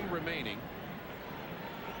 3:20 remaining.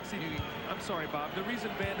 See, I'm sorry, Bob. The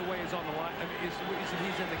reason Vandeweghe is on the line, I mean, is the reason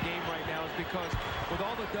he's in the game right now is because with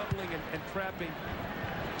all the doubling and trapping,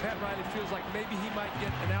 Pat Riley feels like maybe he might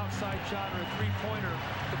get an outside shot or a three-pointer.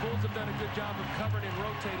 The Bulls have done a good job of covering and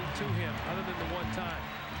rotating to him, other than the one time.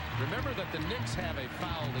 Remember that the Knicks have a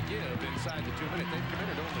foul to give inside the 2 minutes. They've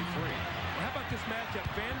committed only 3. How about this matchup?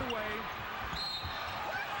 Vandeweghe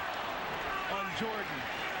on Jordan.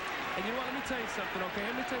 And you know what? Let me tell you something, okay?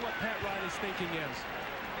 Let me tell you what Pat Riley's thinking is.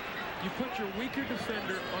 You put your weaker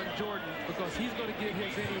defender on Jordan because he's going to get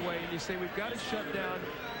his anyway, and you say we've got to shut down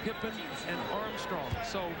Pippen and Armstrong.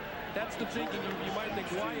 So that's the thinking. You might think,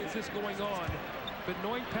 why is this going on? But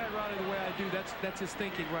knowing Pat Riley the way I do, that's his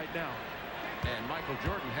thinking right now. And Michael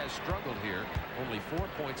Jordan has struggled here. Only 4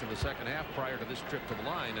 points in the second half prior to this trip to the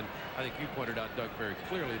line. And I think you pointed out, Doug, very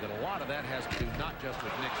clearly that a lot of that has to do not just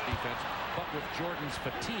with Knicks defense, but with Jordan's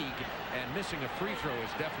fatigue. And missing a free throw is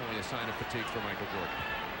definitely a sign of fatigue for Michael Jordan.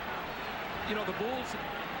 You know, the Bulls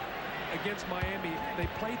against Miami, they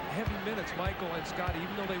played heavy minutes, Michael and Scottie,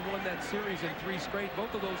 even though they won that series in 3 straight.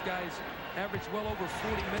 Both of those guys averaged well over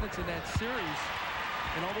 40 minutes in that series.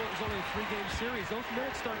 And although it was only a 3-game series, those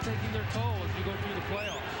minutes start taking their toll as you go through the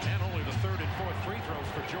playoffs. And only the 3rd and 4th free throws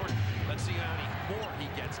for Jordan. Let's see how many more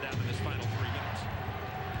he gets down in this final 3 minutes.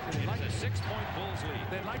 It's a 6-point Bulls lead.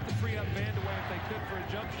 They'd like to free up Vandeweghe if they could for a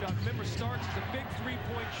jump shot. Remember, Starks is a big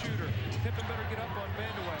 3-point shooter. Pippen better get up on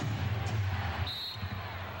Vandeweghe.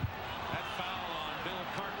 That foul on Bill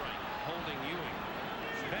Cartwright holding Ewing.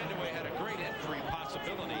 Vandeweghe had a great entry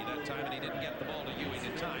possibility that time, and he didn't get the ball to Ewing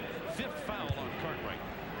in time. 5th foul on Cartwright.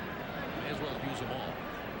 May as well use them all.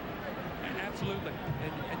 Absolutely.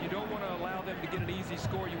 And you don't want to allow them to get an easy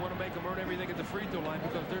score. You want to make them earn everything at the free throw line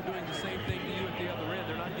because they're doing the same thing to you at the other end.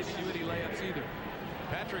 They're not giving you any layups either.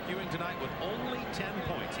 Patrick Ewing tonight with only 10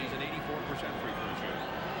 points. He's an 84% free throw shooter.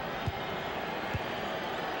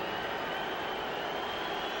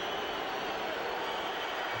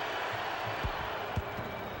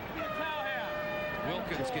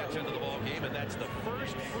 Wilkins gets into the ball game, and that's the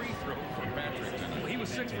first free throw for Patrick tonight. He was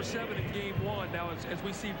 6 for 7 in game 1. Now, as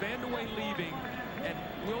we see Vandeweghe leaving and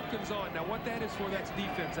Wilkins on, now what that is for, that's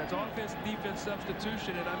defense. That's offense-defense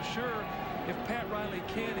substitution, and I'm sure if Pat Riley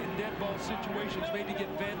can, in dead ball situations, maybe get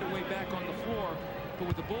Vandeweghe back on the floor. But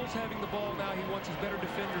with the Bulls having the ball now, he wants his better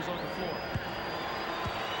defenders on the floor.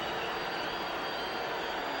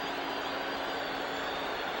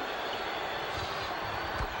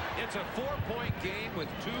 It's a 4-point game with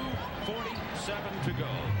 2:47 to go.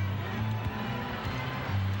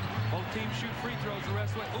 Both teams shoot free throws the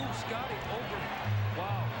rest of the way. Ooh, Scottie over.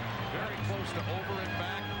 Wow. Very close to over and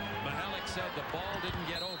back. Mahalik said the ball didn't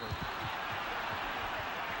get over.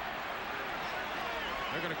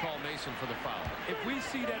 They're going to call Mason for the foul. If we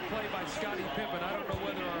see that play by Scottie Pippen, I don't know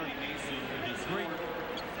whether our great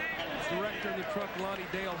director of the truck, Lonnie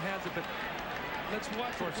Dale, has it, but let's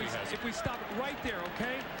watch. If we stop it right there,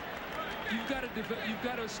 okay? You've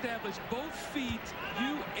got to establish both feet,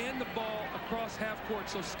 you and the ball across half court.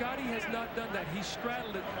 So Scottie has not done that. He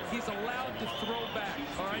straddled it. He's allowed to throw back.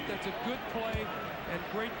 All right, that's a good play and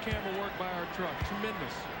great camera work by our truck.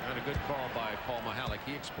 Tremendous. And a good call by Paul Mahalik.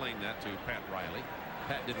 He explained that to Pat Riley.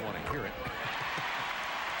 Pat didn't want to hear it.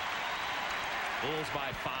 Bulls by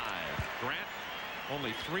 5. Grant,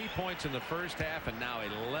 only 3 points in the first half, and now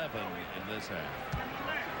 11 in this half.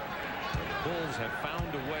 The Bulls have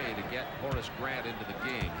found a way to get Horace Grant into the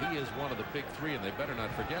game. He is one of the big 3, and they better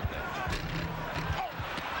not forget that.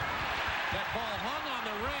 That ball hung on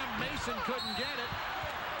the rim. Mason couldn't get it.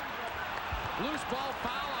 Loose ball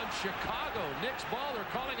foul on Chicago. Knicks ball. They're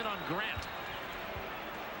calling it on Grant.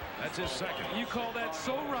 That's his second. You call that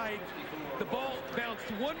so right. The ball bounced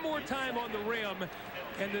one more time on the rim,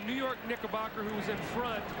 and the New York Knickerbocker, who was in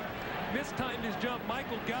front, mistimed his jump.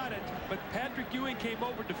 Michael got it, but Patrick Ewing came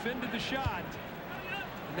over, defended the shot.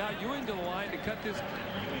 Now Ewing to the line to cut this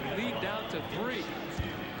lead down to 3.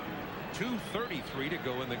 2:33 to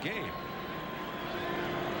go in the game.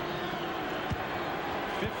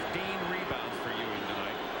 15 rebounds for Ewing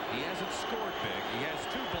tonight. He hasn't scored big. He has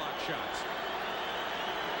 2 block shots.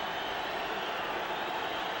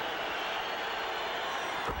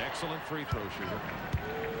 Excellent free throw shooter.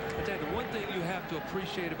 I tell you, the one thing you have to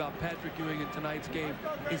appreciate about Patrick Ewing in tonight's game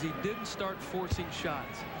is he didn't start forcing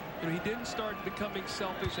shots. You know, he didn't start becoming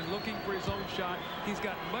selfish and looking for his own shot. He's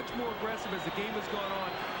gotten much more aggressive as the game has gone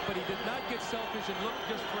on, but he did not get selfish and look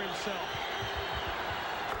just for himself.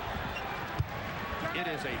 It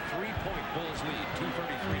is a 3-point Bulls lead.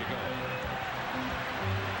 2:33 to go.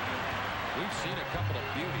 We've seen a couple of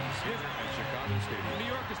beauties here at Chicago Stadium. New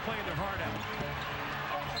York is playing their heart out.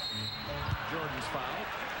 Jordan's foul.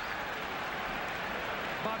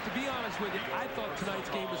 Bob, to be honest with you, I thought tonight's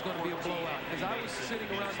game was going to be a blowout. As I was sitting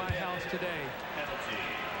around my house today,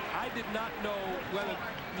 I did not know whether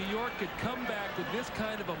New York could come back with this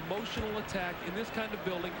kind of emotional attack in this kind of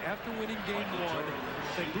building after winning Game 1.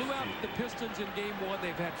 They blew out the Pistons in Game 1.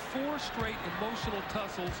 They've had 4 straight emotional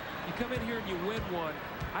tussles. You come in here and you win one.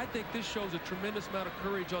 I think this shows a tremendous amount of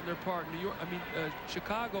courage on their part.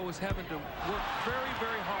 Chicago is having to work very,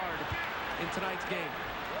 very hard in tonight's game.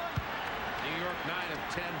 New York 9 of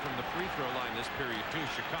 10 from the free throw line this period too.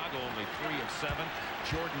 Chicago only 3 of 7.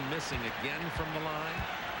 Jordan missing again from the line.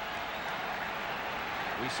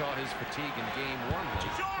 We saw his fatigue in Game 1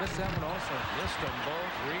 late. Missed that one also. Missed them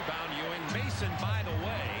both. Rebound Ewing. Mason, by the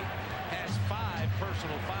way, has 5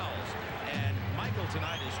 personal fouls. And Michael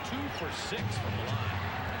tonight is 2 for 6 from the line.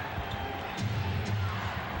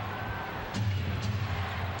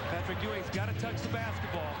 Patrick Ewing's got to touch the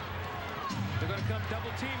basketball. They're going to come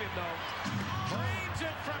double team him, though. Drains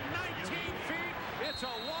it from 19 feet. It's a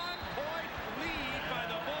 1-point lead by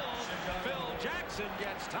the Bulls. Phil Jackson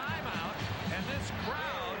gets timeout, and this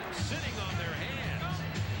crowd sitting on their hands.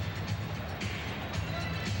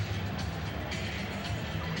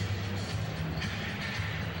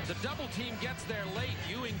 The double team gets there late.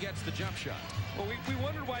 Ewing gets the jump shot. Well, we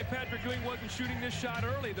wondered why Patrick Ewing wasn't shooting this shot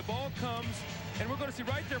early. The ball comes, and we're going to see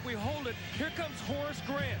right there if we hold it. Here comes Horace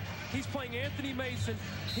Grant. He's playing Anthony Mason.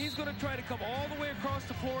 He's going to try to come all the way across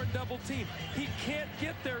the floor and double team. He can't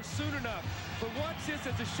get there soon enough. But watch this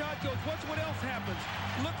as the shot goes. Watch what else happens.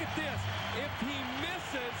 Look at this. If he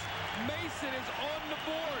misses, Mason is on the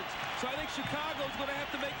boards. So I think Chicago's going to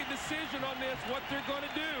have to make a decision on this, what they're going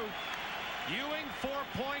to do. Ewing 4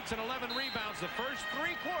 points and 11 rebounds the first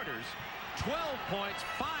 3 quarters. 12 points,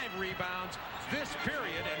 5 rebounds this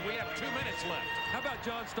period, and we have 2 minutes left. How about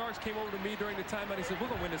John Starks came over to me during the timeout. He said, we're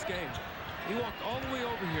going to win this game. He walked all the way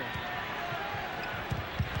over here.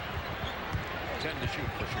 10 to shoot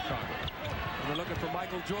for Chicago. And they're looking for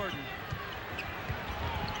Michael Jordan.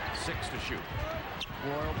 6 to shoot.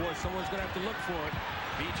 Boy, oh boy, someone's going to have to look for it.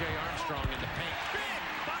 B.J. Armstrong in the paint. Big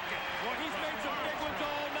bucket. Well, he's made some big ones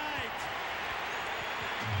all night.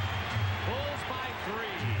 Bulls by 3.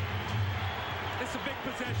 It's a big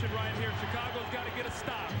possession right here. Chicago's got to get a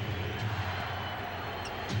stop.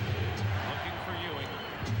 Looking for Ewing.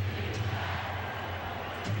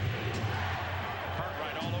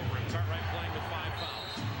 Cartwright all over him. Cartwright playing with 5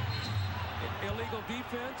 fouls. Illegal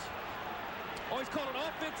defense. Oh, he's called an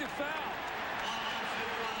offensive foul.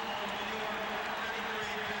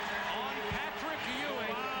 On Patrick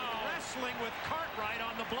Ewing. Wow. Wrestling with Cartwright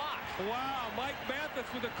on the block. Wow, Mike Mathis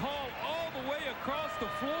with a call all the way across the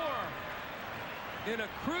floor. In a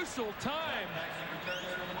crucial time.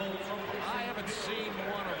 I haven't seen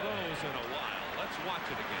one of those in a while. Let's watch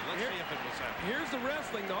it again. Let's see if it was happening. Here's the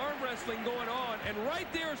wrestling, the arm wrestling going on. And right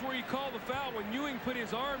there is where you call the foul when Ewing put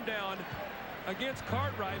his arm down against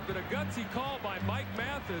Cartwright. But a gutsy call by Mike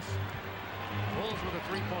Mathis. Bulls with a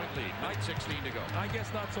 3-point lead. 9:16 to go. I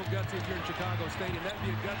guess not so gutsy if you're in Chicago Stadium. That'd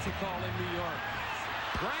be a gutsy call in New York.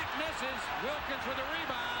 Grant misses. Wilkins with a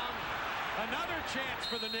rebound. Another chance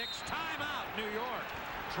for the Knicks. Timeout, New York.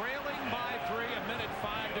 Trailing by 3,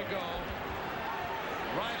 1:05 to go.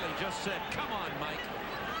 Riley just said, come on, Mike.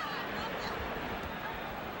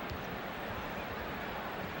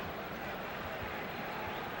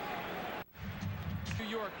 New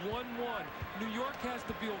York 1-1. New York has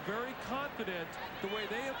to feel very confident the way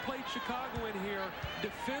they have played Chicago in here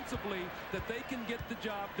defensively that they can get the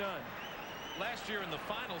job done. Last year in the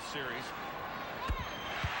final series,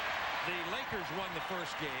 the Lakers won the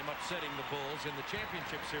first game, upsetting the Bulls in the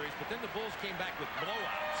championship series, but then the Bulls came back with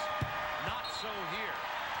blowouts. Not so here.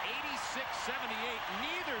 86-78.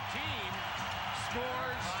 Neither team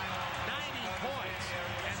scores 90 points,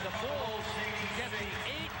 and the Bulls get the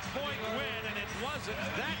 8-point win, and it wasn't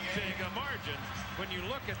that big a margin when you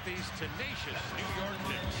look at these tenacious New York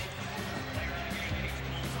Knicks.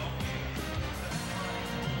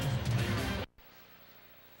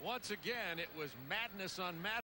 Once again, it was madness on madness.